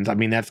Legends, I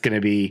mean, that's going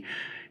to be,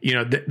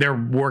 they're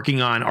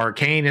working on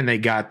Arcane and they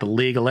got the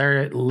League of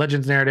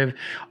Legends narrative.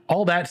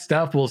 All that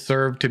stuff will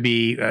serve to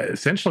be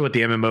essentially what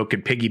the MMO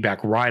could piggyback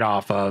right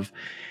off of.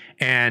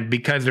 And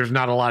because there's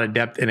not a lot of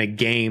depth in a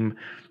game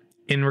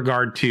in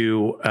regard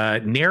to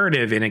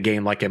narrative in a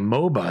game like a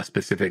MOBA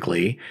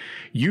specifically,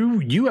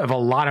 you have a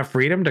lot of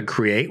freedom to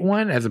create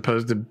one as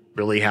opposed to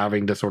really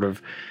having to sort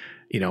of,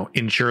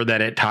 ensure that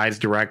it ties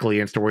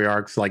directly in story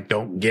arcs,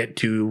 don't get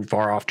too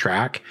far off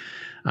track.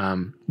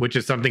 which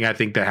is something I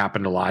think that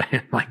happened a lot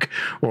in like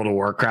World of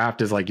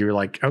Warcraft. Is like you're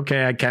like,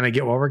 okay, I kind of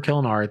get why we're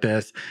killing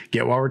Arthas,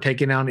 get why we're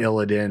taking down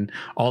Illidan.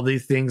 All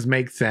these things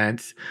make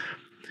sense.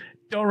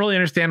 Don't really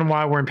understand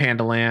why we're in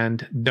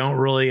Pandaland. Don't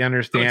really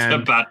understand. I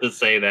was about to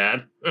say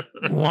that.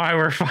 Why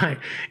we're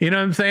fine. You know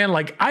what I'm saying?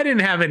 Like, I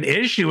didn't have an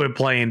issue with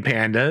playing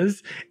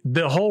pandas.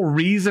 The whole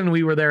reason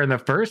we were there in the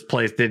first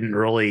place didn't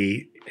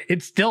really.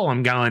 It's still,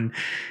 I'm going,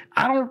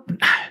 How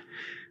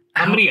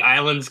many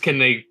islands can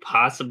they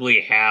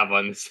possibly have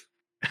on this?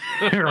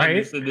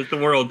 Right? In this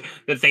world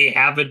that they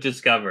haven't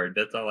discovered.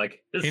 That's all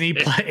like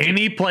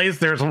any place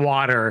there's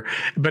water.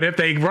 But if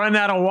they run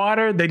out of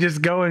water, they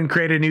just go and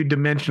create a new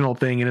dimensional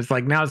thing. And it's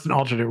like, now it's an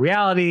alternate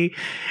reality.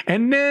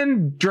 And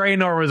then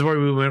Draenor was where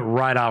we went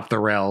right off the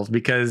rails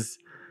because,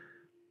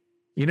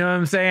 you know what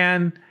I'm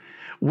saying?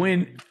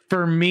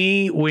 For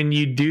me, when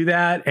you do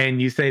that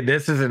and you say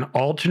this is an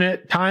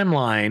alternate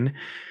timeline,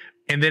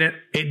 and then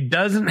it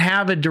doesnent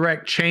have a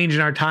direct change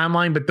in our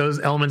timeline, but those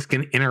elements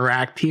can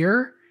interact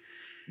here.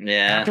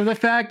 Yeah. After the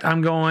fact,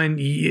 I'm going,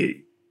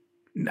 you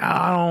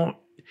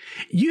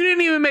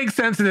didn't even make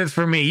sense of this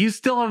for me. You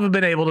still haven't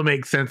been able to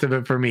make sense of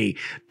it for me.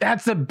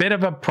 That's a bit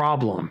of a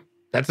problem.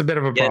 That's a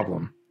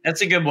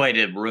good way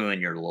to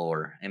ruin your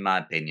lore, in my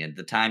opinion.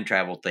 The time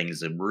travel thing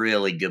is a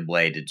really good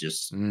way to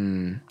just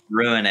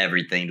ruin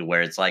everything to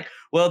where it's like,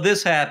 well,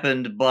 this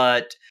happened,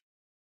 but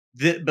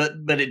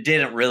it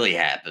didn't really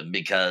happen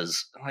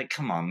because, like,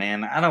 come on,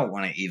 man, I don't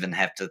want to even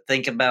have to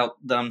think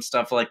about dumb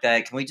stuff like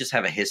that. Can we just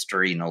have a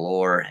history and a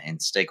lore and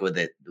stick with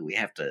it? Do we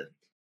have to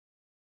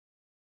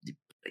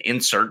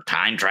insert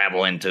time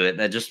travel into it?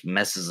 That just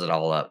messes it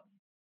all up.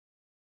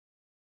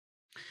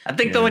 I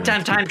think the only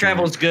time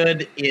travel is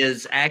good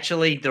is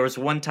actually there was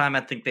one time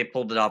I think they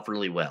pulled it off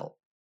really well.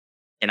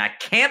 And I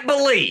can't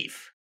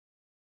believe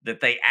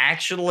that they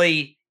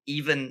actually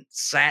even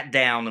sat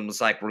down and was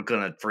like, we're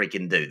going to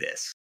freaking do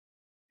this.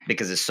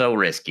 Because it's so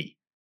risky.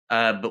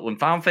 But when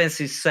Final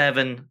Fantasy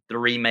VII, the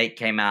remake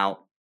came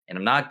out, and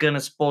I'm not going to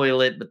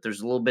spoil it, but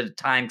there's a little bit of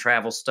time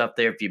travel stuff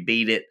there if you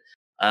beat it.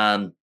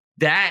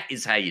 That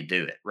is how you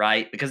do it,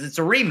 right? Because it's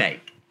a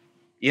remake,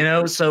 you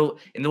know? So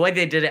in the way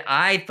they did it,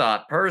 I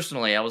thought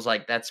personally, I was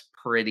like, that's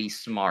pretty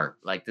smart.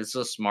 Like, this is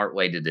a smart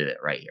way to do it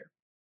right here.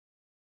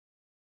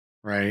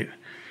 Right.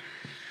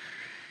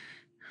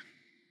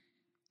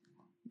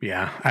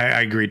 Yeah,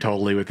 I agree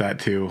totally with that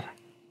too.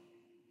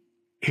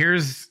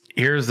 Here's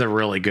a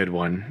really good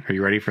one. Are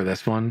you ready for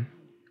this one?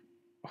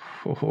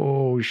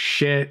 Oh,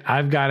 shit.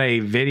 I've got a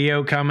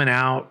video coming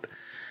out.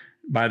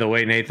 By the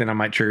way, Nathan, I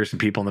might trigger some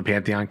people in the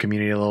Pantheon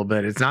community a little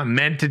bit. It's not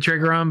meant to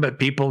trigger them, but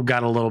people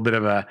got a little bit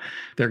of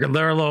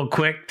they're a little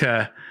quick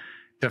to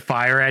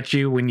fire at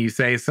you when you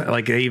say,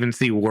 like, they even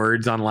see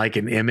words on like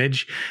an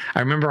image. I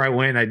remember I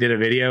went and I did a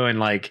video and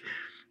like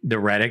the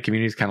Reddit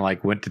communities kind of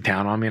like went to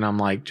town on me, and I'm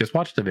like, just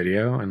watch the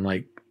video. And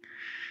like,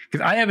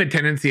 because I have a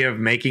tendency of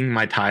making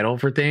my title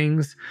for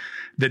things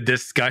the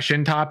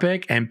discussion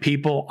topic, and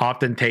people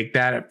often take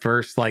that at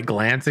first like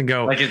glance and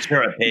go, like, it's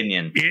your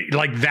opinion,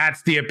 like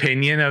that's the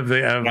opinion of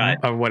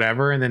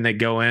whatever, and then they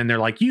go in, they're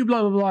like, you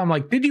blah blah blah. I'm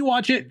like, did you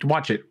watch it?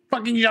 Watch it.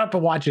 Fucking shut up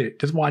and watch it.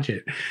 Just watch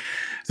it.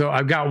 So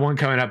I've got one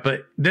coming up,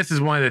 but this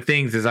is one of the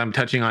things is I'm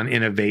touching on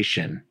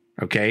innovation,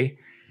 okay,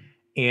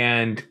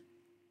 and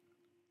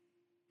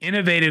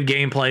innovative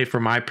gameplay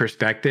from my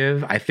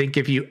perspective. I think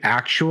if you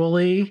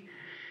actually,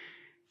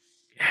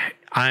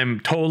 I'm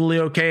totally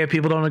okay if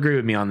people don't agree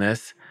with me on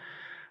this,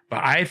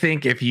 but I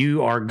think if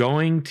you are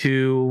going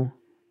to,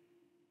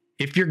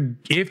 if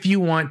you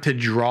want to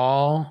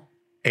draw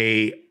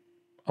a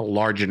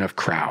large enough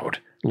crowd,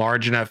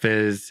 large enough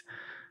is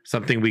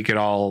something we could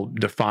all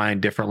define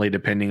differently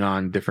depending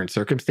on different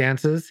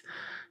circumstances.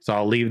 So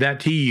I'll leave that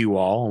to you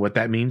all, what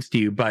that means to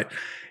you. But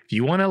if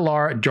you want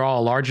to draw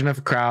a large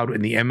enough crowd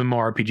in the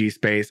MMORPG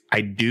space,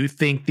 I do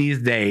think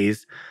these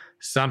days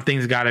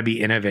something's got to be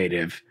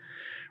innovative,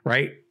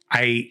 right?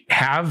 I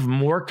have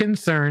more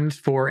concerns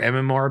for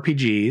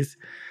MMORPGs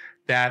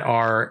that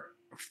are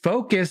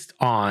focused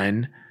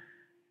on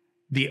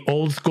the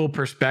old school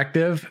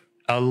perspective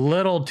a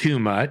little too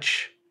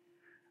much.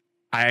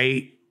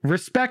 I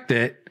respect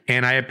it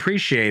and I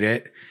appreciate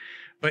it,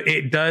 but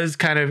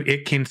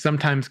it can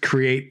sometimes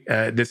create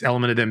this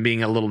element of them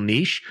being a little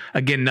niche.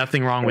 Again,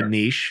 nothing wrong with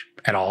niche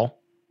at all.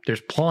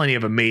 There's plenty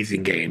of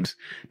amazing games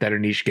that are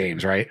niche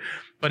games, right?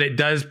 But it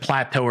does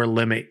plateau or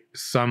limit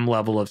some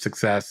level of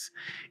success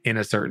in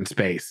a certain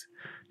space.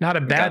 Not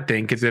a bad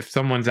thing, because if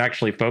someone's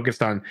actually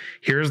focused on,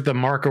 here's the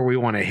marker we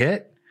want to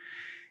hit,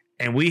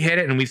 and we hit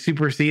it and we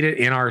supersede it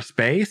in our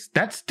space,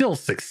 that's still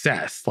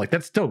success. Like,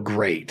 that's still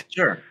great.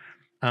 Sure.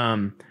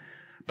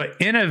 But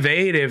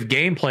innovative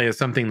gameplay is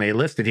something they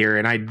listed here.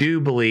 And I do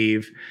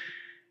believe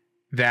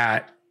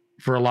that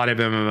for a lot of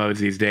MMOs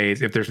these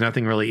days, if there's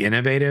nothing really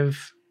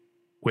innovative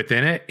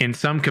within it, in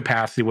some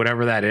capacity,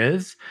 whatever that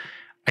is,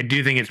 I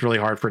do think it's really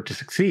hard for it to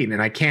succeed. And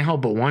I can't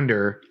help but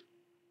wonder,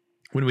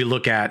 when we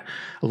look at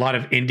a lot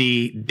of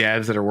indie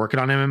devs that are working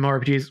on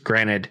MMORPGs,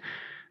 granted,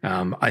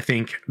 I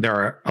think there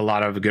are a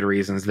lot of good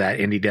reasons that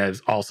indie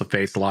devs also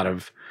face a lot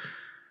of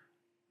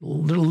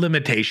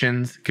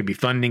limitations. Could be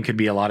funding, could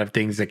be a lot of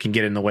things that can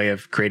get in the way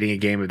of creating a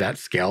game of that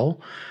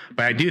scale.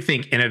 But I do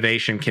think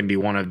innovation can be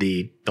one of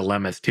the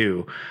dilemmas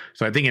too.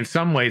 So I think in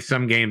some ways,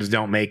 some games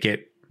don't make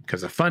it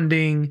because of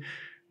funding,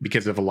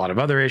 because of a lot of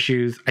other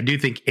issues. I do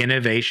think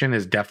innovation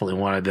is definitely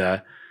one of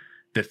the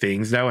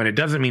things, though, and it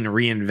doesn't mean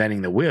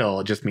reinventing the wheel.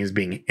 It just means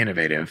being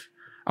innovative.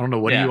 I don't know.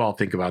 What do you all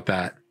think about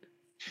that?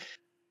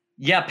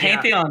 Yeah,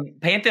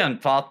 Pantheon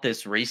fought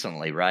this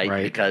recently,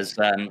 right? Because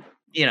there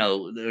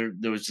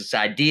was this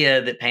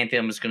idea that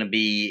Pantheon was going to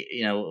be,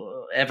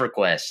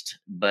 EverQuest,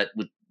 but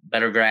with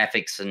better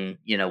graphics and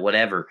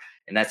whatever,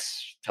 and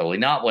that's totally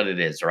not what it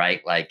is,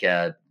 right? Like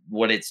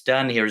what it's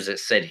done here is it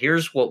said,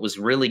 here's what was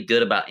really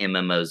good about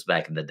MMOs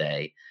back in the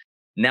day.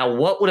 Now,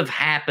 what would have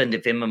happened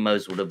if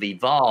MMOs would have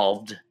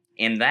evolved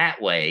in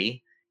that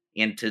way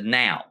into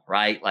now,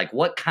 right? Like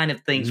what kind of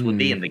things would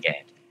be in the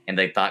game? And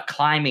they thought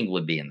climbing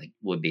would be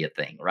a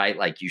thing, right?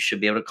 Like you should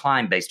be able to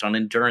climb based on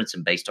endurance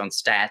and based on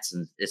stats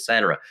and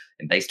etc.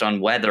 and based on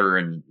weather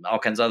and all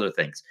kinds of other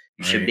things.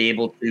 You should be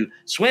able to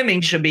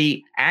swimming should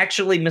be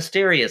actually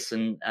mysterious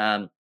and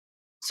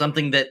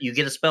something that you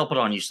get a spell put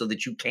on you so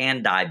that you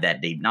can dive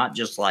that deep, not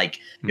just like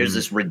here's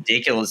this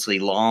ridiculously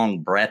long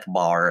breath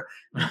bar.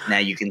 Now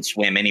you can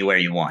swim anywhere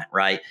you want,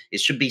 right? It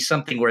should be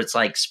something where it's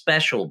like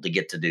special to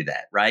get to do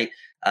that, right?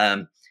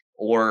 The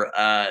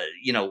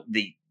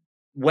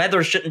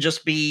weather shouldn't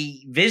just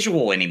be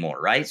visual anymore,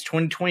 right? It's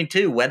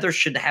 2022. Weather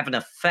should have an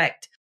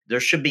effect. There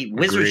should be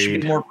wizards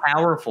should be more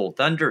powerful.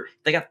 Thunder,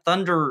 they got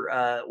thunder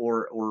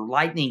or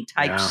lightning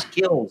type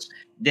skills.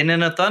 Then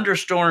in a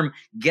thunderstorm,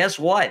 guess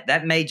what?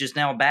 That mage is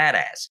now a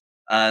badass.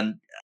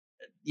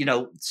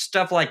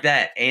 Stuff like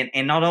that.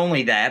 And not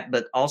only that,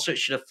 but also it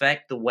should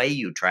affect the way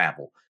you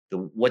travel, the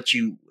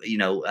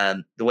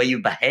way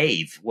you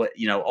behave,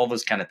 all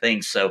those kind of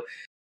things. So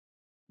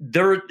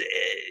they're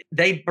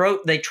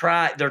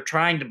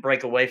trying to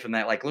break away from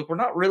that. Like, look, we're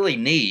not really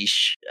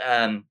niche.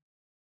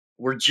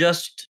 We're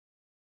just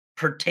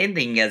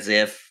pretending as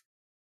if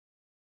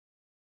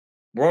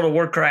World of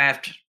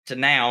Warcraft to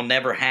now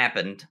never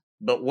happened,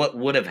 but what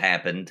would have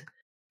happened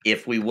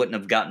if we wouldn't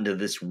have gotten to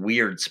this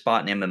weird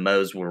spot in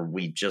MMOs where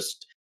we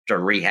just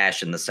start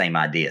rehashing the same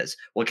ideas?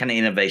 What kind of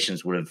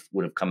innovations would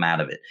have come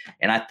out of it?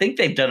 And I think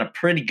they've done a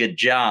pretty good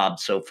job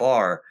so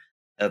far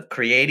of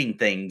creating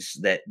things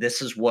that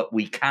this is what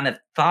we kind of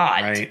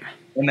thought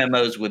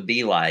MMOs would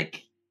be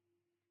like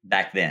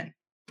back then.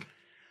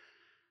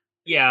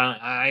 Yeah,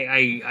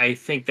 I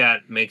think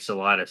that makes a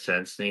lot of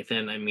sense,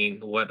 Nathan. I mean,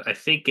 what I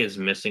think is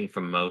missing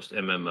from most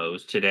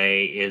MMOs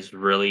today is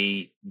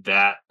really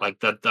that, like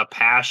the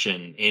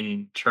passion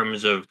in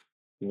terms of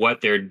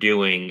what they're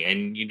doing.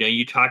 And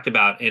you talked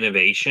about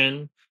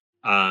innovation,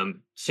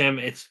 Sam.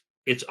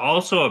 It's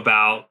also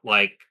about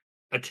like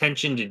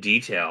attention to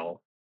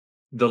detail,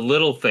 the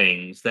little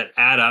things that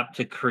add up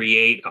to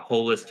create a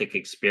holistic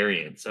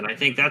experience. And I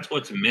think that's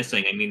what's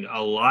missing. I mean,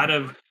 a lot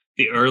of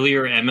the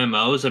earlier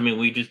MMOs, I mean,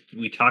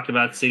 we talked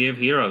about City of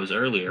Heroes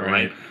earlier,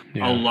 right?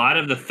 Yeah. A lot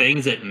of the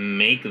things that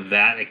make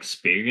that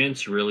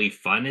experience really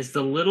fun is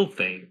the little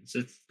things.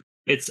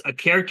 It's a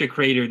character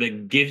creator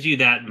that gives you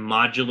that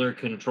modular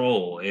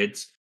control.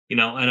 It's,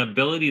 an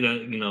ability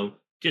to,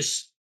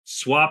 just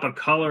swap a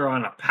color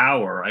on a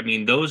power. I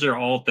mean, those are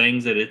all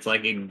things that it's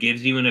like it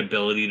gives you an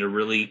ability to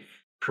really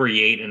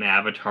create an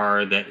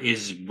avatar that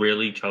is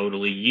really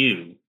totally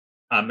you.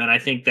 And I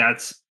think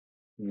that's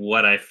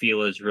what I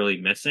feel is really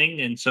missing.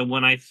 And so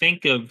when I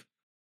think of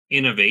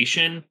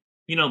innovation,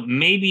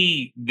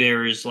 maybe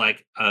there's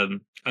like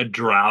a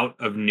drought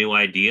of new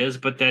ideas,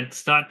 but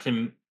that's not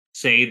to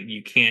say that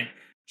you can't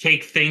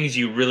take things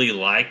you really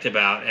liked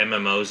about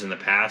MMOs in the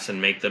past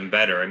and make them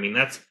better. I mean,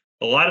 that's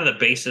a lot of the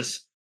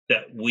basis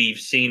that we've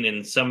seen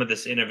in some of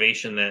this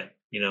innovation that,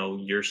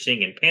 you're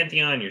seeing in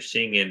Pantheon, you're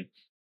seeing in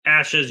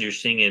Ashes, you're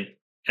seeing in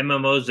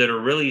MMOs that are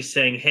really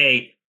saying,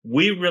 hey,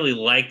 we really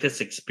like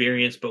this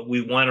experience, but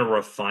we want to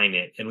refine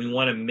it and we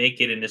want to make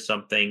it into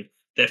something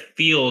that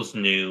feels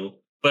new,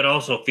 but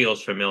also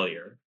feels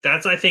familiar.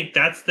 I think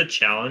that's the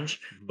challenge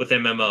with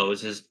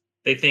MMOs is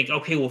they think,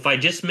 okay, well, if I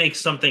just make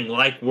something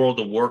like World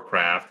of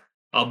Warcraft,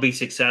 I'll be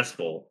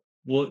successful.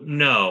 Well,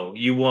 no,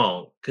 you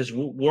won't, because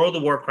World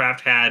of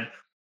Warcraft had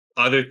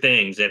other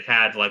things. It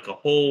had like a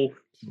whole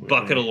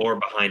bucket of lore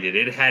behind it.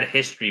 It had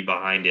history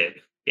behind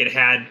it. It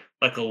had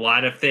like a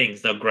lot of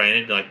things. Now,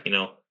 granted, like,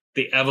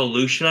 the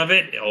evolution of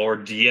it or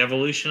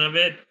de-evolution of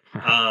it,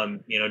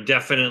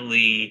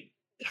 definitely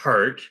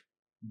hurt.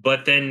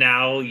 But then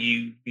now,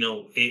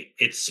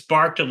 it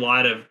sparked a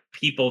lot of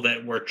people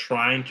that were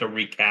trying to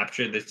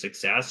recapture the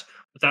success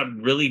without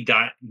really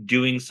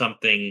doing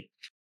something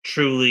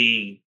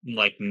truly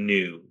like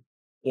new,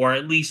 or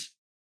at least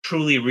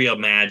truly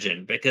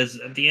reimagined.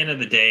 Because at the end of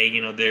the day,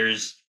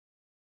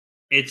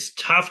 it's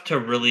tough to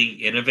really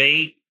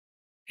innovate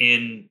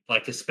in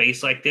like a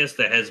space like this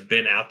that has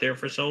been out there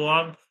for so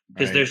long,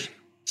 because there's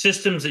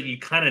systems that you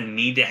kind of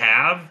need to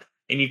have,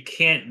 and you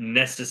can't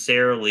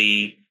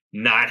necessarily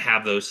not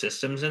have those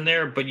systems in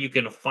there, but you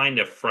can find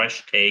a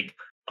fresh take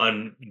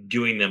on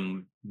doing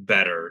them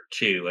better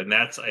too. And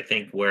that's, I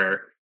think,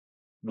 where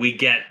we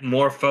get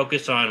more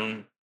focus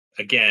on,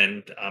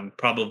 again, I'm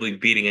probably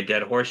beating a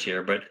dead horse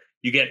here, but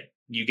you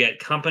get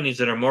companies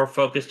that are more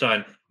focused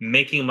on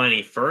making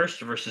money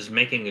first versus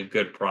making a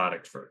good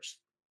product first.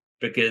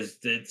 Because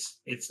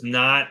it's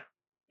not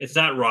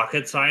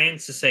rocket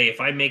science to say,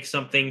 if I make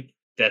something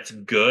that's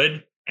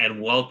good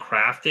and well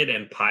crafted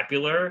and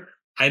popular,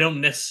 I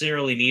don't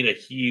necessarily need a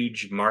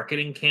huge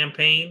marketing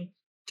campaign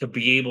to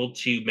be able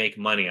to make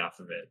money off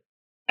of it.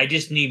 I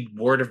just need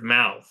word of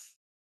mouth,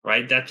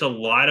 right? That's a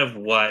lot of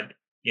what,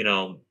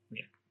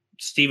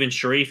 Stephen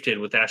Sharif did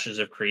with Ashes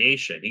of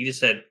Creation. He just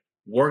said,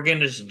 we're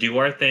going to just do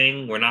our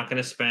thing. We're not going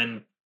to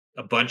spend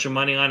a bunch of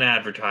money on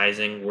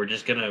advertising. We're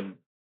just going to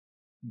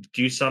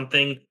do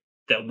something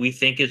that we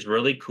think is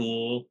really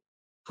cool,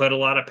 put a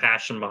lot of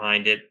passion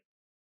behind it,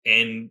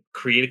 and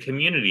create a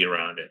community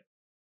around it.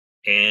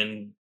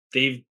 And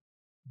they've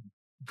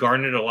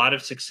garnered a lot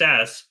of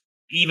success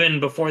even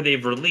before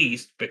they've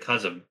released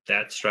because of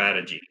that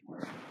strategy.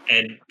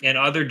 And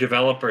other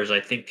developers, I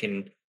think,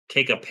 can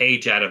take a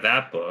page out of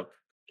that book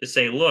to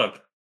say,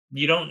 look,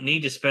 you don't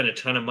need to spend a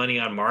ton of money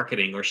on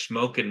marketing or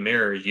smoke and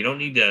mirrors. You don't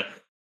need to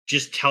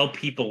just tell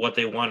people what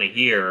they want to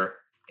hear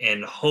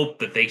and hope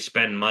that they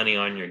spend money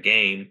on your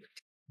game.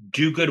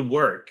 Do good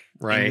work.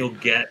 Right. And you'll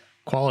get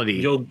quality.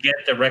 You'll get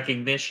the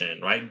recognition,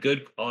 right?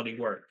 Good quality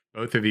work.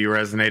 Both of you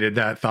resonated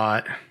that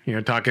thought,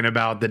 talking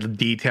about the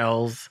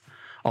details,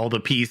 all the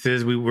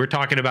pieces. We were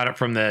talking about it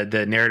from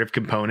the narrative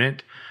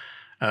component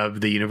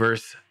of the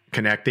universe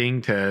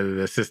connecting to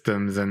the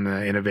systems and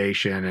the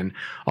innovation and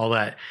all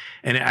that.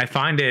 And I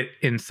find it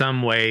in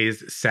some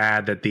ways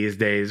sad that these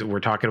days we're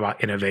talking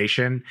about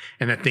innovation,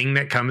 and the thing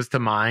that comes to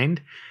mind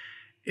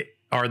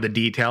are the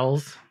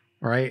details,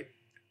 right?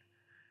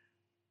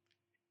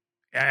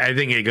 I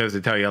think it goes to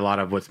tell you a lot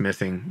of what's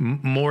missing,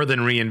 more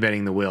than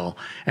reinventing the wheel.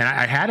 And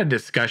I had a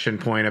discussion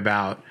point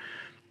about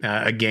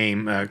a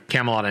game,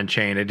 Camelot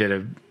Unchained. I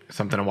did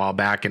something a while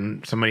back,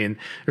 and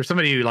there's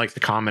somebody who likes to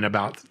comment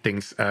about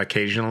things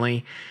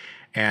occasionally,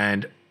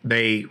 and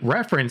they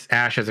reference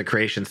Ashes of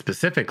Creation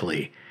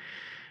specifically,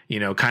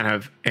 kind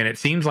of, and it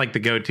seems like the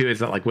go-to is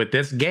that, like, with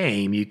this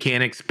game, you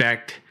can't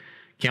expect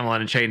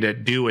Camelot Unchained to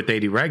do what they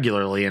do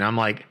regularly. And I'm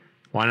like,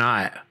 why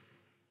not?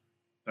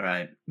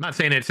 Right. I'm not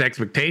saying it's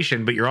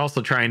expectation, but you're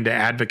also trying to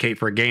advocate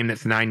for a game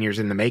that's 9 years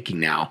in the making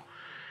now.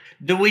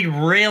 Do we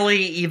really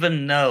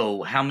even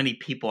know how many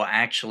people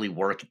actually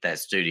work at that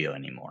studio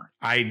anymore?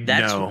 I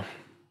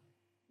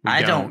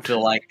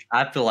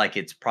feel like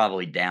it's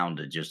probably down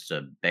to just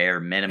a bare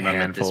minimum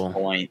at this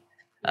point.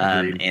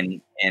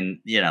 And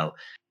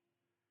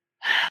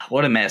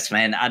what a mess,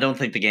 man. I don't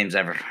think it's going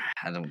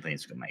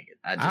to make it.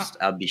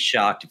 I'd be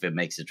shocked if it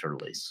makes it to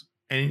release.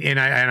 And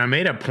I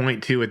made a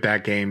point too with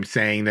that game,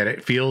 saying that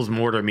it feels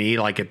more to me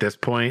like at this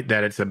point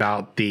that it's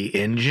about the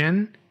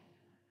engine,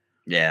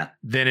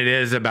 than it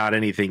is about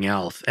anything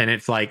else. And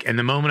it's like, and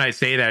the moment I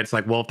say that, it's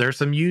like, well, if there's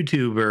some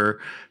YouTuber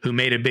who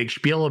made a big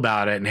spiel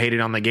about it and hated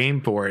on the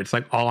game for it, it's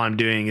like all I'm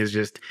doing is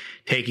just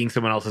taking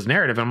someone else's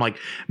narrative. I'm like,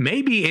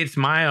 maybe it's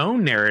my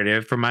own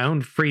narrative from my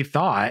own free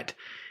thought,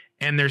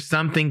 and there's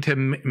something to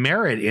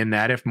merit in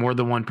that if more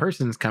than one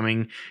person's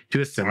coming to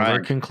a similar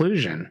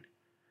conclusion.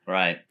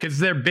 Right. Because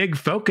their big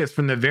focus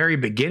from the very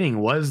beginning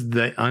was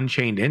the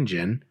Unchained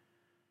engine.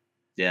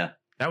 Yeah.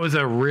 That was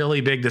a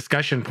really big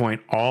discussion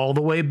point all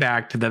the way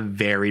back to the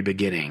very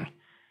beginning.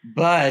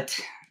 But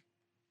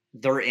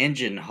their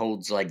engine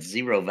holds like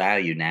zero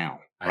value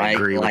now. Right? I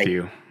agree with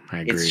you. I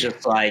agree. It's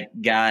just like,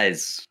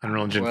 guys.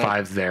 Unreal Engine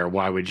 5's there.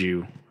 Why would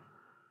you?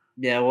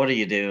 Yeah, what are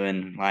you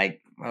doing?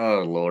 Like,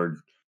 oh, Lord.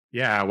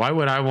 Yeah, why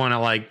would I want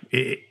to,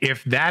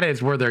 if that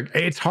is where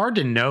it's hard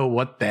to know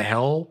what the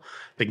hell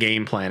the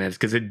game plan is,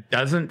 because it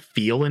doesn't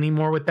feel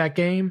anymore with that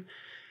game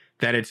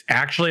that it's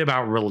actually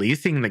about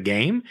releasing the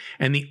game.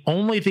 And the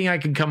only thing I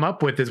can come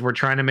up with is we're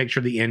trying to make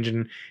sure the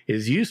engine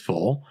is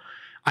useful.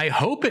 I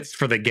hope it's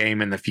for the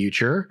game in the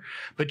future,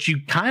 but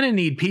you kind of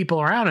need people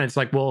around. And it's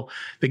like, well,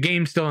 the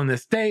game's still in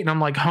this state. And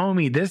I'm like,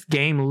 homie, this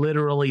game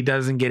literally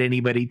doesn't get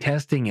anybody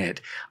testing it.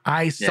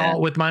 I saw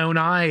it with my own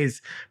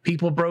eyes.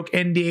 People broke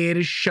NDA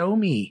to show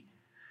me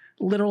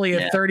literally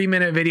a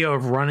 30-minute video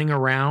of running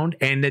around,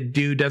 and the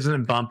dude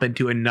doesn't bump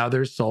into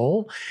another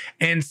soul.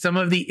 And some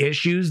of the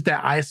issues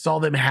that I saw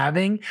them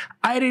having,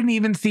 I didn't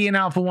even see in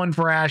Alpha 1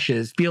 for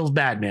Ashes. Feels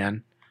bad,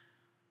 man.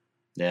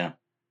 Yeah.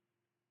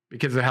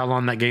 Because of how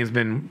long that game's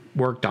been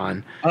worked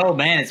on. Oh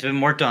man, it's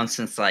been worked on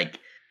since I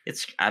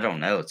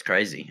don't know, it's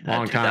crazy.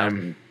 Long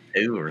time.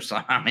 2002 or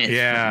something. I mean,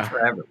 it's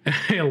forever.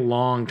 A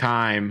long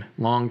time.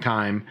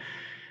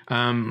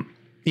 And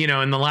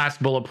the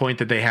last bullet point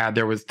that they had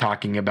there was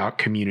talking about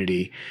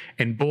community.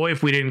 And boy,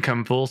 if we didn't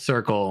come full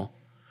circle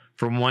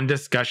from one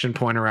discussion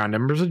point around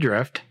Embers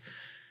Adrift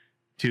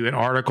to an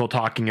article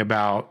talking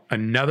about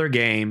another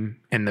game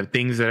and the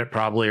things that it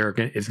probably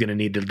is going to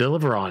need to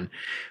deliver on.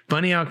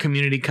 Funny how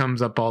community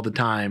comes up all the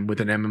time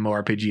with an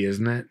MMORPG,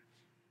 isn't it?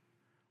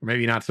 Or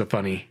maybe not so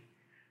funny.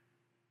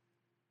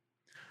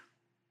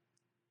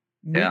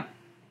 Yeah.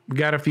 we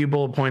got a few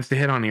bullet points to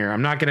hit on here.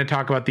 I'm not going to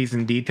talk about these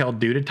in detail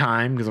due to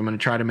time because I'm going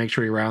to try to make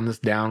sure we round this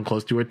down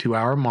close to a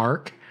 2-hour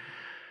mark.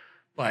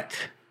 But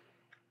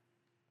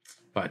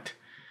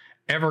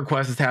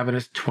EverQuest is having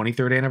its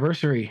 23rd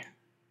anniversary.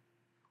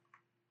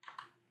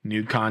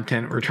 New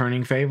content,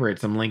 returning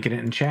favorites. I'm linking it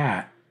in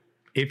chat.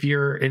 If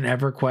you're an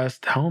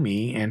EverQuest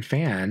homie and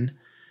fan,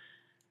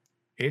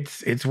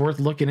 it's worth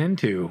looking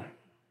into.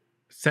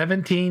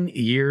 17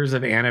 years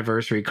of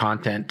anniversary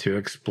content to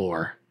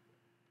explore.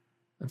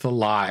 That's a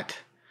lot.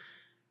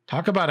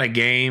 Talk about a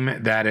game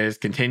that is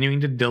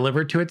continuing to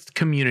deliver to its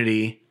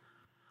community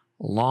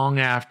long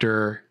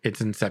after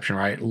its inception,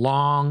 right?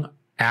 Long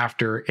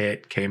after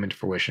it came into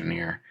fruition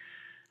here.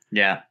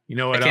 Yeah. You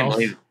know what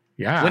else?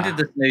 Yeah. When did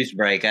this news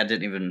break? I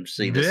didn't even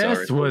see this.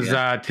 This was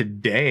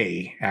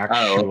today,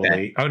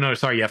 actually. Oh, no,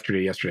 sorry,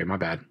 yesterday. My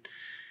bad.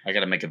 I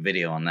got to make a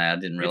video on that.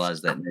 I didn't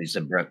realize that news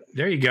had broke.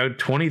 There you go.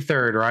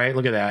 23rd, right?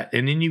 Look at that.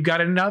 And then you've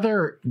got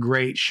another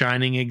great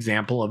shining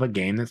example of a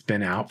game that's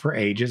been out for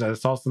ages. I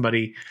saw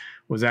somebody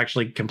was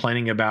actually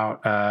complaining about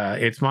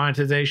its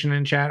monetization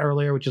in chat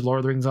earlier, which is Lord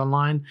of the Rings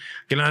Online.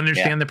 Can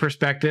understand the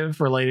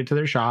perspective related to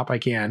their shop. I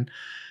can.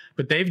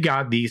 But they've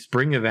got the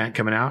spring event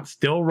coming out,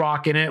 still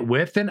rocking it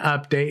with an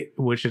update,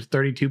 which is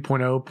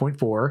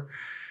 32.0.4,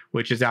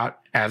 which is out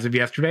as of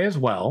yesterday as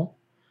well.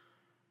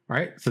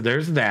 Right? So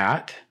there's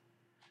that.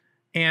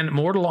 And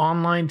Mortal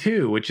Online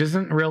 2, which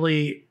isn't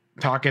really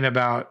talking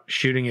about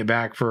shooting it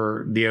back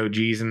for the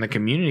OGs in the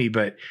community,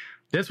 but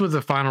this was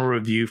a final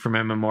review from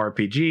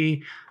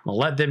MMORPG. I'll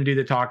let them do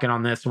the talking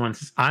on this one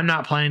since I'm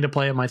not planning to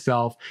play it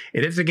myself.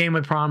 It is a game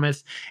with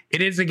promise.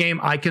 It is a game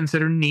I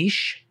consider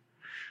niche.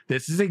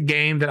 This is a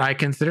game that I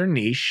consider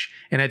niche,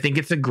 and I think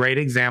it's a great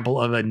example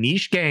of a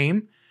niche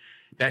game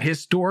that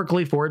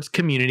historically for its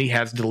community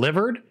has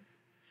delivered,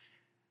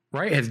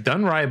 right? Has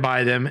done right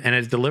by them and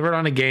has delivered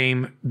on a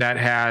game that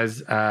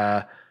has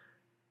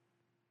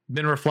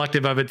been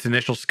reflective of its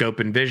initial scope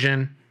and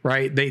vision,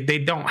 right? They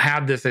don't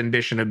have this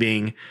ambition of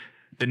being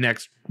the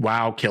next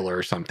WoW killer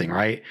or something,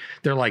 right?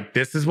 They're like,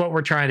 this is what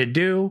we're trying to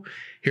do.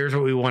 Here's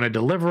what we want to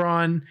deliver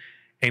on.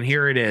 And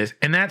here it is.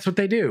 And that's what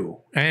they do.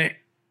 And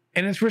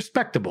it's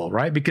respectable,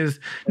 right? Because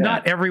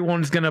not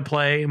everyone's going to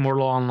play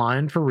Mortal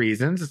Online for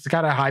reasons. It's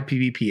got a high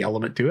PvP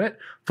element to it,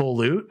 full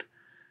loot.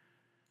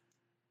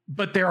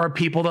 But there are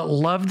people that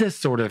love this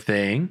sort of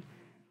thing,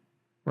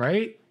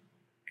 right?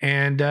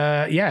 And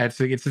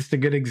it's just a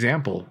good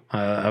example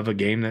of a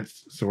game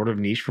that's sort of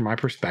niche from my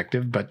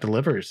perspective, but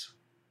delivers.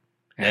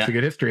 And it's a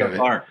good history of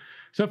it.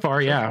 So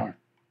far, yeah.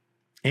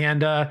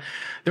 And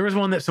there was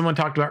one that someone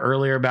talked about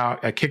earlier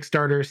about a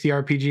Kickstarter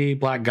CRPG,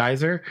 Black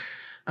Geyser,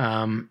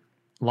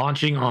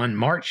 launching on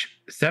March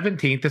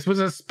 17th. This was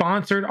a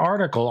sponsored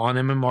article on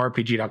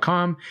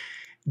MMORPG.com.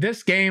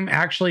 This game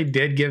actually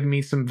did give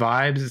me some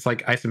vibes. It's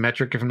like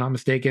isometric, if I'm not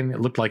mistaken. It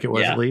looked like it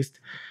was at least.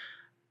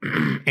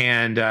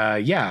 And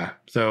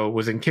so it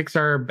was in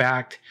Kickstarter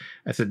backed.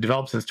 As it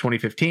developed since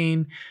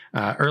 2015.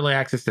 Early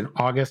access in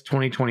August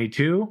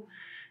 2022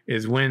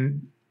 is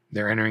when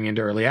they're entering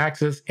into early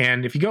access.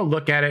 And if you go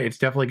look at it, it's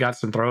definitely got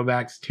some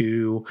throwbacks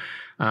to,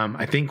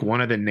 I think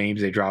one of the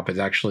names they drop is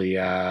actually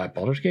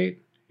Baldur's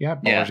Gate. Yeah,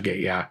 Baldur's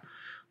Gate,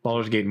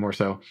 Baldur's Gate more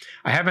so.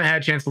 I haven't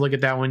had a chance to look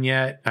at that one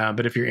yet,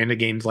 but if you're into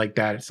games like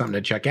that, it's something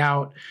to check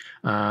out.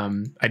 I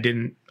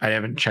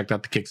haven't checked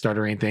out the Kickstarter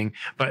or anything,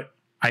 but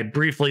I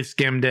briefly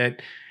skimmed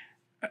it.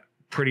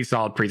 Pretty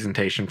solid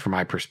presentation from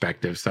my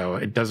perspective. So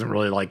it doesn't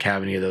really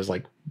have any of those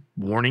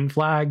warning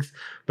flags,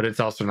 but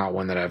it's also not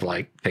one that I've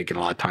taken a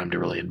lot of time to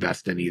really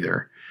invest in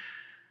either.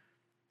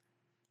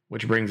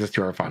 Which brings us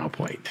to our final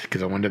point,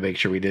 because I wanted to make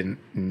sure we didn't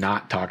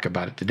not talk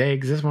about it today,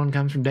 because this one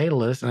comes from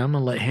Daedalus, and I'm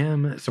going to let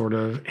him sort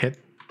of hit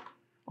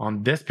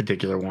on this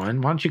particular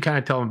one. Why don't you kind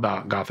of tell him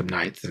about Gotham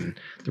Knights and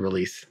the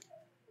release?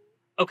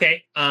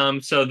 Okay.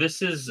 So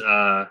this is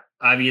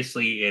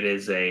obviously it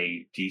is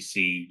a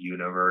DC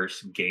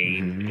Universe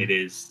game. Mm-hmm. It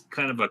is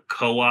kind of a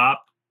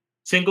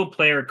single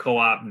player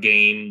co-op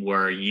game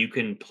where you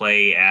can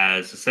play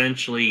as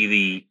essentially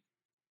the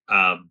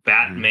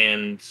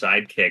Batman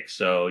sidekick.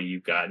 So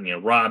you've got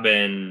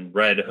Robin,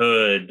 Red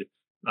Hood,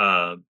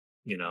 Nightwing,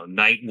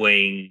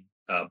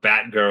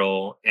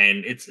 Batgirl,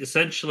 and it's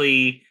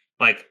essentially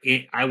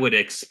I would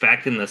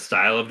expect in the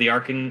style of the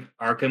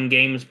Arkham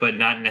games, but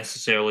not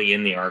necessarily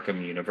in the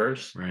Arkham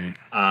universe. Right.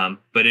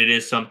 But it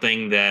is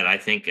something that I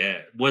think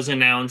was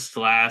announced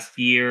last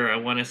year. I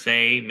want to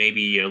say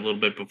maybe a little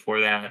bit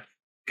before that.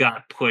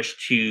 Got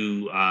pushed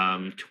to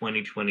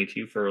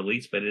 2022 for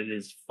release, but it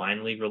is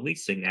finally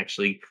releasing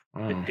actually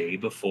the day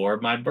before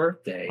my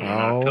birthday in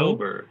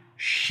October.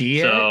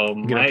 Shit. So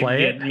might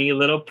get me a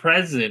little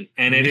present,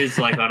 and it is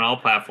on all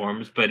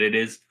platforms, but it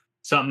is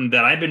something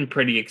that I've been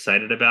pretty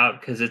excited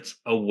about because it's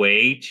a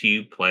way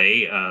to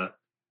play a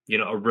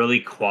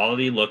really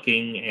quality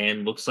looking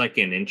and looks like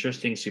an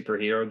interesting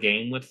superhero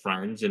game with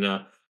friends in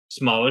a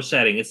smaller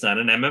setting. It's not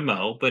an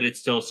MMO, but it's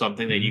still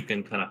something that you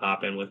can kind of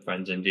hop in with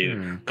friends and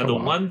do. Now, the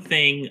one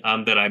thing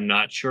that I'm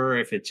not sure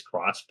if it's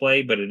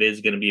crossplay, but it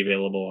is going to be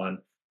available on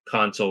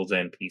consoles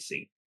and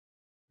PC.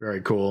 Very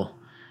cool.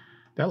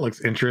 That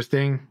looks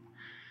interesting.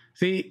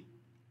 See,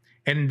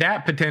 and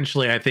that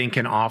potentially I think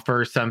can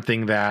offer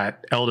something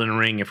that Elden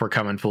Ring, if we're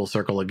coming full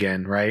circle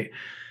again, right?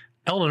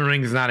 Elden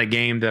Ring is not a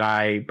game that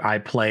I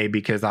play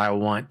because I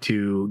want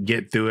to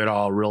get through it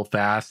all real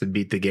fast and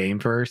beat the game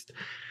first.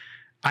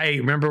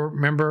 I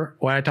remember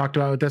what I talked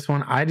about with this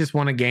one. I just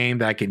want a game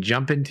that I can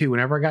jump into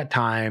whenever I got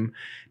time,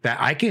 that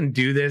I can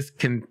do this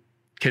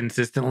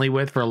consistently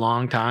with for a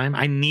long time.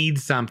 I need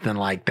something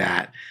like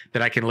that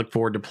I can look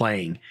forward to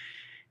playing.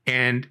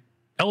 And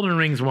Elden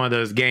Ring is one of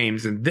those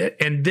games, and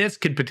this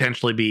could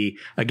potentially be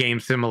a game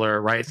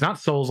similar, right? It's not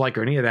Souls-like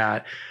or any of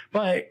that,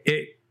 but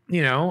it,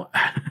 you know,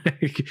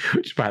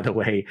 which by the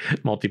way,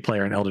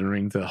 multiplayer in Elden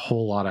Ring's a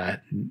whole lot of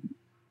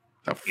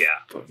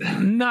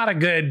not a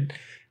good.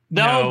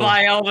 Don't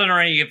buy Elden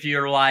Ring if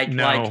you're like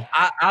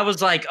I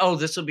was like, oh,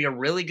 this will be a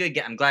really good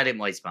game. I'm glad I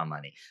didn't waste my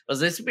money. Because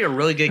this would be a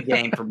really good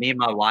game for me and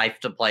my wife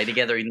to play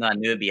together, even though I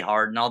knew it'd be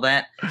hard and all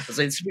that. This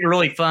would be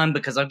really fun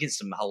because I'll get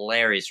some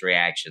hilarious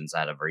reactions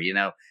out of her, you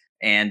know.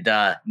 And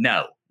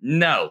no,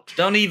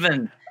 don't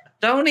even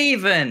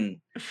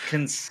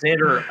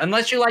consider,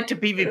 unless you like to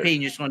PvP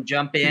and you just want to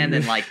jump in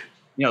and like,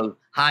 you know,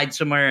 hide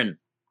somewhere and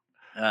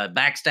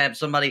backstab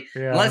somebody.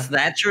 Yeah. Unless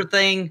that's your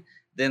thing,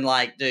 then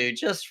like, dude,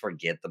 just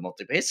forget the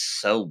multiplayer. It's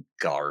so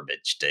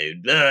garbage,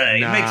 dude.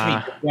 It makes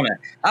me want to.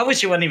 I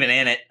wish it wasn't even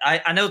in it.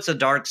 I know it's a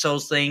Dark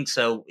Souls thing,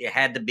 so it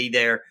had to be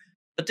there.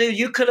 But dude,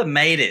 you could have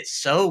made it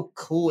so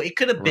cool. It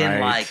could have been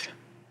like,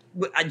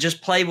 I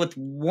just play with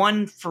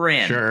one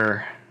friend.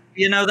 Sure.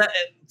 You know, that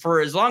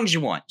for as long as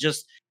you want.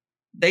 Just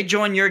they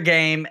join your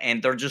game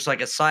and they're just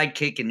like a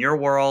sidekick in your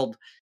world,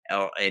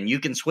 and you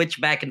can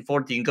switch back and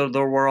forth. You can go to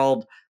their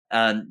world.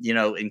 You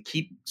know, and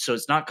keep, so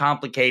it's not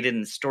complicated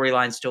and the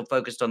storyline's still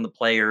focused on the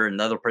player and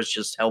the other person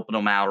just helping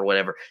them out or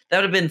whatever. That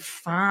would have been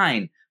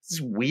fine.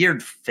 This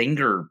weird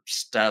finger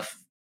stuff.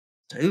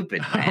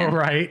 Stupid, man.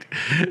 Right.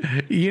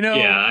 You know.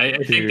 Yeah,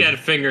 I think that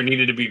finger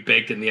needed to be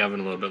baked in the oven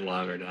a little bit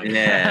longer.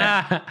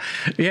 Yeah.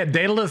 Yeah,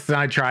 Daedalus and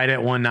I tried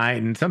it one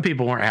night and some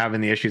people weren't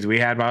having the issues we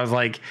had, but I was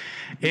like,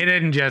 it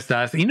isn't just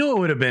us. You know, it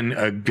would have been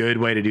a good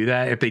way to do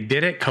that if they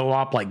did it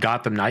co-op like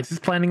Gotham Knights is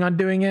planning on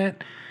doing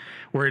it,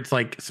 where it's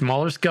like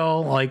smaller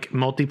scale, like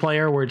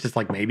multiplayer, where it's just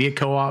like maybe a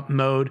co-op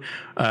mode.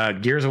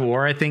 Gears of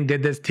War, I think,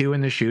 did this too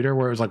in the shooter,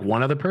 where it was like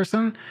one other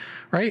person,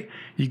 right?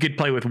 You could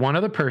play with one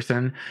other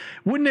person.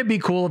 Wouldn't it be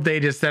cool if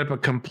they just set up a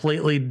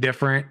completely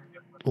different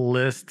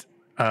list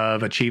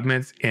of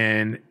achievements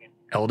in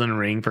Elden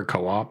Ring for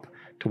co-op,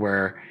 to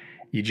where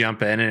you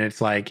jump in and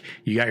it's like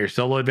you got your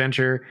solo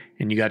adventure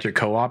and you got your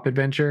co-op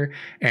adventure,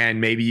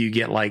 and maybe you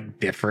get like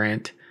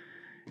different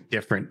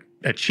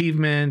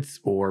achievements,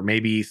 or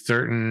maybe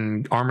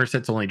certain armor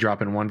sets only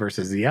drop in one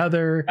versus the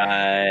other.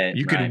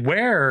 You could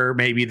wear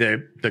maybe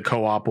the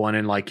co-op one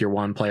and like your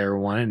one player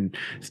one and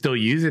still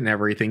use it and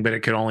everything, but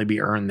it could only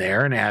be earned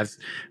there, and it has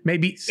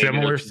maybe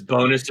similar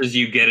bonuses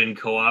you get in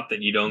co-op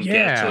that you don't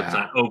get, so it's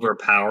not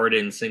overpowered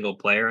in single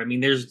player. I mean,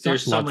 there's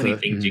so many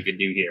things you could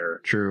do here.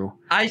 True.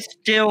 I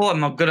still am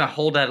going to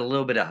hold out a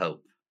little bit of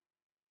hope.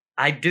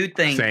 I do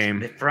think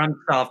that From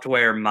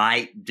Software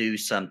might do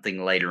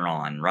something later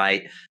on,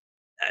 right?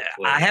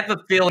 I have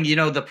a feeling, you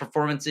know, the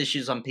performance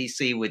issues on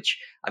PC, which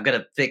I've got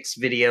a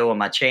fixed video on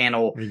my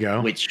channel,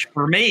 which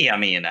for me, I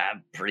mean,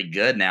 I'm pretty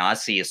good now. I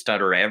see a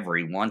stutter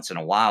every once in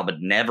a while,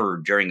 but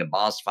never during a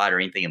boss fight or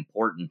anything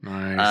important.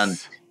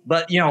 Nice.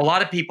 But, you know, a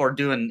lot of people are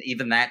doing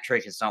even that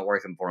trick. It's not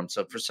working for them.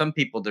 So for some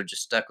people, they're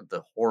just stuck with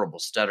the horrible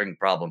stuttering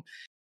problem.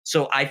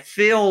 So I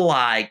feel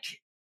like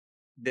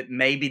that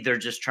maybe they're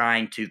just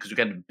trying to, because we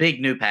got a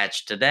big new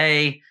patch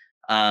today.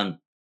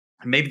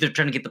 Maybe they're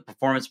trying to get the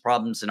performance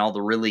problems and all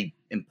the really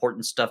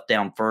important stuff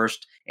down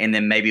first, and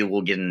then maybe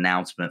we'll get an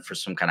announcement for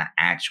some kind of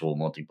actual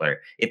multiplayer.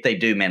 If they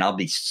do, man, I'll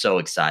be so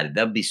excited.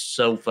 That would be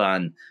so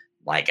fun.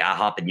 Like, I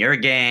hop in your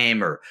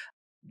game or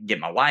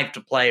get my wife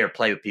to play or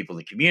play with people in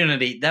the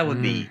community. That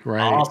would be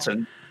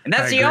awesome. And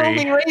that's the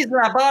only reason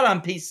I bought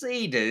on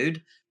PC,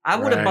 dude. I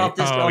would have bought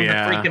this on the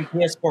freaking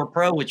PS4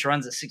 Pro, which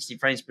runs at 60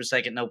 frames per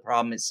second, no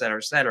problem, et cetera,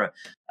 et cetera.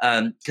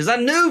 Because I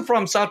knew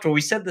From Software,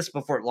 we said this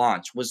before it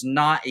launched, was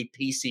not a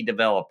PC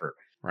developer.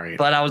 Right.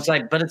 But I was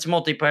like, but it's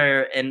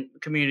multiplayer and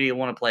community will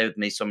want to play with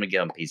me, so I'm going to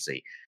get on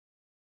PC.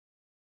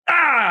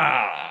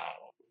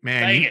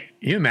 Man,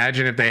 you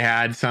imagine if they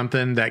had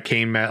something that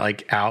came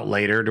out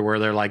later to where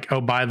they're like,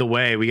 oh, by the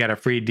way, we got a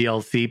free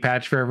DLC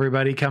patch for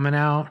everybody coming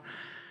out.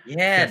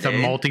 Yeah, it's a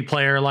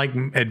multiplayer like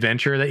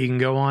adventure that you can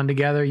go on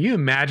together. You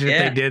imagine if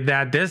they did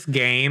that. This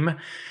game,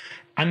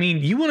 I mean,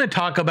 you want to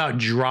talk about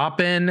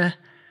dropping a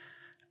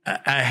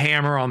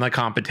hammer on the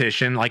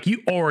competition like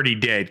you already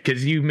did,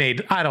 because you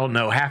made, I don't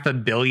know,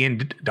 $500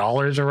 million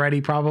already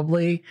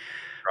probably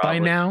by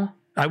now.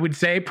 I would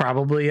say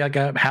probably like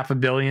a $500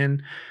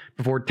 million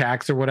before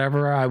tax or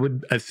whatever. I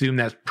would assume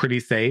that's pretty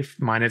safe,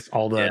 minus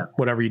all the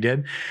whatever you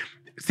did.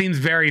 Seems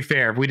very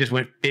fair if we just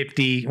went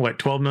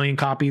 12 million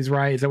copies,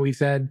 right? Is that what we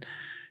said?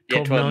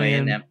 12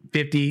 million,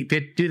 50,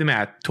 do the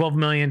math. 12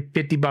 million,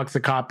 $50 a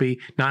copy,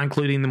 not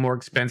including the more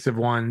expensive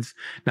ones,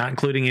 not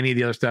including any of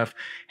the other stuff.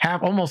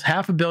 Almost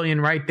 $500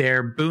 million right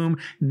there. Boom.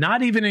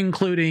 Not even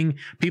including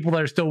people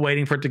that are still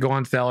waiting for it to go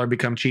on sale or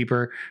become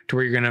cheaper to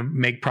where you're going to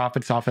make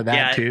profits off of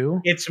that too.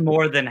 It's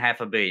more than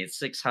 $500 million. It's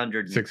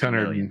 600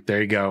 million.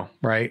 There you go.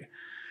 Right.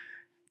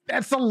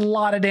 That's a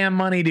lot of damn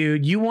money,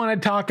 dude. You want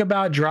to talk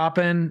about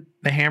dropping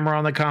the hammer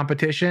on the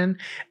competition?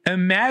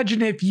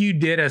 Imagine if you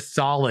did a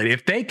solid.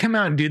 If they come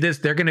out and do this,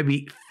 they're going to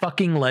be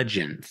fucking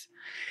legends.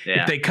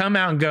 Yeah. If they come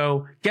out and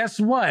go, guess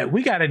what?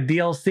 We got a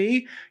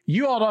DLC.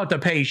 You all don't have to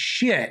pay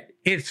shit.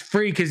 It's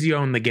free because you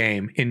own the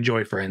game.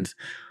 Enjoy, friends.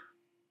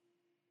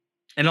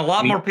 And a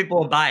lot more people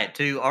will buy it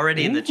too.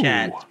 Already in the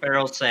chat,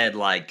 Sparrow said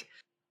like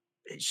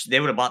they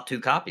would have bought 2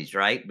 copies,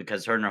 right?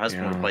 Because her and her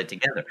husband would play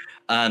together.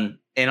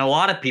 And a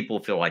lot of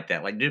people feel like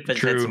that. Like, dude,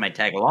 if had somebody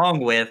tag along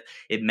with,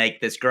 it'd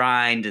make this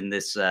grind and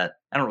this. I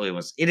don't really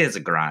want. It is a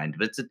grind,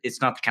 but it's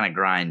not the kind of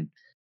grind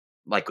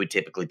like we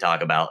typically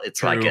talk about.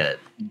 It's like a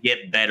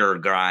get better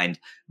grind.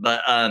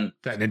 But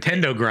that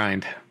Nintendo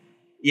grind.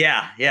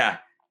 Yeah.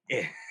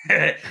 If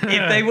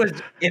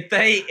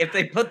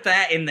they put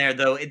that in there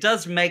though, it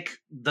does make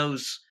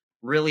those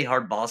really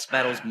hard boss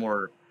battles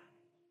more.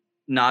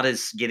 Not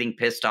as getting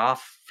pissed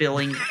off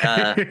feeling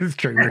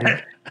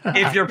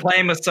if you're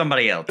playing with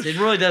somebody else. It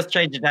really does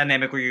change the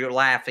dynamic where you're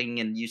laughing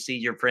and you see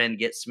your friend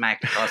get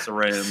smacked across the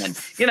room, and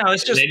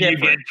it's just then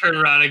different. You turn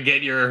around and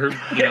get your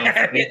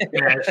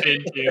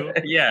too.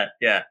 Yeah.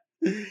 Yeah,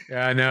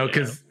 I know,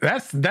 because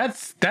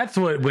that's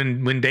what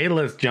when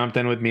Daedalus jumped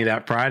in with me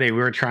that Friday, we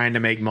were trying to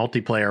make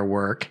multiplayer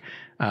work.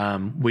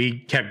 We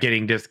kept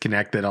getting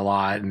disconnected a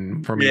lot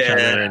and from each other,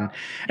 and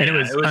it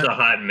was a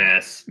hot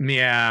mess.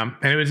 Yeah,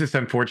 and it was just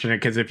unfortunate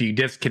because if you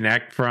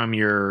disconnect from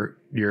your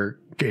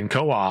in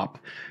co-op,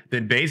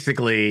 then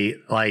basically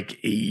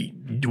like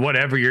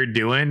whatever you're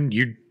doing,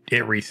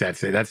 it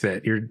resets it. That's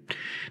it. You're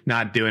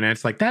not doing it.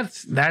 It's like that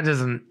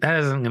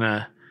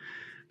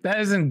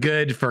isn't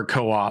good for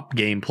co-op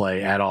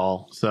gameplay at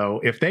all. So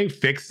if they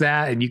fix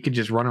that and you can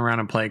just run around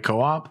and play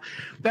co-op,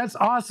 that's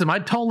awesome.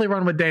 I'd totally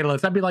run with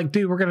Daedalus. I'd be like,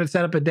 dude, we're going to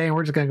set up a day and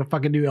we're just going to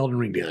fucking do Elden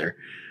Ring together.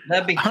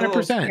 That'd be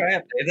 100%.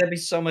 Crap, that'd be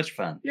so much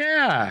fun.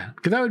 Yeah,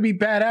 because that would be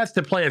badass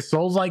to play a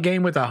Souls-like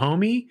game with a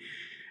homie.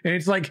 And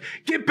it's like,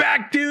 get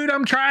back, dude.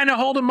 I'm trying to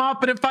hold him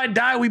off, but if I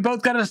die, we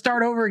both got to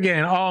start over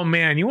again. Oh,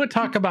 man, you want to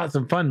talk about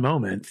some fun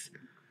moments.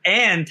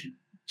 And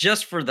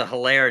just for the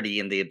hilarity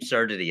and the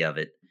absurdity of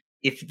it,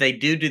 if they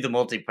do the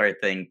multiplayer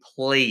thing,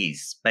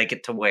 please make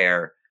it to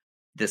where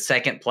the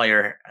second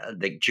player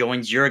that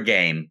joins your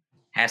game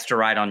has to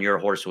ride on your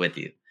horse with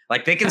you.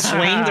 Like they can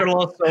swing their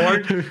little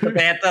sword, but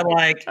they have to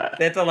ride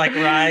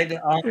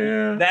on.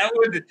 Yeah.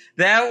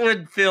 That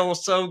would feel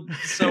so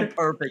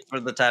perfect for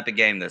the type of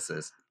game this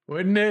is.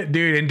 Wouldn't it,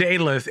 dude? And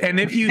Daedalus. And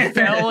if you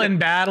fell in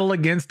battle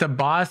against a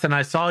boss and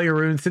I saw your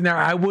runes in there,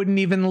 I wouldn't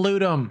even loot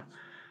them.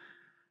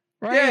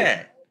 Right?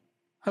 Yeah.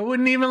 I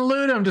wouldn't even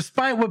loot them,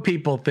 despite what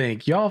people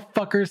think. Y'all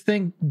fuckers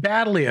think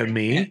badly of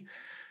me,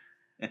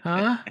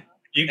 huh?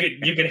 You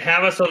could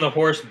have us on the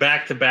horse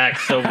back to back,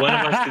 so one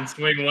of us can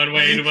swing one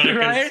way and one of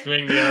us can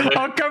swing the other.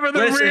 I'll cover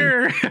the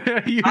rear.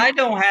 I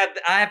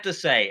have to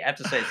say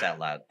this out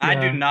loud. Yeah. I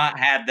do not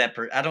have that.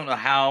 I don't know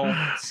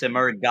how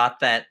Simmer got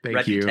that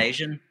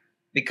reputation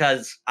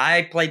because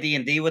I play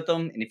D&D with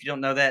them, and if you don't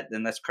know that,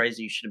 then that's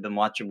crazy. You should have been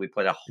watching. We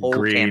played a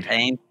whole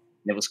campaign.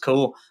 It was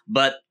cool,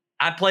 but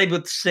I played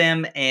with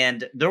Sim,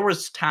 and there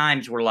was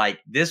times where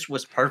like this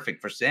was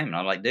perfect for Sim, and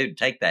I'm like, dude,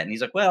 take that. And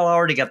he's like, well, I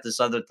already got this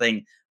other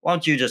thing. Why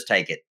don't you just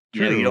take it?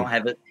 You know, you don't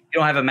have it. You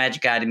don't have a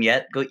magic item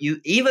yet.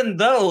 Even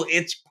though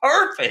it's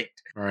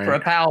perfect for a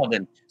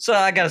paladin. So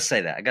I gotta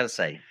say that. I gotta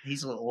say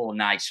he's a little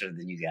nicer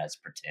than you guys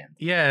pretend.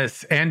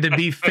 Yes, and to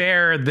be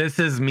fair, this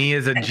is me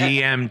as a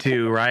GM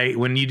too, right?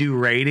 When you do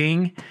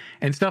rating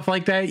and stuff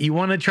like that, you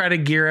want to try to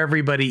gear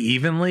everybody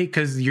evenly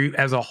because you,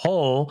 as a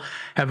whole,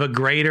 have a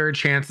greater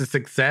chance of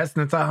success,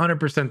 and it's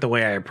 100% the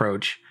way I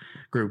approach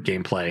group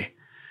gameplay.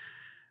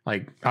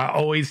 Like I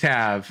always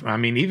have. I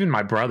mean, even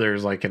my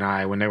brothers, like, and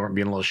I, when they weren't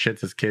being little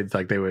shits as kids,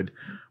 like we would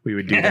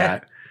do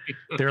that.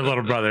 They're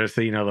little brothers,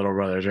 so little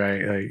brothers,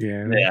 right? Like,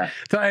 yeah.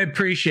 So I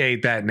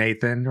appreciate that,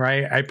 Nathan.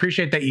 Right? I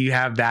appreciate that you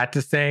have that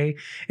to say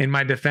in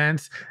my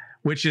defense,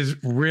 which is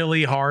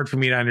really hard for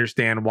me to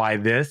understand why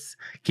this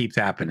keeps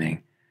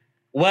happening.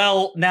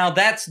 Well, now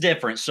that's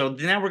different. So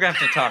now we're going to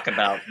have to talk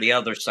about the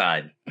other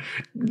side.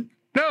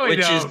 No, which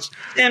is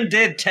Tim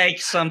did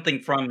take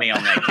something from me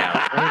on that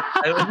couch.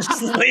 I will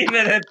just leave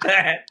it at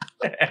that.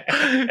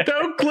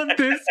 Don't clip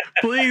this,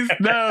 please.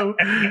 No.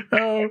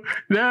 Oh,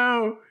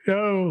 no.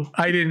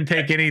 I didn't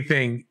take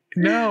anything.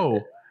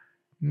 No,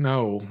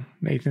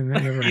 Nathan.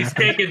 That never He's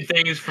happened. taken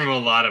things from a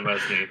lot of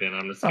us, Nathan.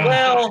 I'm just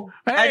well.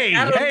 Hey,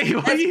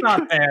 that's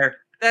not fair.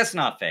 That's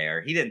not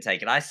fair. He didn't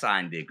take it. I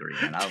signed the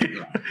agreement.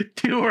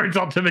 Two words,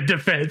 ultimate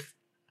defense.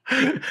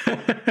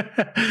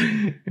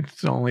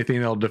 It's the only thing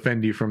that'll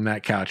defend you from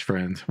that couch,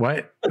 friends.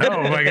 What?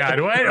 Oh my God.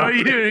 What are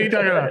you doing? What are you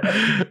talking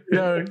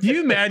about? Do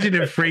you imagine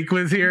if Freak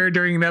was here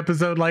during an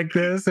episode like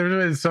this? There's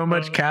been so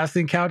much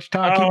casting couch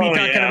talk. He'd be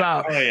talking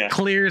about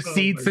clear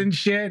seats and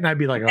shit. And I'd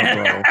be like, oh,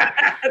 bro.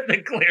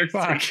 The clear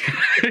seats.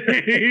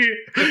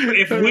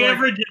 If we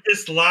ever did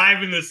this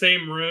live in the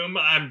same room,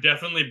 I'm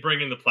definitely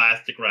bringing the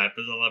plastic wrap,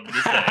 is all I'm going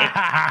to say.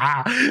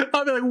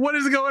 I'll be like, what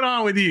is going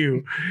on with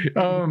you?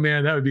 Oh,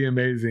 man, that would be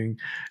amazing.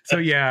 So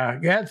yeah,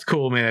 that's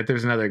cool, man. That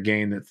there's another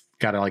game that's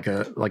got like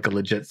a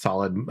legit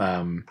solid,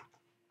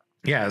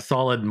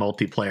 solid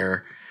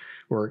multiplayer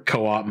or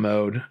co-op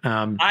mode.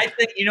 I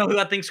think who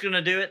I think's going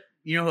to do it.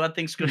 You know who I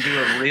think's going to do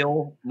a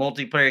real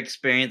multiplayer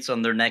experience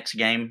on their next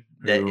game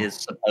that is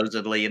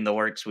supposedly in the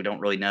works. We don't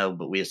really know,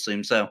 but we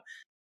assume so. I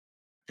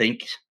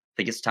think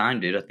it's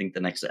time, dude. I think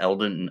the next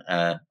Elden.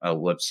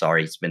 Whoops,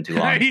 sorry, it's been too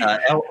long.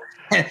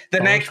 The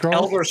next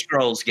Elder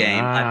Scrolls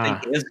game, I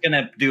think, is going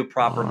to do a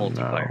proper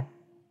multiplayer. No.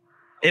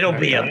 It'll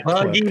be a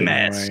buggy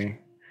mess.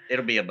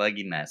 It'll be a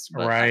buggy mess.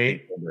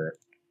 Right.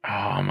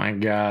 Oh my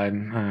God.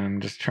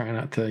 I'm just trying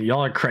not to.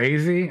 Y'all are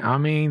crazy. I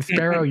mean,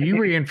 Sparrow, you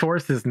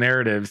reinforce this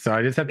narrative. So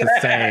I just have to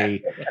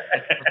say,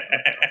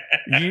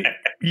 you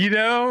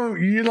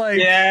like,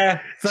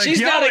 yeah. It's like,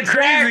 she's not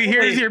crazy.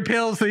 Here's your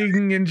pill so you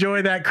can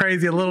enjoy that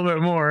crazy a little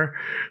bit more.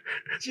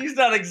 She's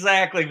not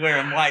exactly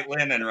wearing white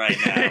linen right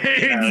now.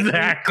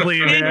 Exactly.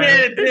 She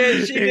did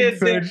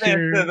dip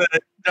into the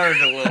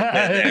dirt a little bit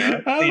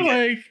there. I'm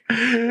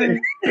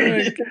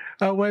like,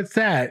 oh, what's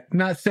that?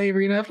 Not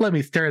savory enough? Let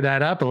me stir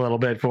that up a little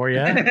bit for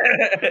you.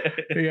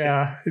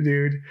 Yeah,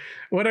 dude.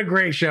 What a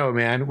great show,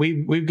 man.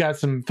 We've got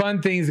some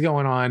fun things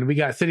going on. We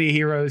got City of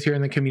Heroes here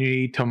in the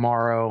community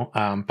tomorrow,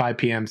 5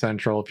 p.m.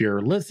 Central. If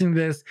you're listening to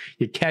this,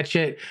 you catch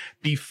it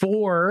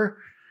before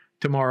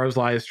tomorrow's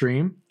live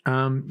stream.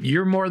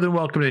 You're more than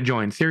welcome to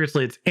join.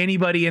 Seriously, it's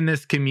anybody in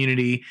this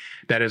community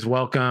that is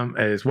welcome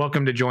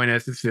to join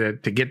us. It's to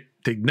get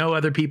to know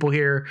other people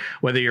here,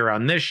 whether you're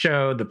on this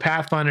show, the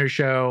Pathfinder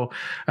show,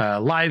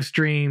 live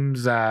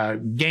streams,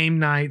 game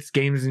nights,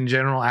 games in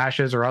general,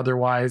 Ashes or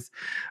otherwise.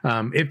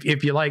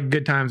 If you like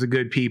good times with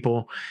good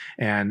people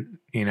and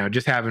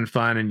just having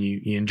fun and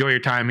you enjoy your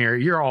time here,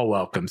 you're all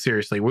welcome.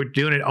 Seriously, we're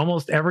doing it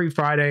almost every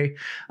Friday.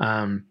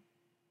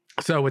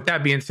 So with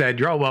that being said,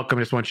 you're all welcome.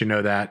 I just want you to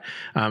know that.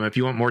 If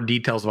you want more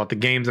details about the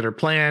games that are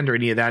planned or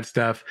any of that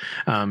stuff,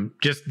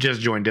 just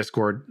join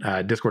Discord,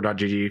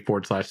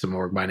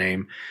 discord.gg/Simorg by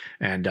name.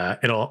 And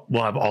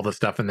we'll have all the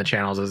stuff in the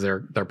channels as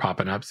they're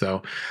popping up.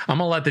 So I'm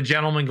going to let the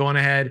gentleman go on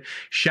ahead,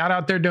 shout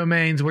out their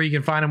domains where you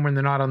can find them when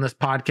they're not on this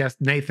podcast.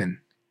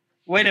 Nathan.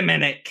 Wait a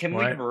minute. Can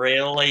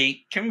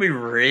we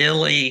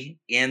really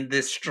end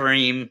this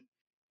stream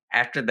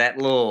after that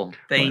little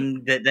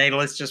thing that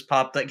Daedalus just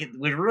popped up?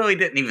 We really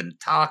didn't even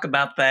talk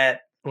about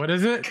that. What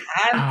is it?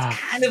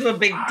 Kind of a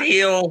big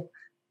deal.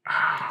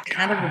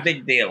 Kind of a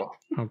big deal.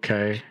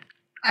 Okay.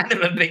 Kind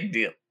of a big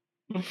deal.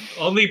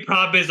 Only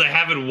problem is I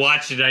haven't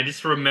watched it. I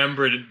just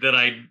remembered that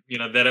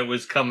that it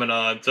was coming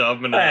on. So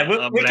I'm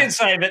gonna. We can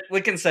save it.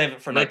 We can save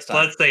it for next time.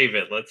 Let's save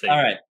it.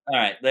 All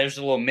right. There's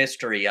a little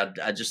mystery.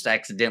 I just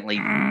accidentally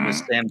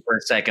was in for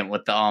a second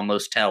with the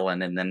almost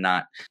telling and then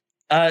not.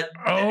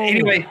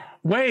 Anyway.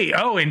 Wait,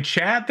 in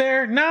chat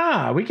there?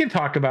 Nah, we can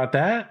talk about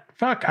that.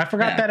 Fuck, I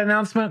forgot that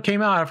announcement came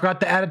out. I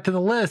forgot to add it to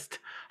the list.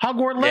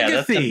 Hogwarts Legacy.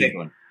 That's a big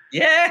one.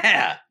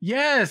 Yeah.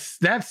 Yes,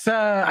 that's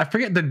I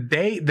forget the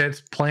date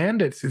that's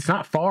planned. It's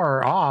not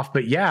far off,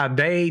 but yeah,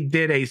 they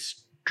did a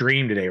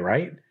stream today,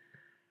 right?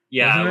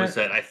 Yeah,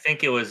 I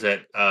think it was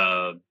at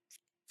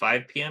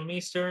 5 p.m.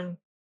 Eastern.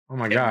 Oh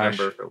my gosh.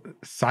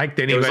 Psyched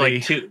anybody.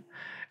 It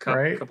was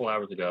like a couple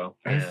hours ago.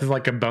 This is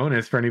like a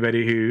bonus for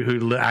anybody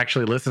who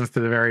actually listens to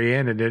the very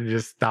end and didn't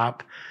just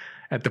stop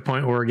at the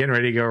point where we're getting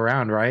ready to go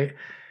around, right?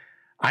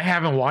 I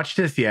haven't watched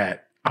this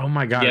yet. Oh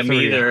my God. Yeah,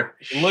 me either.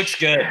 It looks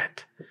good.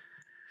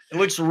 It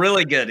looks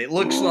really good. It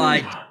looks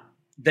like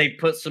they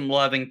put some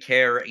love and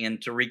care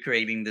into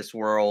recreating this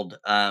world.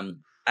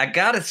 I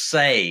gotta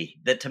say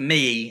that to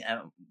me,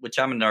 which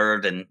I'm a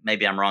nerd and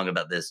maybe I'm wrong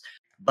about this,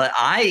 but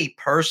I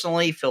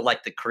personally feel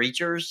like the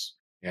creatures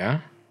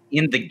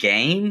in the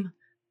game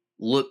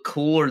look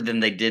cooler than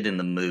they did in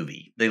the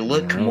movie. They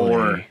look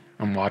more.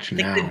 I'm watching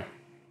now.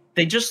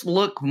 They just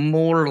look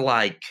more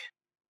like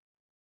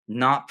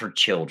not for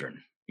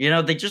children.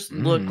 They just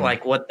look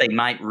like what they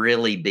might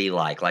really be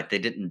like. Like they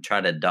didn't try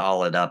to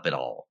doll it up at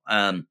all.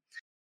 I'm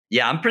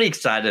pretty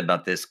excited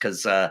about this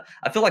because I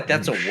feel like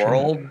that's a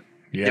world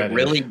that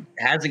really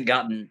hasn't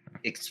gotten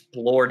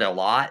explored a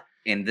lot,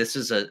 and this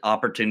is an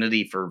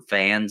opportunity for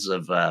fans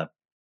of the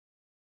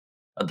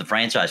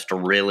franchise to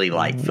really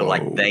feel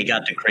like they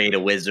got to create a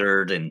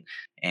wizard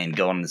and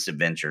go on this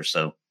adventure.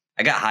 So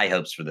I got high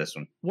hopes for this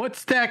one.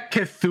 What's that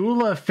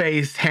Cthulhu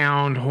face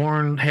hound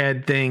horn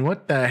head thing?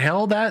 What the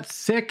hell? That's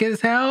sick as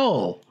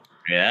hell.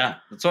 Yeah,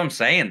 that's what I'm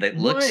saying. That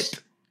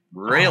looks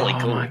really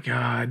cool. Oh my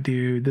God,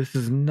 dude. This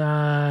is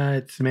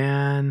nuts,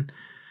 man.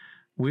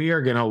 We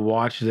are going to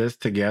watch this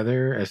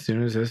together as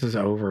soon as this is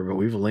over, but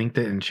we've linked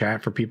it in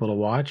chat for people to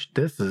watch.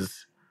 This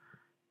is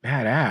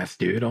Badass,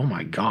 dude. Oh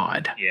my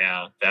God.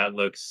 Yeah, that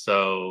looks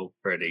so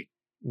pretty.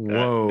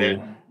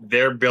 Whoa.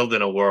 They're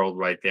building a world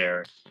right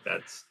there.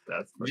 That's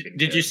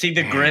Did you see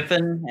the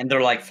Griffin? And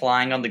they're like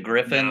flying on the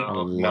Griffin.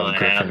 No, I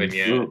haven't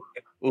yet.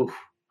 Ooh.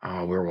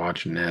 Oh, we're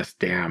watching this.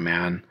 Damn,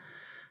 man.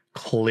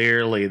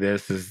 Clearly,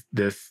 this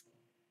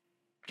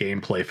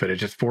gameplay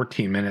footage is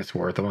 14 minutes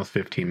worth, almost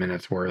 15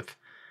 minutes worth.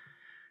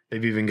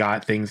 They've even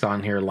got things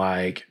on here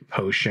like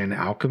potion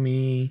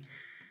alchemy.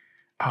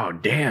 Oh,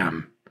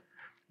 damn.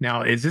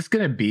 Now, is this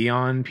going to be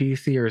on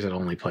PC or is it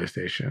only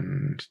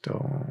PlayStation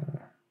still?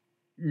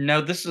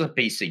 No, this is a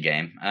PC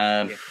game.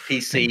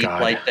 PC,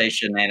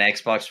 PlayStation, and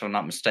Xbox, if I'm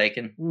not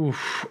mistaken.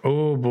 Oof.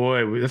 Oh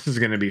boy, this is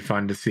going to be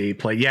fun to see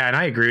play. Yeah, and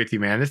I agree with you,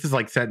 man. This is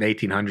like set in the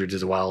 1800s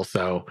as well,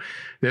 so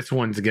this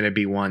one's going to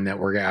be one that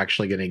we're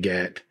actually going to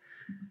get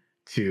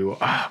to.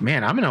 Oh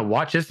man, I'm going to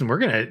watch this, and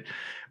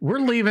we're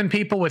leaving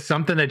people with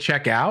something to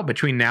check out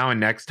between now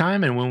and next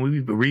time. And when we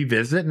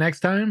revisit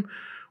next time,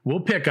 we'll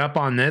pick up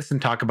on this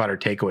and talk about our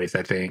takeaways.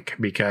 I think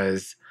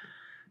because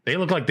they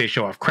look like they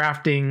show off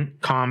crafting,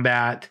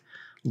 combat,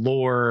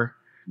 lore,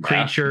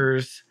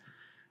 creatures.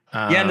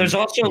 And there's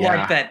also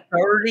like that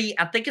 30,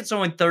 I think it's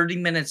only 30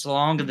 minutes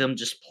long of them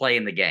just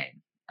playing the game.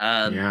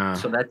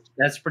 So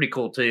that's pretty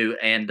cool too.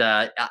 And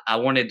I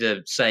wanted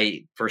to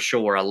say for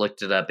sure, I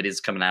looked it up. It is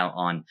coming out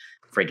on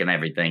freaking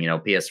everything,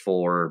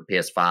 PS4,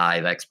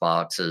 PS5,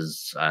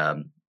 Xboxes,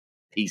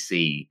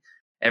 PC,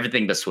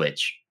 everything but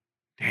Switch.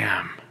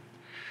 Damn.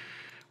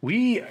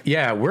 We're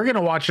going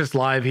to watch this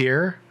live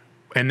here.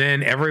 And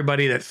then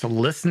everybody that's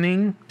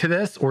listening to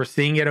this or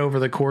seeing it over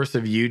the course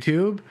of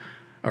YouTube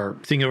or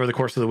seeing it over the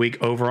course of the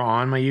week over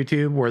on my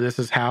YouTube where this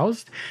is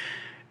housed,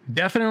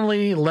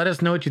 definitely let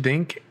us know what you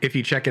think if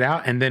you check it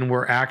out. And then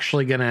we're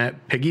actually going to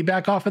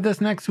piggyback off of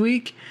this next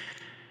week.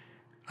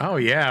 Oh,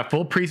 yeah.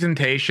 Full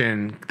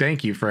presentation.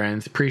 Thank you,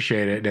 friends.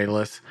 Appreciate it,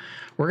 Daedalus.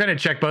 We're going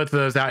to check both of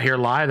those out here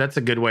live. That's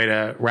a good way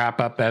to wrap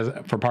up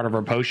for part of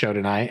our post show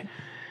tonight.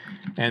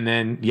 And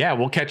then,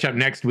 we'll catch up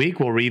next week.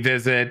 We'll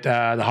revisit the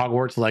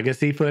Hogwarts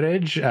Legacy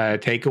footage,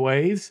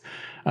 takeaways,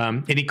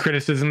 any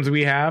criticisms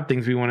we have,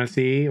 things we want to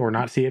see or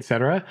not see,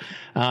 etc.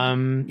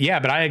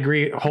 But I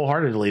agree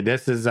wholeheartedly.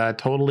 This is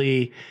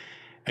totally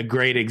a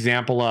great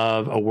example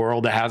of a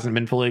world that hasn't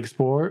been fully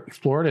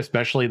explored,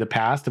 especially the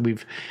past.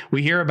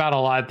 We hear about a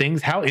lot of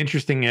things. How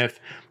interesting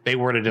if they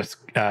were to just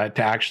to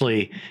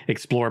actually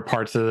explore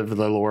parts of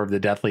the lore of the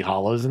Deathly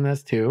Hallows in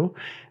this too.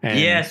 And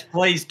yes,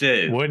 please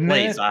do. Wouldn't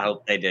it? I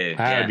hope they do.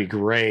 That would be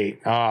great.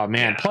 Oh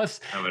man! Plus,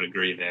 I would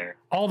agree there.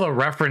 All the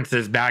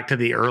references back to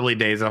the early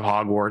days of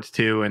Hogwarts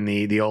too, and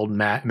the old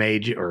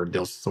mage or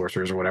the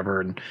sorcerers or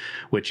whatever, and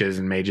witches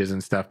and mages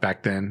and stuff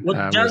back then.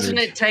 Well, doesn't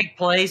it take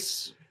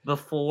place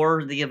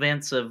before the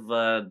events of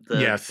the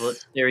book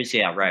series?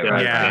 Yeah, right.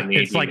 Yeah,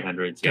 it's like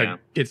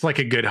it's like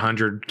a good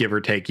 100 give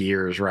or take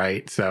years,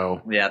 right? So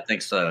yeah, I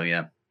think so.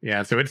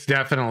 Yeah. So it's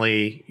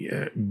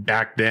definitely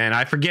back then.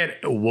 I forget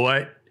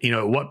what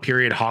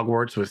period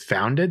Hogwarts was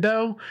founded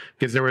though,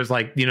 because there was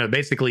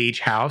basically each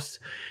house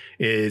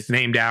is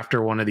named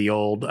after one of the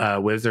old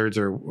wizards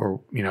or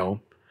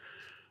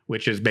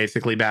which is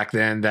basically back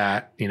then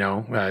that,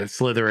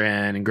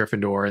 Slytherin and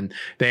Gryffindor, and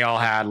they all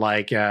had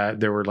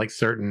there were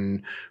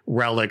certain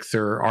relics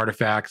or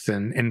artifacts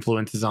and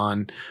influences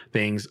on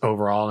things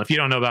overall. And if you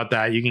don't know about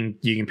that, you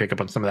can pick up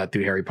on some of that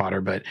through Harry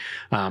Potter. But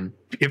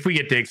if we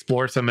get to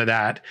explore some of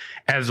that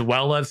as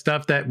well as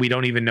stuff that we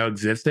don't even know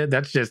existed,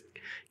 that's just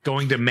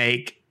going to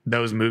make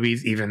those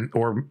movies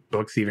or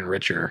books even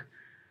richer.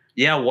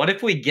 Yeah, what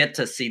if we get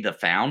to see the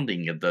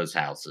founding of those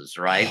houses,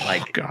 right?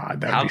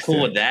 God, how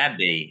cool would that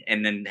be?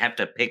 And then have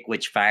to pick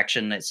which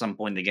faction at some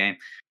point in the game.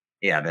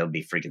 Yeah, that would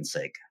be freaking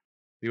sick.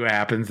 See what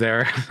happens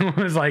there. It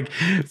was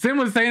Sim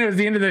was saying it was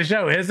the end of the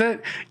show, is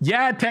it?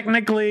 Yeah,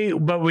 technically,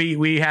 but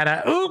we had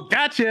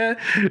gotcha.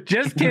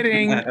 Just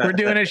kidding. We're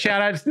doing a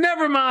shout out.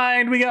 Never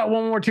mind. We got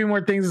two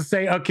more things to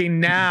say. Okay,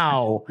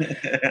 now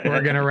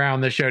we're going to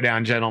round the show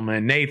down,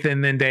 gentlemen. Nathan,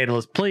 then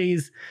Daedalus,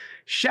 please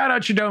shout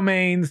out your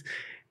domains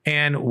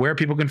and where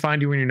people can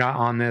find you when you're not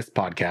on this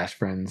podcast,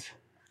 friends.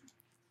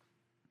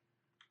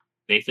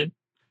 Nathan?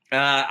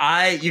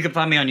 You can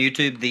find me on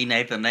YouTube, The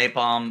Nathan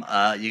Napalm.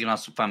 You can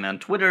also find me on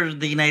Twitter,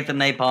 The Nathan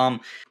Napalm.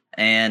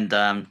 And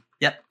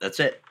that's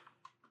it.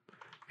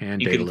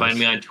 And you can find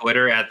me on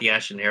Twitter at The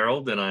Ashen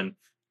Herald and on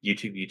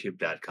YouTube,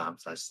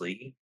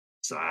 youtube.com/The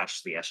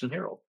Ashen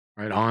Herald.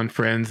 Right on,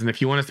 friends. And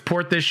if you want to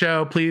support this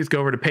show, please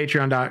go over to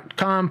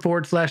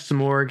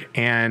patreon.com/Samorg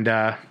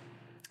and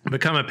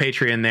become a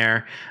Patreon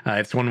there.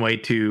 It's one way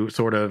to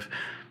sort of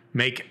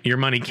make your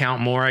money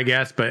count more, I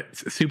guess, but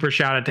super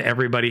shout out to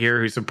everybody here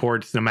who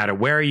supports no matter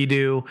where you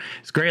do.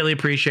 It's greatly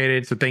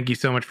appreciated. So thank you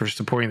so much for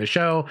supporting the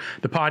show,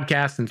 the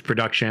podcast, and its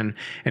production.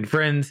 And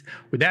friends,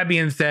 with that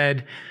being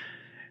said,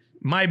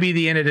 might be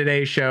the end of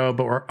today's show,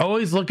 but we're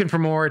always looking for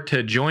more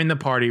to join the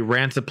party.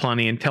 Rants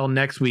aplenty. Until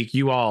next week,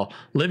 you all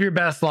live your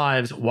best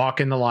lives, walk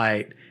in the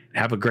light.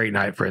 Have a great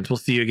night, friends. We'll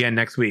see you again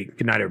next week.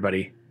 Good night,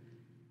 everybody.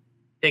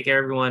 Take care,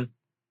 everyone.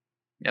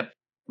 Yep.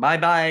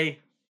 Bye-bye.